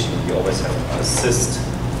application, you always have to persist,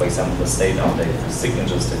 for example, the state update, the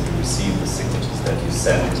signatures that you receive, the signatures that you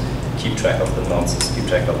send, keep track of the nonces, keep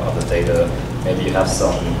track of other data. Maybe you have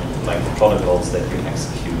some like protocols that you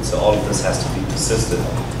execute. So all of this has to be persistent.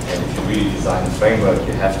 And if you really design a framework,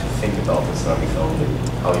 you have to think about this very thoroughly,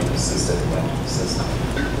 how you persist it and when to persist.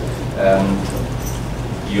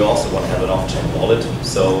 You also want to have an off-chain wallet,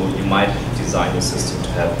 so you might design your system to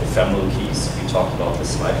have ephemeral keys. We talked about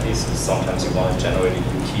this slightly, so sometimes you want to generate a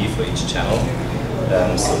new key for each channel.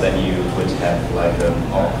 So then you would have like an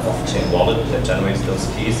off-chain wallet that generates those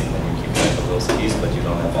keys, and then you keep track of those keys, but you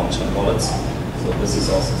don't have on-chain wallets. So this is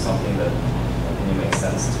also something that makes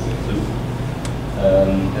sense to include.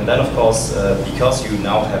 And then of course, because you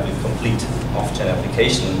now have a complete off-chain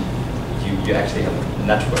application, you actually have a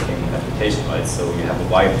networking application, right? So you have a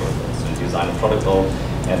wire protocol, so you design a protocol,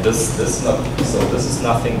 and this is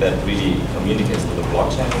nothing that really communicates with the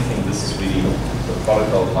blockchain. I think this is really the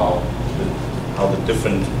protocol how the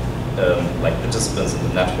different like participants in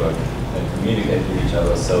the network communicate with each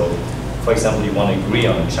other. So, for example, you want to agree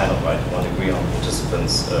on a channel, right? You want to agree on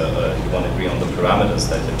participants. You want to agree on the parameters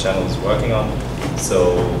that the channel is working on.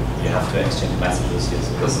 So you have to exchange messages here.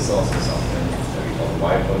 So this is also something that we call a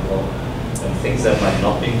wire protocol. And things that might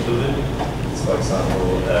not be included is, for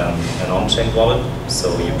example, an on-chain wallet.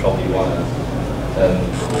 So you probably want to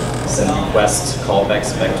send request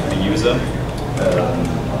callbacks back to the user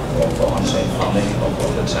for on-chain funding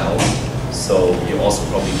of the channels. So you also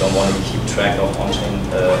probably don't want to keep track of on-chain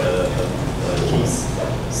keys.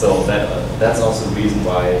 So that's also the reason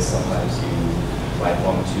why sometimes you might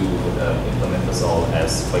want to implement this all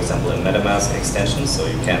as, for example, a MetaMask extension. So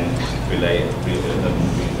you can relay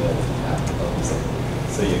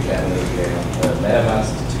so you can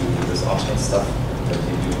MetaMask to do this on-chain stuff that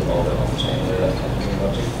you do all the on-chain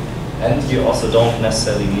logic. And you also don't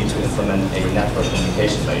necessarily need to implement a network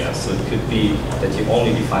communication layer. So it could be that you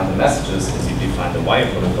only define the messages as you define the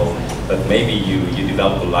wire protocol, but maybe you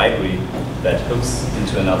develop a library that hooks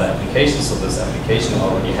into another application. So this application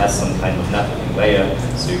already has some kind of networking layer,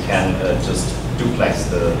 so you can just duplex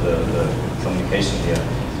the communication here.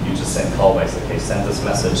 You just send callbacks, okay, send this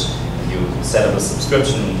message, you set up a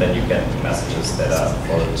subscription, and then you get the messages that are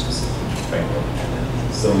for a specific framework.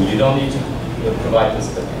 So you don't need to provide this,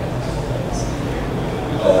 but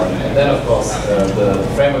and then of course the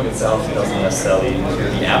framework itself doesn't necessarily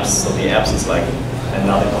include the apps. So the apps is like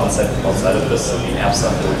another concept outside of this. So the apps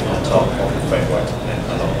are built on top of the framework and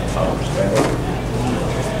not in front of the framework.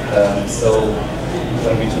 So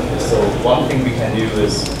one thing we can do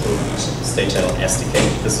is state channel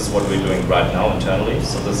SDK. This is what we're doing right now internally.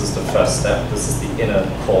 So this is the first step. This is the inner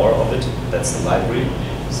core of it. That's the library.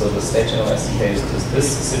 So the state channel SDK is just this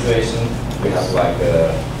situation. We have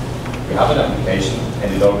we have an application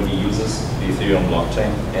and it already uses the Ethereum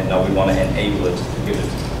blockchain, and now we want to enable it to give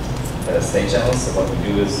it state channels. So what we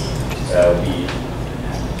do is we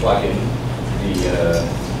plug in the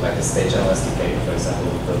like a state channel SDK, for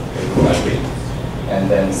example, the library, and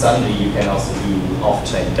then suddenly you can also do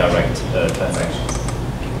off-chain direct transactions.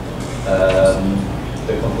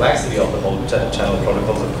 The complexity of the whole channel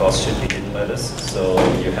protocols, of course, should be hidden by this. So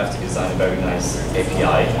you have to design a very nice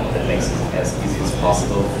API that makes it as easy as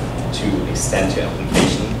possible to extend your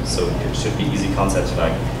application. So it should be easy concepts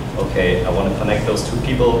like, okay, I want to connect those two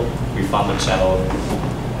people, we found a channel,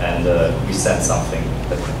 and we send something.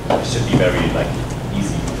 That should be very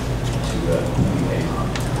easy to communicate.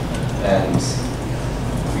 And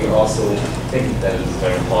we also think that it is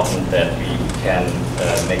very important that we can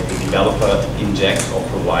make the developer inject or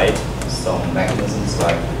provide some mechanisms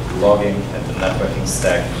like logging and the networking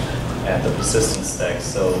stack and the persistence stack.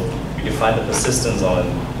 So we define the persistence on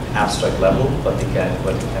an abstract level, but you can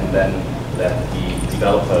then let the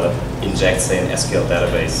developer inject, say, an SQL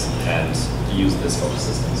database and use this for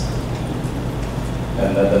persistence.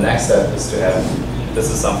 And then the next step is to have, this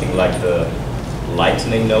is something like the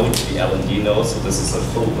Lightning node, the LND node. So this is a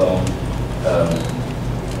full-blown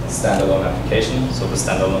standalone application. So the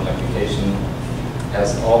standalone application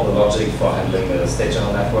has all the logic for handling the state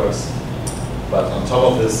channel networks. But on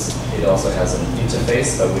top of this, it also has an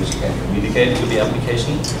interface by which you can communicate with the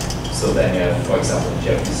application. So then you have, for example,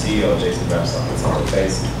 gRPC or JSON WebSockets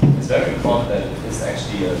interface. It's very important that it is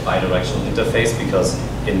actually a bidirectional interface, because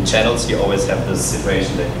in channels you always have this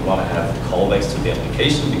situation that you want to have callbacks to the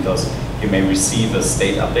application, because you may receive a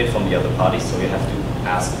state update from the other party, so you have to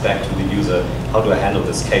ask back to the user, how do I handle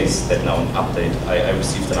this case that now an update, I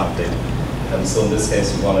received an update. And so in this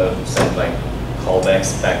case you want to send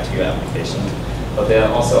callbacks back to your application. But there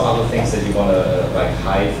are also other things that you want to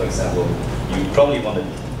hide. For example, you probably want to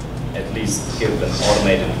at least give an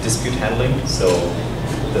automated dispute handling. So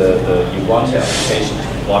you want your application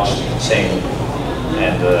to watch the chain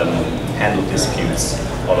and handle disputes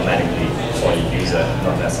automatically for your user,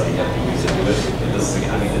 not necessarily have the user do it. This is,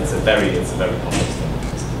 I mean, it's a very complex thing.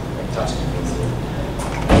 It's like touching things.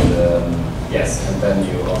 And yes, and then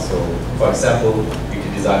you also, for example, you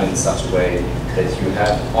can design it in such a way that you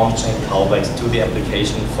have on-chain callbacks to the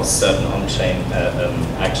application for certain on-chain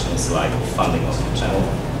actions like funding of the channel.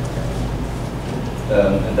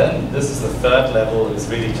 And then this is the third level, is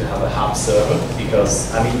really to have a hub server, because,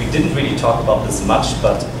 I mean, we didn't really talk about this much,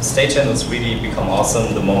 but state channels really become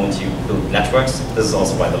awesome the moment you build networks. This is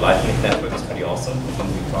also why the Lightning network is pretty awesome, when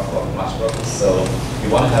we talk about much about this. So you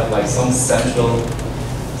want to have some central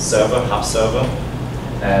server, hub server,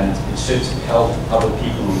 and it should help other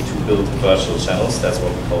people to build virtual channels. That's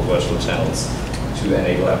what we call virtual channels, to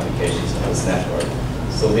enable applications on this network.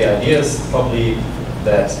 So the idea is probably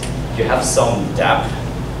that you have some dApp,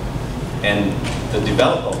 and the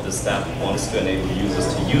developer of this dApp wants to enable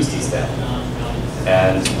users to use this dApp.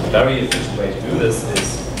 And a very efficient way to do this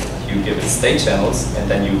is you give it state channels, and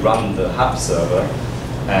then you run the hub server,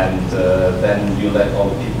 and then you let all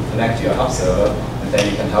the people connect to your hub server, and then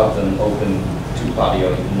you can help them open two-party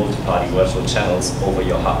or even multi-party virtual channels over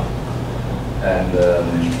your hub. And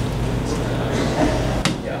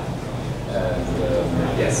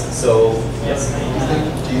yes, so yes.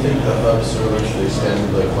 Do you think the hub server should extend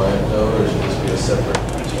to the client node, or should this be a separate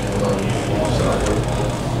standalone software?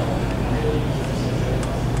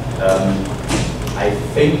 I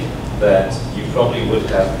think that you probably would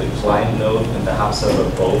have the client node and the hub server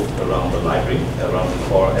both around the library, around the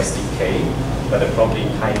core SDK, but they're probably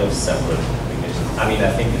kind of separate. I mean,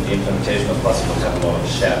 I think in the implementation, of course, you will have a lot of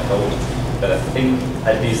shared code, but I think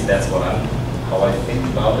at least that's how I think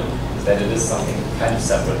about it, is that it is something kind of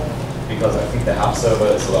separate. Because I think the hub server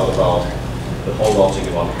is a lot about the whole logic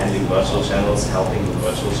about handling virtual channels, helping the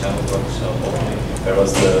virtual channel work,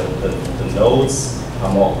 whereas the nodes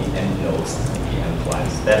are more the end nodes, the end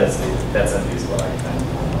clients. That's at least what I kind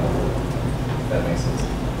of that makes sense.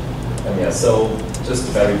 And yeah, so just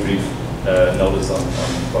a very brief notice on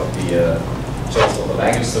what the choice of the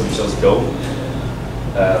language. So we chose Go,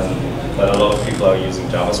 but a lot of people are using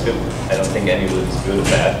JavaScript. I don't think any of it is good or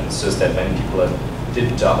bad. It's just that many people did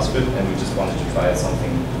JavaScript, and we just wanted to try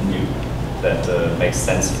something new that makes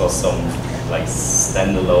sense for some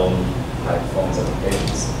standalone high performance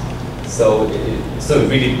applications. So it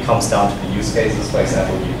really comes down to the use cases. For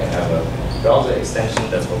example, you can have a browser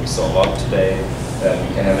extension, that's what we saw a lot today.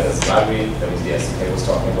 You can have it as a library, that was the SDK I was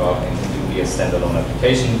talking about, and it can be a standalone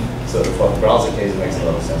application. So for the browser case, it makes a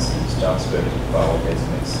lot of sense to use JavaScript. For our case, it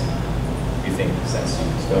makes, we think, sense to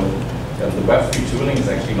use Go. The Web3 tooling is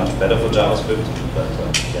actually much better for JavaScript, but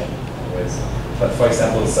yeah, anyways. But for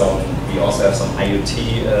example, we also have some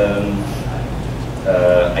IoT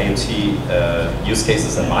use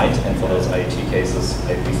cases in mind, and for those IoT cases,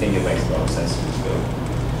 we think it makes a lot of sense to use Go.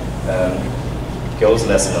 Go is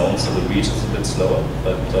less known, so the reach is a bit slower,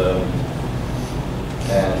 but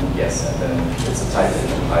and yes, and then it's a tightly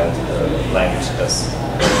compiled language as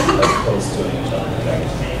opposed to an internal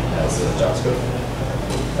language as JavaScript.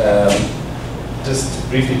 Just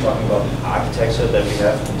briefly talking about the architecture that we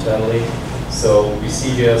have internally. So we see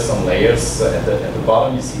here some layers. So at the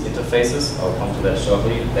bottom you see interfaces. I'll come to that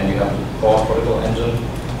shortly. Then you have the core protocol engine.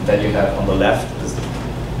 Then you have on the left is the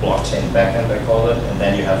blockchain backend, I call it. And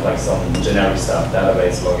then you have like some generic stuff,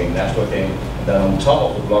 database, logging, networking. And then on top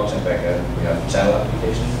of the blockchain backend, we have the channel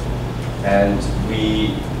application. And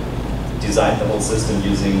we designed the whole system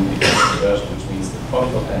using the version, which means the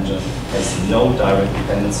protocol engine has no direct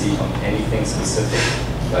dependency on anything specific.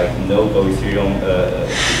 Like no Go Ethereum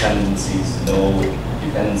dependencies, no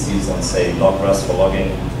dependencies on, say, Logrust for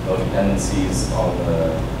logging, no dependencies on,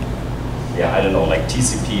 yeah, I don't know, like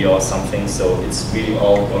TCP or something. So it's really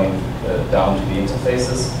all going down to the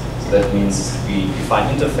interfaces. So that means we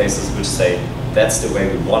define interfaces which say that's the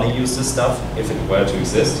way we want to use this stuff if it were to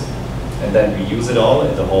exist. And then we use it all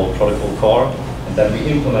in the whole protocol core. And then we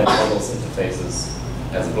implement all those interfaces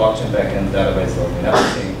as a blockchain backend, database, logging,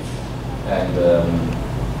 everything. And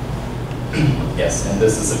yes, and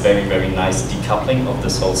this is a very, very nice decoupling of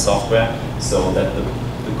this whole software, so that the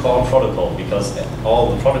core protocol, because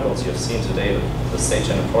all the protocols you have seen today, the state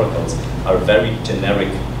channel protocols, are a very generic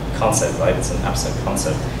concept, right? It's an abstract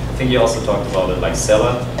concept. I think you also talked about it like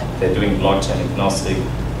Stellar. They're doing blockchain agnostic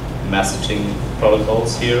messaging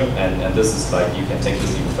protocols here, and this is like, you can take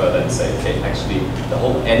this even further and say, okay, actually, the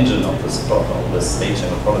whole engine of this protocol, the state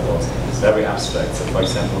channel protocols, is very abstract. So for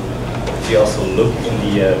example, if you also look in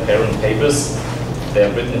the parent papers,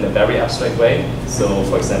 they're written in a very abstract way. So,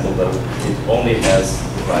 for example, it only has,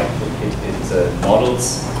 like, it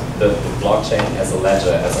models the blockchain as a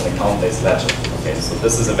ledger, as an account-based ledger. Okay, so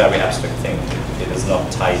this is a very abstract thing. It is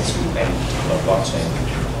not tied to any blockchain.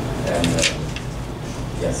 And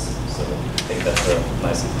yes, so I think that's a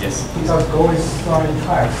nice, yes. Because Go is storing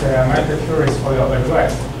types, I'm actually curious for your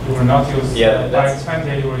address. You will not use bytes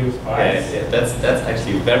 20, you will use bytes. Yeah, that's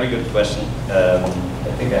actually a very good question.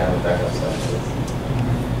 I think I have a backup slide for it.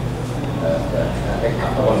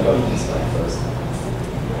 I want to go to this slide first.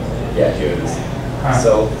 Yeah, here it is.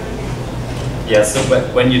 So, yeah, so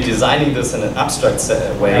when you're designing this in an abstract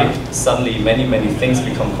way, suddenly many things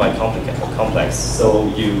become quite complex. So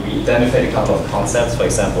you identify a couple of concepts, for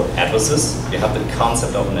example, addresses. You have the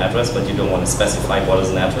concept of an address, but you don't want to specify what is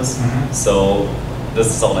an address. So this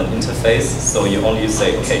is all an interface, so you only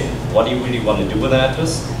say, okay, what do you really want to do with an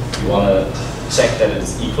address? You want to check that it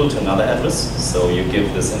is equal to another address, so you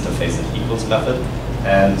give this interface an equals method,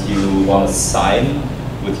 and you want to sign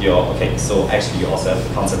with your, okay, so actually you also have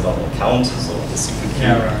the concept of an account, so the secret key.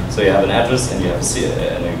 Yeah, right. So you have an address and you have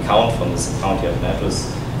an account. From this account you have an address.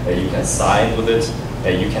 You can sign with it,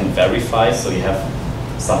 you can verify, so you have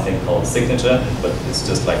something called signature, but it's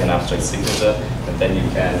just like an abstract signature, and then you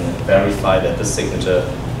can verify that this signature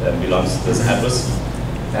belongs to this address.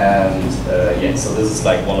 And yeah, so this is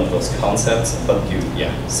like one of those concepts, but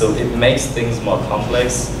so it makes things more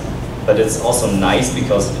complex, but it's also nice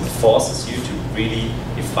because it forces you to really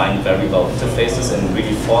define very well interfaces and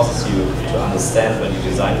really forces you to understand when you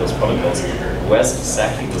design those protocols, where's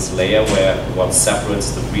exactly this layer where what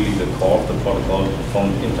separates the core of the protocol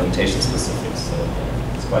from implementation specifics. So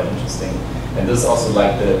it's quite interesting. And this is also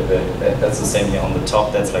like that's the same here on the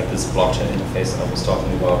top, that's like this blockchain interface that I was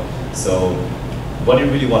talking about. So what do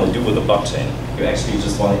you really want to do with the blockchain? You actually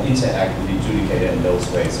just want to interact with the adjudicator in those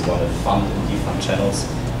ways. You want to fund and defund channels.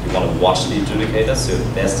 You want to watch the adjudicator. So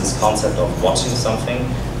there's this concept of watching something,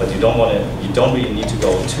 but you don't really need to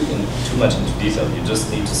go too much into detail. You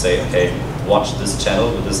just need to say, okay, watch this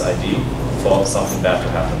channel with this ID for something bad to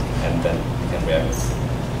happen, and then you can react.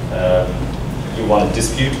 You want to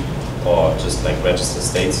dispute or just like register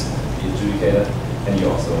states, the adjudicator, and you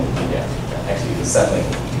also, actually the settling.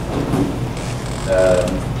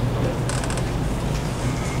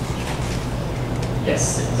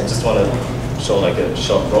 Yes, I just want to show like a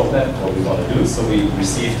short roadmap what we want to do. So we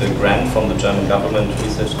received a grant from the German government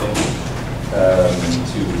research team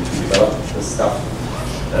to develop this stuff.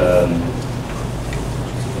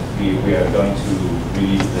 we are going to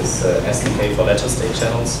release this SDK for ledger state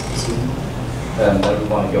channels soon. Then we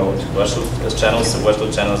want to go to virtual channels. So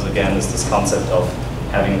virtual channels, again, is this concept of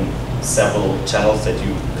having several channels that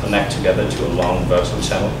you connect together to a long virtual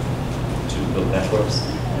channel to build networks.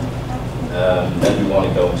 Then we want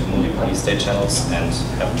to go into multi-party state channels and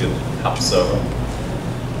have a good hub server.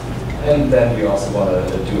 And then we also want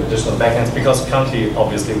to do additional backends, because currently,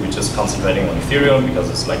 obviously, we're just concentrating on Ethereum because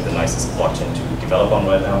it's like the nicest blockchain to develop on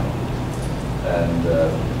right now. And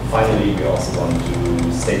finally, we also want to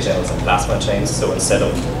do state channels and plasma chains. So instead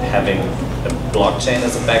of having a blockchain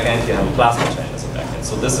as a backend, you have a plasma chain as a backend.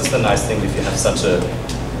 So this is the nice thing: if you have such a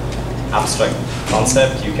abstract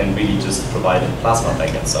concept, you can really just provide a plasma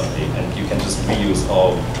backend suddenly, and you can just reuse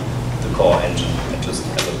all the core engine and just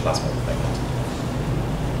have a plasma backend.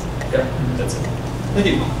 Yeah, that's it. Thank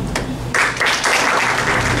you.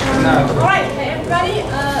 Alright, hey everybody.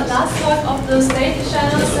 Last talk of the state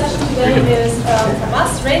channel session today is from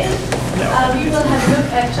us, Raiden. We will have a look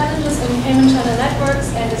at challenges in payment channel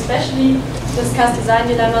networks and especially discuss design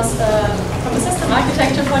dilemmas from a system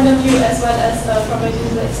architecture point of view as well as from a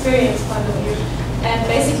user experience point of view. And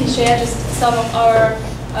basically share just some of our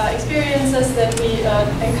experiences that we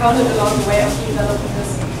encountered along the way of developing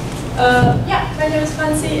this. Yeah, my name is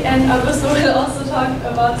Franzi, and Augusto will also talk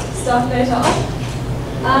about stuff later on.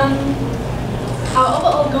 Our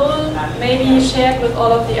overall goal, maybe shared with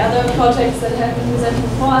all of the other projects that have been presented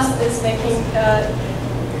before us, is making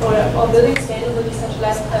or building scalable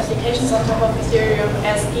decentralized applications on top of Ethereum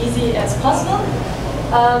as easy as possible.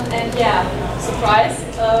 And yeah, surprise,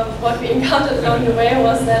 what we encountered along the way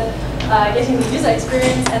was that getting the user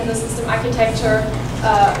experience and the system architecture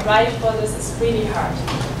right for this is really hard.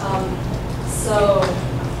 So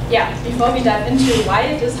yeah, before we dive into why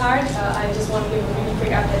it is hard, I just want to give a really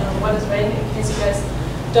quick update on what is Raiden in case you guys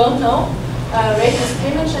don't know. Raiden is a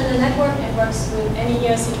payment channel network. It works with any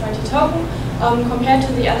ERC20 token. Compared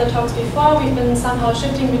to the other talks before, we've been somehow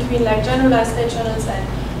shifting between like generalized state channels and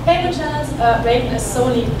payment channels. Raiden is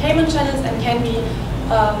solely payment channels and can be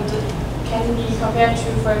compared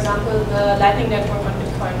to, for example, the Lightning Network on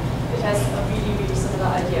Bitcoin. It has a really, really similar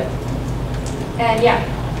idea. And yeah,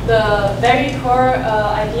 the very core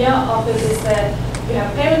idea of it is that you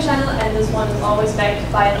have a payment channel, and this one is always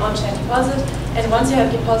backed by an on-chain deposit. And once you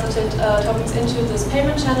have deposited tokens into this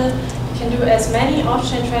payment channel, you can do as many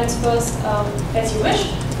off-chain transfers as you wish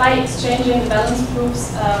by exchanging balance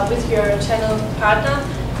proofs with your channel partner.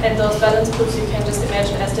 And those balance proofs you can just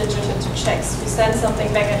imagine as digital checks. You send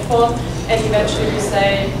something back and forth, and eventually you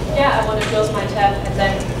say, yeah, I want to close my tab, and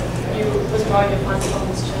then you withdraw your funds from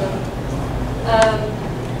this channel.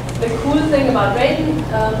 The cool thing about Raiden,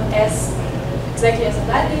 exactly as in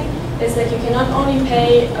Lightning, is that you can not only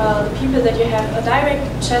pay the people that you have a direct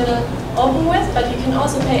channel open with, but you can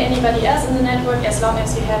also pay anybody else in the network as long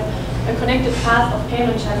as you have a connected path of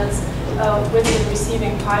payment channels with the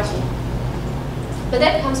receiving party. But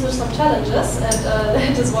that comes with some challenges, and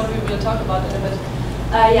that is what we will talk about in a bit.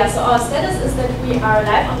 Yeah, so our status is that we are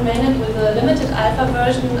live on mainnet with a limited alpha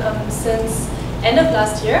version since end of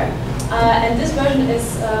last year. And this version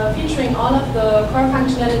is featuring all of the core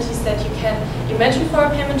functionalities that you can imagine for a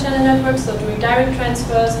payment channel network, so doing direct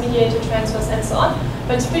transfers, mediated transfers, and so on.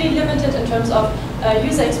 But it's pretty limited in terms of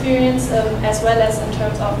user experience as well as in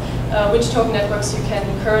terms of which token networks you can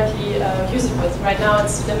currently use it with. Right now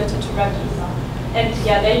it's limited to Rapid Ether. And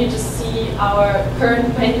yeah, there you just see our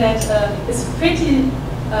current mainnet is pretty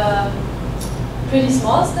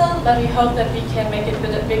small still, but we hope that we can make it a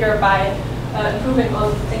bit bigger by improving all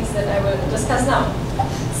the things that I will discuss now.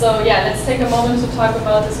 So yeah, let's take a moment to talk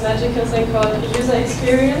about this magical thing called user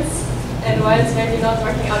experience and why it's maybe not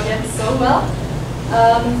working out yet so well.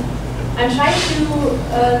 I'm trying to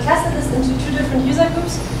cluster this into two different user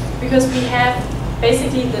groups because we have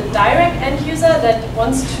basically the direct end user that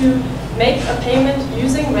wants to make a payment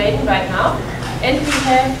using Raiden right now, and we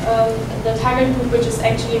have the target group, which is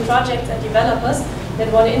actually projects and developers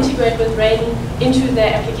that want to integrate with Raiden into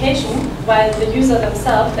their application, while the user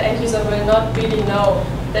themselves, the end user, will not really know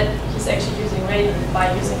that he's actually using Raiden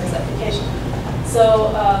by using this application.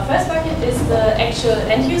 So first bucket is the actual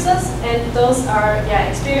end users, and those are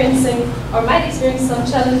experiencing or might experience some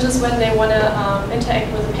challenges when they want to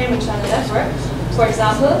interact with a payment channel network. For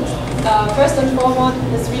example, first and foremost,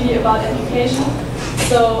 it's really about education.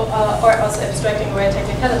 So, or also abstracting away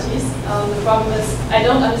technicalities. The problem is I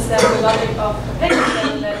don't understand the logic of a payment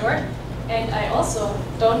channel network, and I also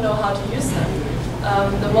don't know how to use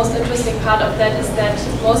them. The most interesting part of that is that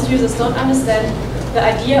most users don't understand the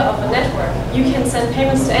idea of a network. You can send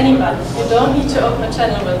payments to anybody. You don't need to open a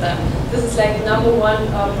channel with them. this is like the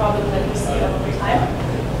 #1 problem that we see all the time.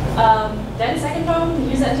 Then second problem,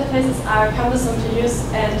 the user interfaces are cumbersome to use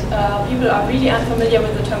and people are really unfamiliar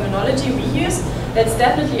with the terminology we use. That's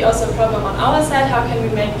definitely also a problem on our side. How can we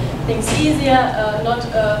make things easier, not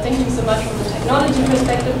thinking so much from the technology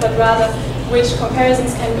perspective, but rather which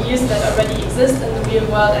comparisons can be used that already exist in the real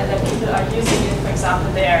world and that people are using in, for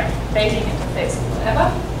example, their banking interface or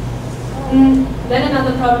whatever. Then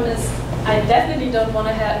another problem is I definitely don't want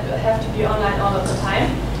to have to be online all of the time.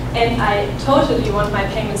 And I totally want my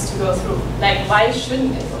payments to go through. Like, why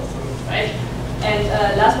shouldn't it go through, right? And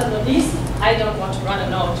last but not least, I don't want to run a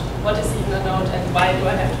node. What is even a node and why do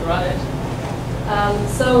I have to run it?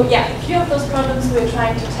 So yeah, a few of those problems we're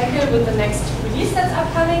trying to tackle with the next release that's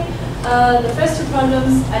upcoming. The first two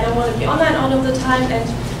problems, I don't want to be online all of the time and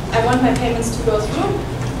I want my payments to go through.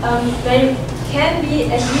 They can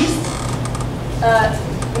be at least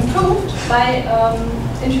improved by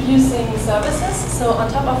introducing services. So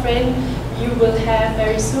on top of Raiden, you will have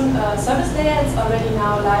very soon a service layer. It's already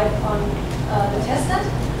now live on the testnet,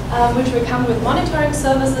 which will come with monitoring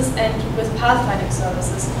services and with pathfinding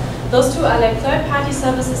services. Those two are like third-party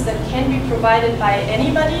services that can be provided by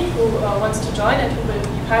anybody who wants to join and who will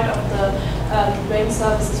be part of the Raiden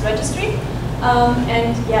services registry.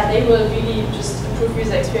 And yeah, they will really just improve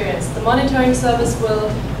user experience. The monitoring service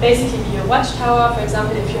will basically be a watchtower. For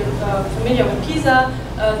example, if you're familiar with Pisa,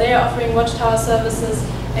 they are offering watchtower services,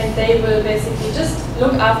 and they will basically just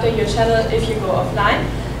look after your channel if you go offline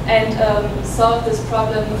and solve this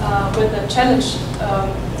problem with a challenge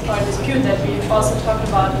or dispute that we also talked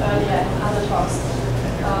about earlier in other talks.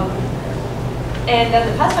 And then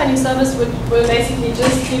the pathfinding service will basically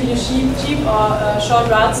just give you cheap or short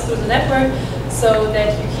routes through the network so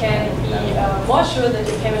that you can be more sure that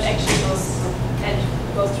your payment actually goes through and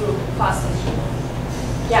goes through faster.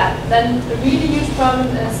 Yeah, then a really huge problem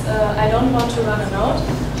is I don't want to run a node.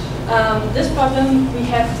 This problem we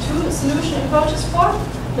have two solution approaches for.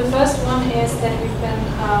 The first one is that we've been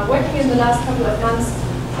working in the last couple of months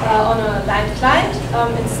on a light client.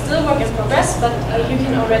 It's still work in progress, but you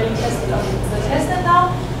can already test it on the testnet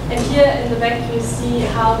now. And here in the back you see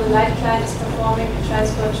how the light client is performing in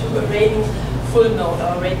transfer to a Raiden full node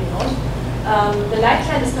or Raiden node. The light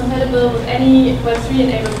client is compatible with any Web3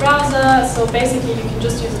 enabled browser, so basically you can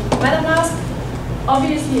just use MetaMask.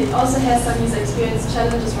 Obviously it also has some user experience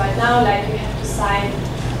challenges right now, like you have to sign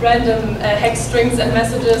random hex strings and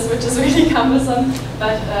messages, which is really cumbersome,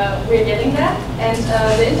 but we're getting there. And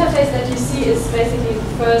the interface that you see is basically the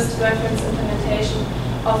first reference implementation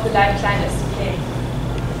of the light client SDK.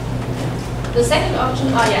 The second option,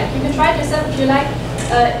 you can try it yourself if you like.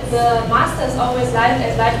 The master is always live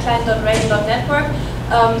at lightclient.raiden.network.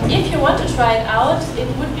 If you want to try it out, it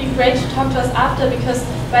would be great to talk to us after, because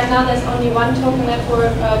right now there's only one token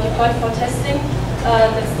network deployed for testing.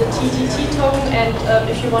 That's the TTT token, and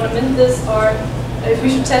if you want to mint this, or if we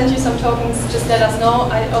should send you some tokens, just let us know.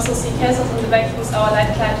 I also see Kesos in the back, who's our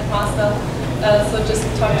light client master, so just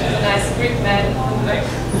talk to the nice Greek man in the back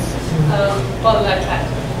for the light client.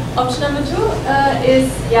 Option number two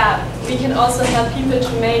is, we can also help people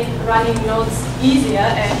to make running nodes easier,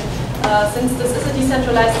 and since this is a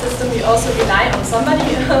decentralized system, we also rely on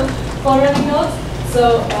somebody for running nodes.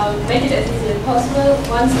 So make it as easy as possible.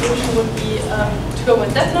 One solution would be to go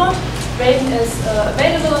with DevNode. Raiden is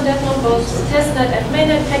available on DevNode, both testnet and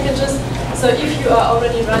mainnet packages. So if you are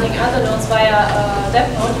already running other nodes via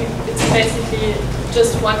DevNode, it's basically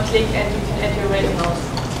just one click and you can add your Raiden node.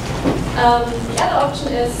 The other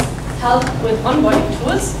option is help with onboarding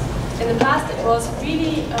tools. In the past, it was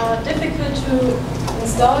really difficult to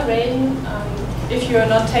install Raiden. If you are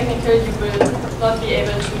not technical, you will not be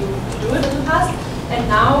able to do it in the past. And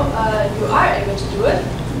now you are able to do it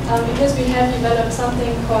because we have developed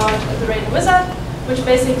something called the Raiden Wizard, which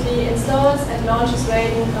basically installs and launches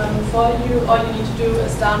Raiden for you. All you need to do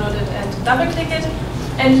is download it and double-click it.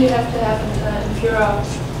 And you have to have an Infura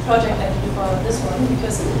project ID for this one,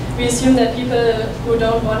 because we assume that people who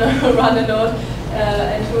don't want to run a node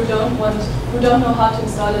and who don't know how to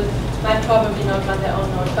install it might probably not run their own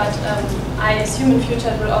node. But I assume in future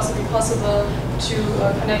it will also be possible to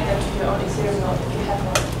connect them to your own Ethereum node if you have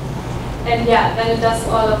one. And then it does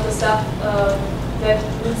all of the stuff that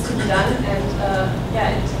needs to be done, and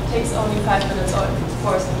it takes only 5 minutes or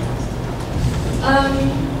 4 sometimes.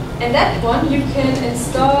 And that one you can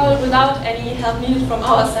install without any help needed from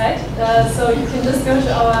our side. So you can just go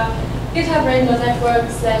to our GitHub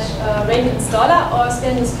Raiden.network/Raiden installer or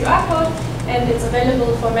scan this QR code, and it's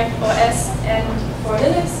available for Mac OS and for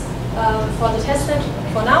Linux for the testnet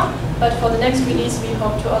for now. But for the next release, we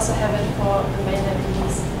hope to also have it for the mainnet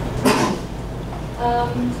release.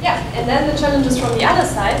 Yeah, and then the challenges from the other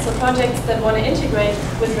side, so projects that want to integrate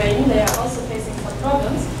with Raiden, they are also facing some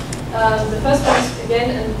problems. The first one is, again,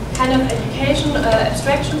 a kind of education,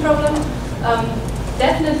 abstraction problem.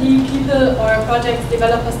 Definitely people or project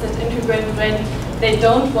developers that integrate with Raiden, they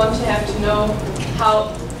don't want to have to know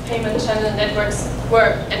how payment channel networks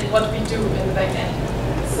work and what we do in the back end,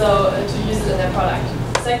 so to use it in their product.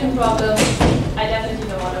 Second problem, I definitely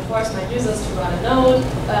don't want to force my users to run a node.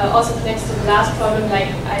 Also next to the last problem, like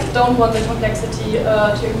I don't want the complexity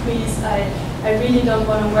to increase. I really don't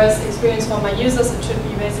want a worse experience for my users. It should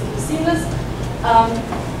be basically seamless.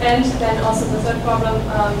 And then also the third problem,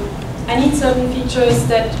 I need certain features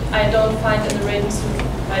that I don't find in the Raiden suite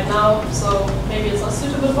right now, so maybe it's not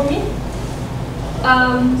suitable for me.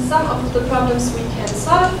 Some of the problems we can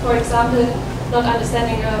solve, for example, not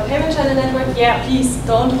understanding a payment channel network. Yeah, please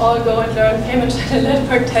don't all go and learn payment channel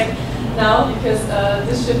network tech now, because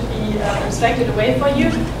this should be abstracted away for you.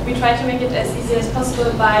 We try to make it as easy as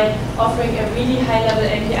possible by offering a really high-level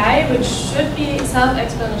API, which should be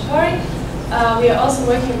self-explanatory. We are also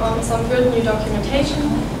working on some good new documentation.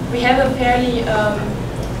 We have a fairly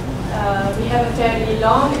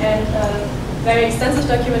long and very extensive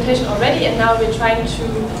documentation already, and now we're trying to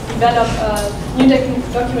develop new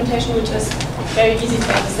documentation which is very easy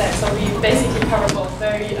to understand. So we basically cover both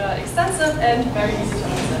very extensive and very easy to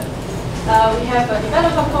understand. We have a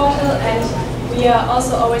developer portal, and we are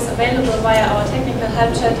also always available via our technical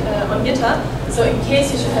help chat on GitHub. So in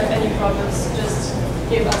case you should have any problems, just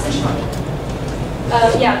give us a shout.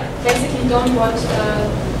 Yeah, basically don't want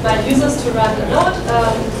my users to run the node.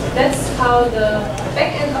 That's how the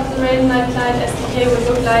back end of the Raiden Live Client SDK would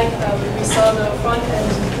look like. We saw the front end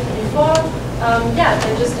before. Yeah,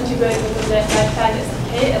 then just integrate with the Live Client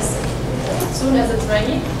SDK as soon as it's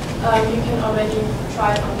ready. You can already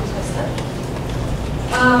try it on the test net.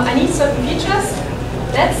 I need certain features.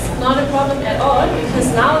 That's not a problem at all, because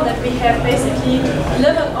now that we have basically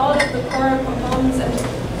delivered all of the core components and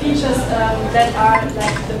features that are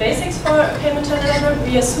like the basics for a payment channel network,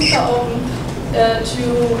 we are super open to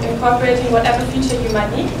incorporating whatever feature you might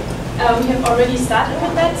need. We have already started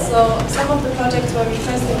with that, so some of the projects were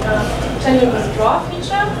requesting a channel withdraw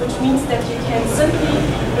feature, which means that you can simply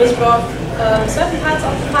withdraw certain parts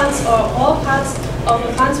of the funds or all parts of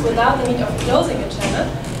the funds without the need of closing a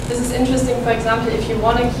channel. This is interesting, for example, if you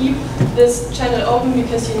want to keep this channel open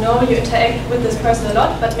because you know you interact with this person a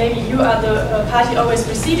lot, but maybe you are the party always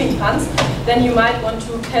receiving funds, then you might want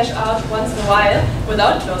to cash out once in a while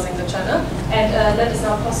without closing the channel. And that is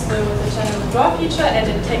now possible with the channel withdraw feature, and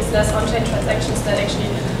it takes less on-chain transactions than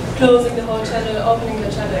actually closing the whole channel, opening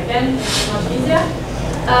the channel again. It's much easier.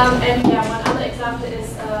 And yeah, one other example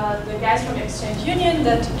is the guys from Exchange Union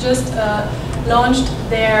that just launched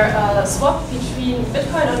their swap between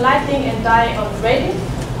Bitcoin on Lightning and DAI on Raiden.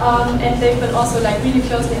 And they've been also like really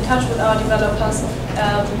closely in touch with our developers.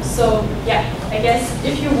 So yeah, I guess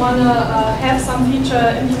if you want to have some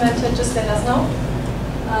feature implemented, just let us know.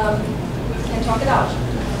 We can talk it out.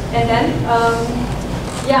 And then,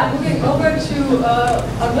 yeah, moving over to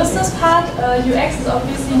Augusto's part, UX is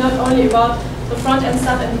obviously not only about the front-end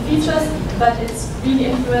stuff and the features, but it's really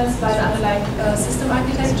influenced by the underlying system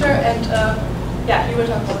architecture, and yeah, you will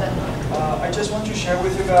talk about that now. I just want to share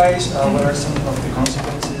with you guys what are some of the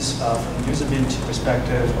consequences from a usability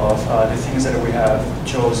perspective of the things that we have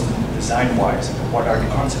chosen design-wise, and what are the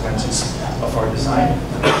consequences of our design.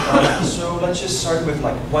 So let's just start with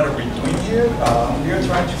like, what are we doing here? We are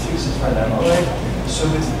trying to fix this dilemma, right? So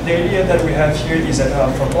the idea that we have here is that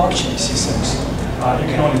for blockchain systems, you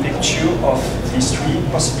can only pick 2 of these 3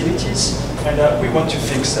 possibilities, and we want to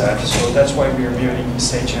fix that. So that's why we are building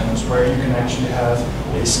state channels where you can actually have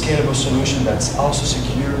a scalable solution that's also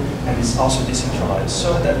secure and is also decentralized.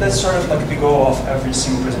 So that's sort of like the goal of every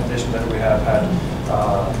single presentation that we have had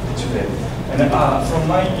today. And from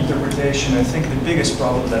my interpretation, I think the biggest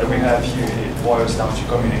problem that we have here, it boils down to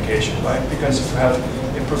communication, right? Because if you have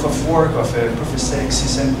a proof of work of a proof of stake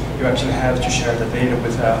system, you actually have to share the data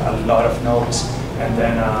with a lot of nodes. And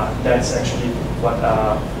then that's actually what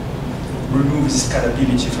removes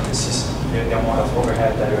scalability from the system, the amount of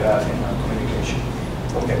overhead that you have in communication.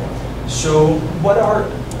 Okay, so what are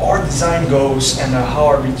our design goals and how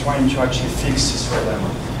are we trying to actually fix this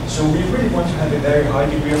dilemma? So we really want to have a very high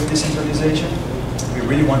degree of decentralization. We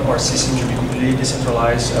really want our system to be completely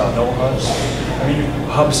decentralized, no hubs. I mean,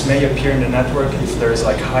 hubs may appear in the network if there's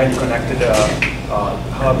like highly connected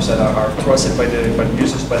hubs that are trusted by the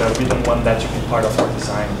users, but we don't want that to be part of our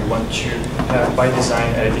design. We want to have, by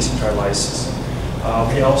design, a decentralized system.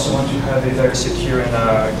 We also want to have a very secure and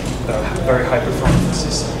very high performance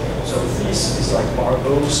system. So this is like our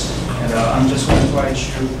goals, and I'm just going to try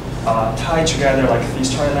to tie together like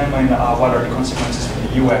this trilemma and what are the consequences from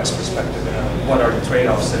the UX perspective and what are the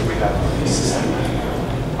trade-offs that we have with this system.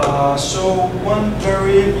 So one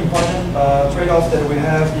very important trade-off that we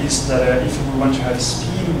have is that if we want to have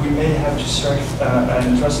speed, we may have to serve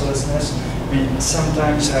and trustlessness. We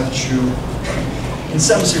sometimes have to, in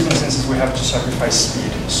some circumstances, we have to sacrifice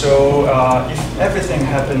speed. So if everything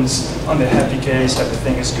happens on the happy case,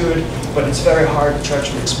 everything is good, but it's very hard to try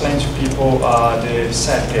to explain to people the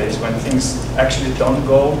sad case when things actually don't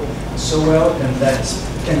go so well, and that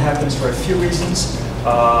can happen for a few reasons.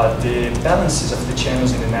 The balances of the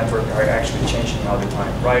channels in the network are actually changing all the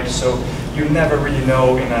time, right? So you never really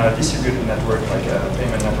know in a distributed network, like a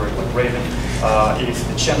payment network like Raven, if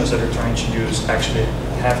the channels that you're trying to use actually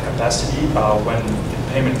have capacity when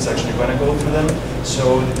the payment is actually going to go through them.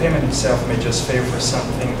 So the payment itself may just fail for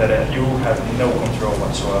something that you have no control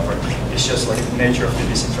whatsoever. It's just like the nature of the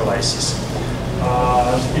decentralized system.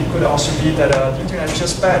 It could also be that the internet is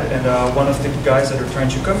just bad, and one of the guys that are trying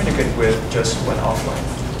to communicate with just went offline.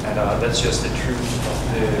 And that's just the truth of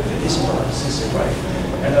the decentralized system, right?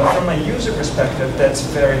 And from a user perspective, that's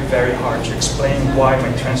very, very hard to explain why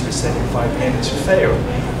my transfer is taking 5 minutes to fail.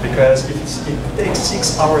 Because if it takes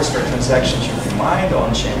 6 hours for a transaction to be mined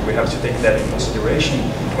on-chain, we have to take that in consideration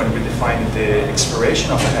when we define the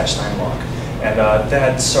expiration of the hash time lock. And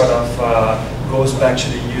that sort of goes back to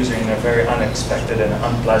the user in a very unexpected and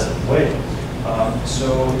unpleasant way.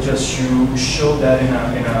 So just to show that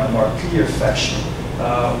in a more clear fashion,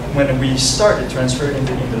 when we start the transfer in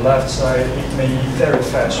the left side, it may be very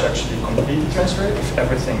fast to actually complete the transfer if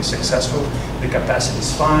everything is successful. The capacity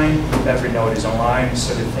is fine, every node is online,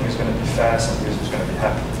 so the thing is going to be fast and the user is going to be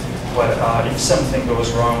happy. But if something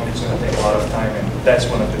goes wrong, it's going to take a lot of time, and that's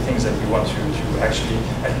one of the things that we want to actually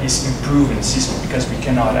at least improve in the system, because we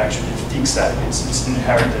cannot actually fix that. It's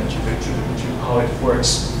inherent to how it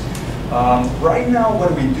works. Right now,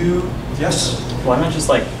 what we do, yes? Why not just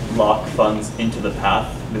like lock funds into the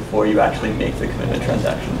path before you actually make the commitment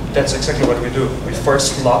transaction? That's exactly what we do. We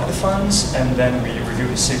first lock the funds, and then we review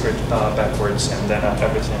the secret backwards, and then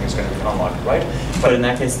everything is going to be unlocked, right? But in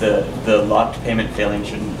that case, the locked payment failing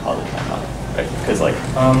shouldn't cause a timeout, right? Because like...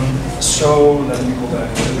 so let me go back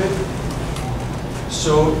a little bit.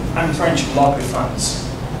 So I'm trying to lock the funds,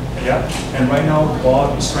 yeah? And right now,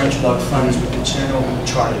 Bob is trying to lock funds with the channel with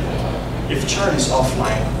Charlie. If Charlie is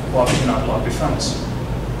offline, Bob cannot lock the funds.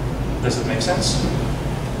 Does it make sense?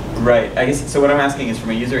 Right. I guess, so what I'm asking is from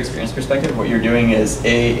a user experience perspective, what you're doing is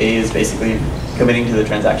A is basically committing to the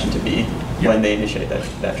transaction to B when they initiate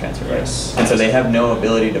that transfer, right? Yes. And so they have no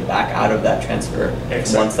ability to back out of that transfer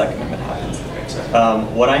once that commitment happens.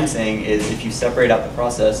 Exactly. What I'm saying is if you separate out the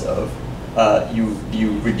process of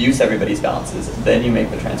you reduce everybody's balances, then you make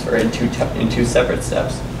the transfer in two separate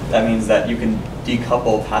steps. That means that you can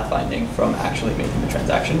decouple pathfinding from actually making the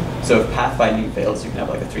transaction. So if pathfinding fails, you can have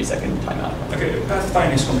like a 3-second timeout. Okay,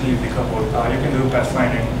 pathfinding is completely decoupled. You can do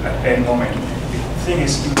pathfinding at any moment. The thing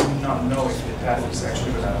is, you do not know if the path is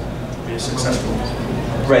actually going to be successful.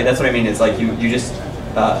 Right, that's what I mean. It's like you just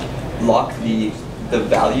lock the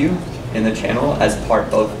value in the channel as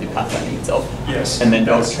part of the pathfinding itself. Yes. And then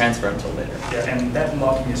don't transfer until later. Yeah, and that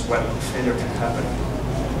locking is when failure can happen.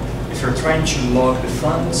 If you're trying to lock the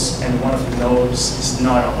funds and one of the nodes is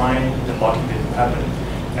not online, the locking didn't happen.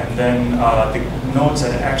 And then the nodes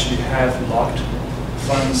that actually have locked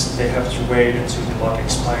funds, they have to wait until the lock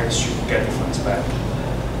expires to get the funds back.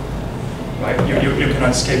 Right? You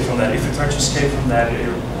cannot escape from that. If you try to escape from that,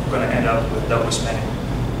 you're going to end up with double spending.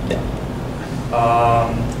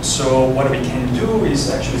 So what we can do is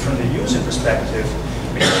actually from the user perspective,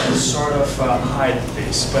 we can sort of hide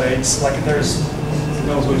this, but it's like there's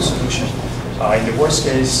no good solution. In the worst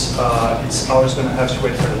case, it's always going to have to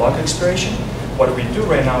wait for the lock expiration. What we do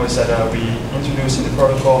right now is that we introduce in the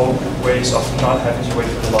protocol ways of not having to wait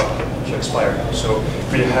for the lock to expire. So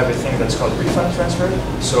we have a thing that's called refund transfer.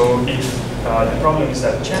 So if the problem is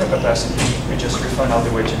that channel capacity, we just refund all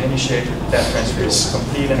the way to the initiator, that transfer is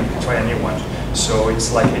complete and we can try a new one. So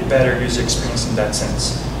it's like a better user experience in that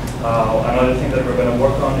sense. Another thing that we're going to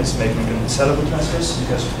work on is making sellable transfers,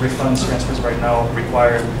 because refund transfers right now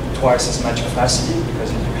require twice as much capacity,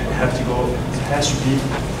 because the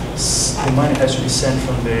money has to be sent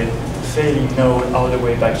from the failing node all the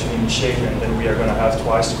way back to the initiator, and then we are going to have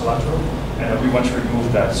twice the collateral. And we want to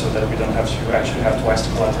remove that so that we don't have to actually have twice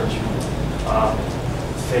the collateral to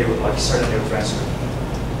fail, like start a new transfer.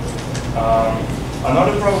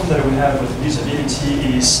 Another problem that we have with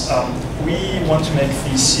usability is we want to make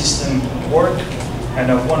the system work,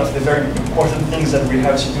 and one of the very important things that we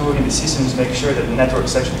have to do in the system is make sure that the network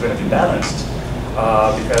is actually going to be balanced.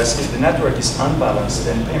 because if the network is unbalanced,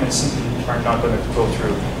 then payments simply are not going to go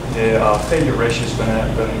through. The failure ratio is going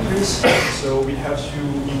to increase. So we have to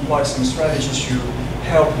employ some strategies to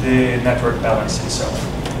help the network balance itself.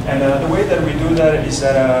 And the way that we do that is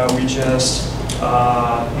that we just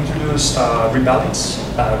introduce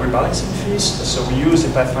rebalancing fees. So we use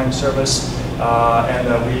the pathfinder service, and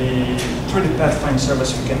through the pathfinder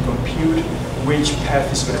service we can compute which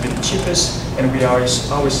path is going to be the cheapest, and we always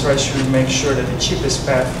try to make sure that the cheapest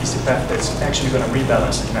path is the path that's actually going to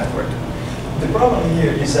rebalance the network. The problem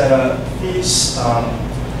here is that this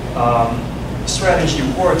strategy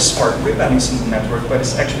works for rebalancing the network, but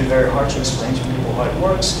it's actually very hard to explain to people how it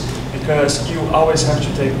works, because you always have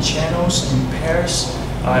to take channels in pairs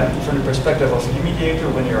from the perspective of a mediator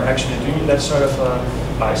when you're actually doing that sort of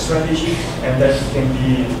strategy, and that can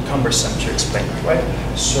be cumbersome to explain, right?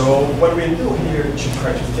 So what we do here to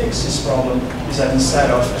try to fix this problem is that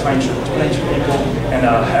instead of trying to explain to people and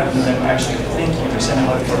having them actually think, understand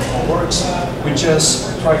how the protocol works, we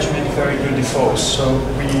just try to make very good defaults. So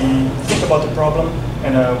we think about the problem,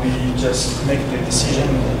 and we just make the decision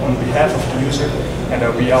on behalf of the user,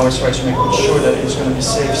 and we always try to make sure that it's going to be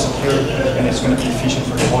safe, secure, and it's going to be efficient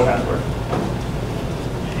for the whole network.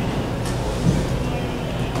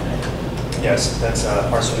 Yes, that's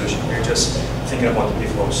our solution. We're just thinking about the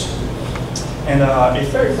defaults. And a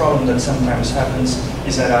very problem that sometimes happens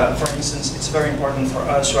is that, for instance, it's very important for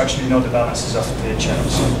us to actually know the balances of the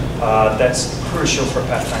channels. That's crucial for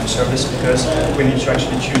pathfinder service, because we need to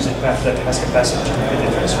actually choose a path that has capacity to repeat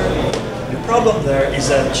the transfer. The problem there is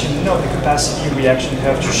that to know the capacity, we actually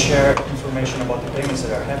have to share information about the payments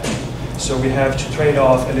that are happening. So we have to trade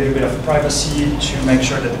off a little bit of privacy to make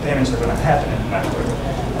sure that the payments are going to happen in the network.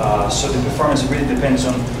 So the performance really depends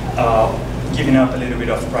on giving up a little bit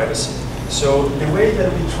of privacy. So the way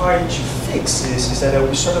that we try to fix this is that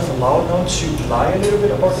we sort of allow nodes to lie a little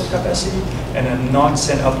bit about the capacity and then not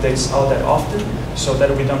send updates out that often, so that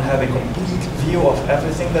we don't have a complete view of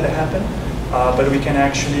everything that happened, but we can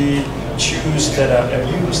actually choose that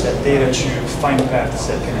use that data to find paths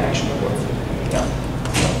that can actually work. Yeah.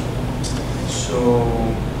 So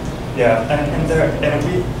yeah,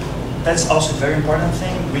 that's also a very important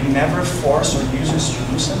thing. We never force our users to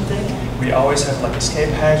do something. We always have like escape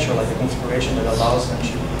hatch or like a configuration that allows them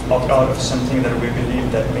to opt out of something that we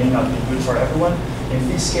believe that may not be good for everyone. In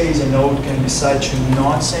this case, a node can decide to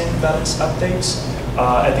not send balance updates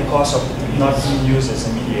at the cost of not being used as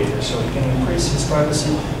a mediator. So he can increase his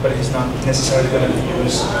privacy, but he's not necessarily going to be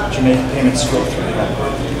used to make payments go through the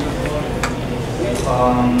network.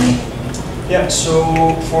 Yeah,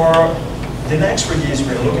 so for the next release,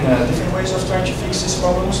 we're looking at different ways of trying to fix these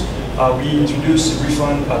problems. We introduced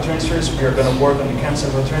refund transfers. We are going to work on the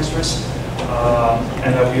cancelable transfers.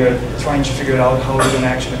 And we are trying to figure out how we can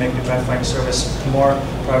actually make the pathfinder service more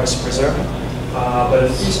privacy preserving. But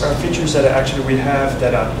these are features that actually we have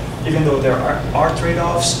that even though there are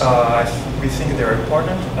trade-offs, we think they're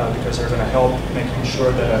important because they're going to help making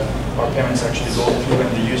sure that our payments actually go through,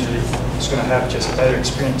 and the user is going to have just a better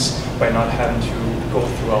experience by not having to go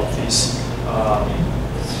through all these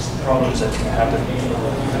problems that can happen.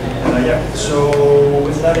 Yeah, so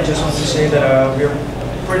with that, I just want to say that we're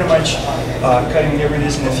pretty much cutting the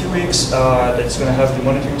release in a few weeks. That's going to have the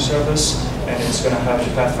monitoring service, and it's going to have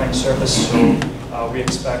the pathfinder service. So we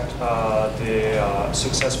expect the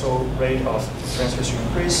successful rate of transfers to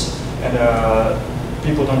increase, and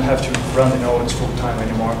people don't have to run the nodes full time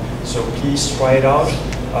anymore. So please try it out.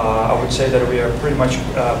 I would say that we are pretty much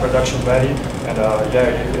production ready, and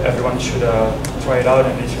yeah, everyone should try it out.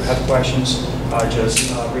 And if you have questions, just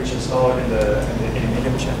reach us out in the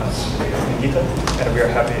Medium channel, in GitHub, and we are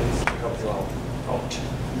happy to help you out.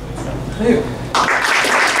 Thank you.